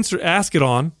page to ask it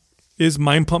on is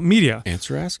Mind Pump Media.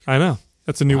 Ask? I know.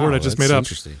 That's a new word I just made up.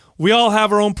 Interesting. We all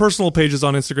have our own personal pages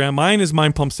on Instagram. Mine is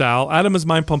Mind Pump Sal. Adam is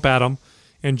Mind Pump Adam.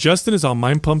 And Justin is on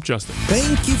Mind Pump Justin.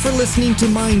 Thank you for listening to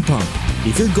Mind Pump.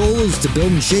 If your goal is to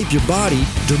build and shape your body,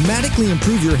 dramatically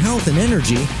improve your health and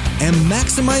energy, and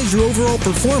maximize your overall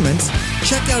performance,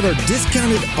 check out our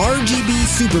discounted RGB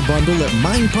Super Bundle at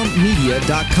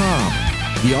mindpumpmedia.com.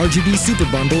 The RGB Super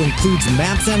Bundle includes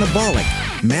MAPS Anabolic,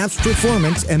 MAPS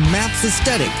Performance, and MAPS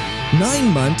Aesthetic.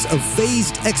 9 months of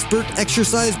phased expert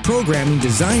exercise programming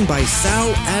designed by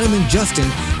Sal, Adam, and Justin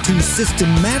to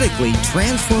systematically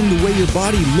transform the way your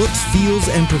body looks, feels,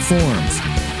 and performs.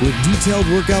 With detailed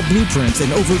workout blueprints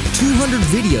and over 200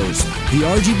 videos, the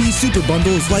RGB Super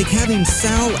Bundle is like having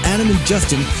Sal, Adam, and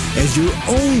Justin as your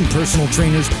own personal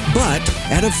trainers, but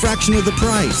at a fraction of the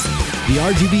price. The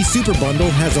RGB Super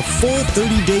Bundle has a full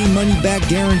 30-day money-back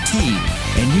guarantee,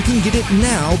 and you can get it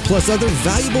now plus other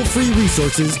valuable free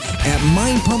resources at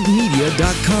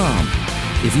mindpumpmedia.com.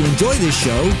 If you enjoy this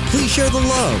show, please share the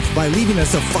love by leaving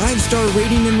us a 5-star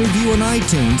rating and review on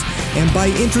iTunes and by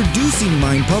introducing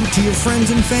Mind Pump to your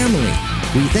friends and family.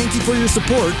 We thank you for your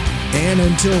support, and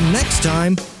until next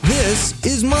time, this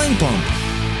is Mind Pump.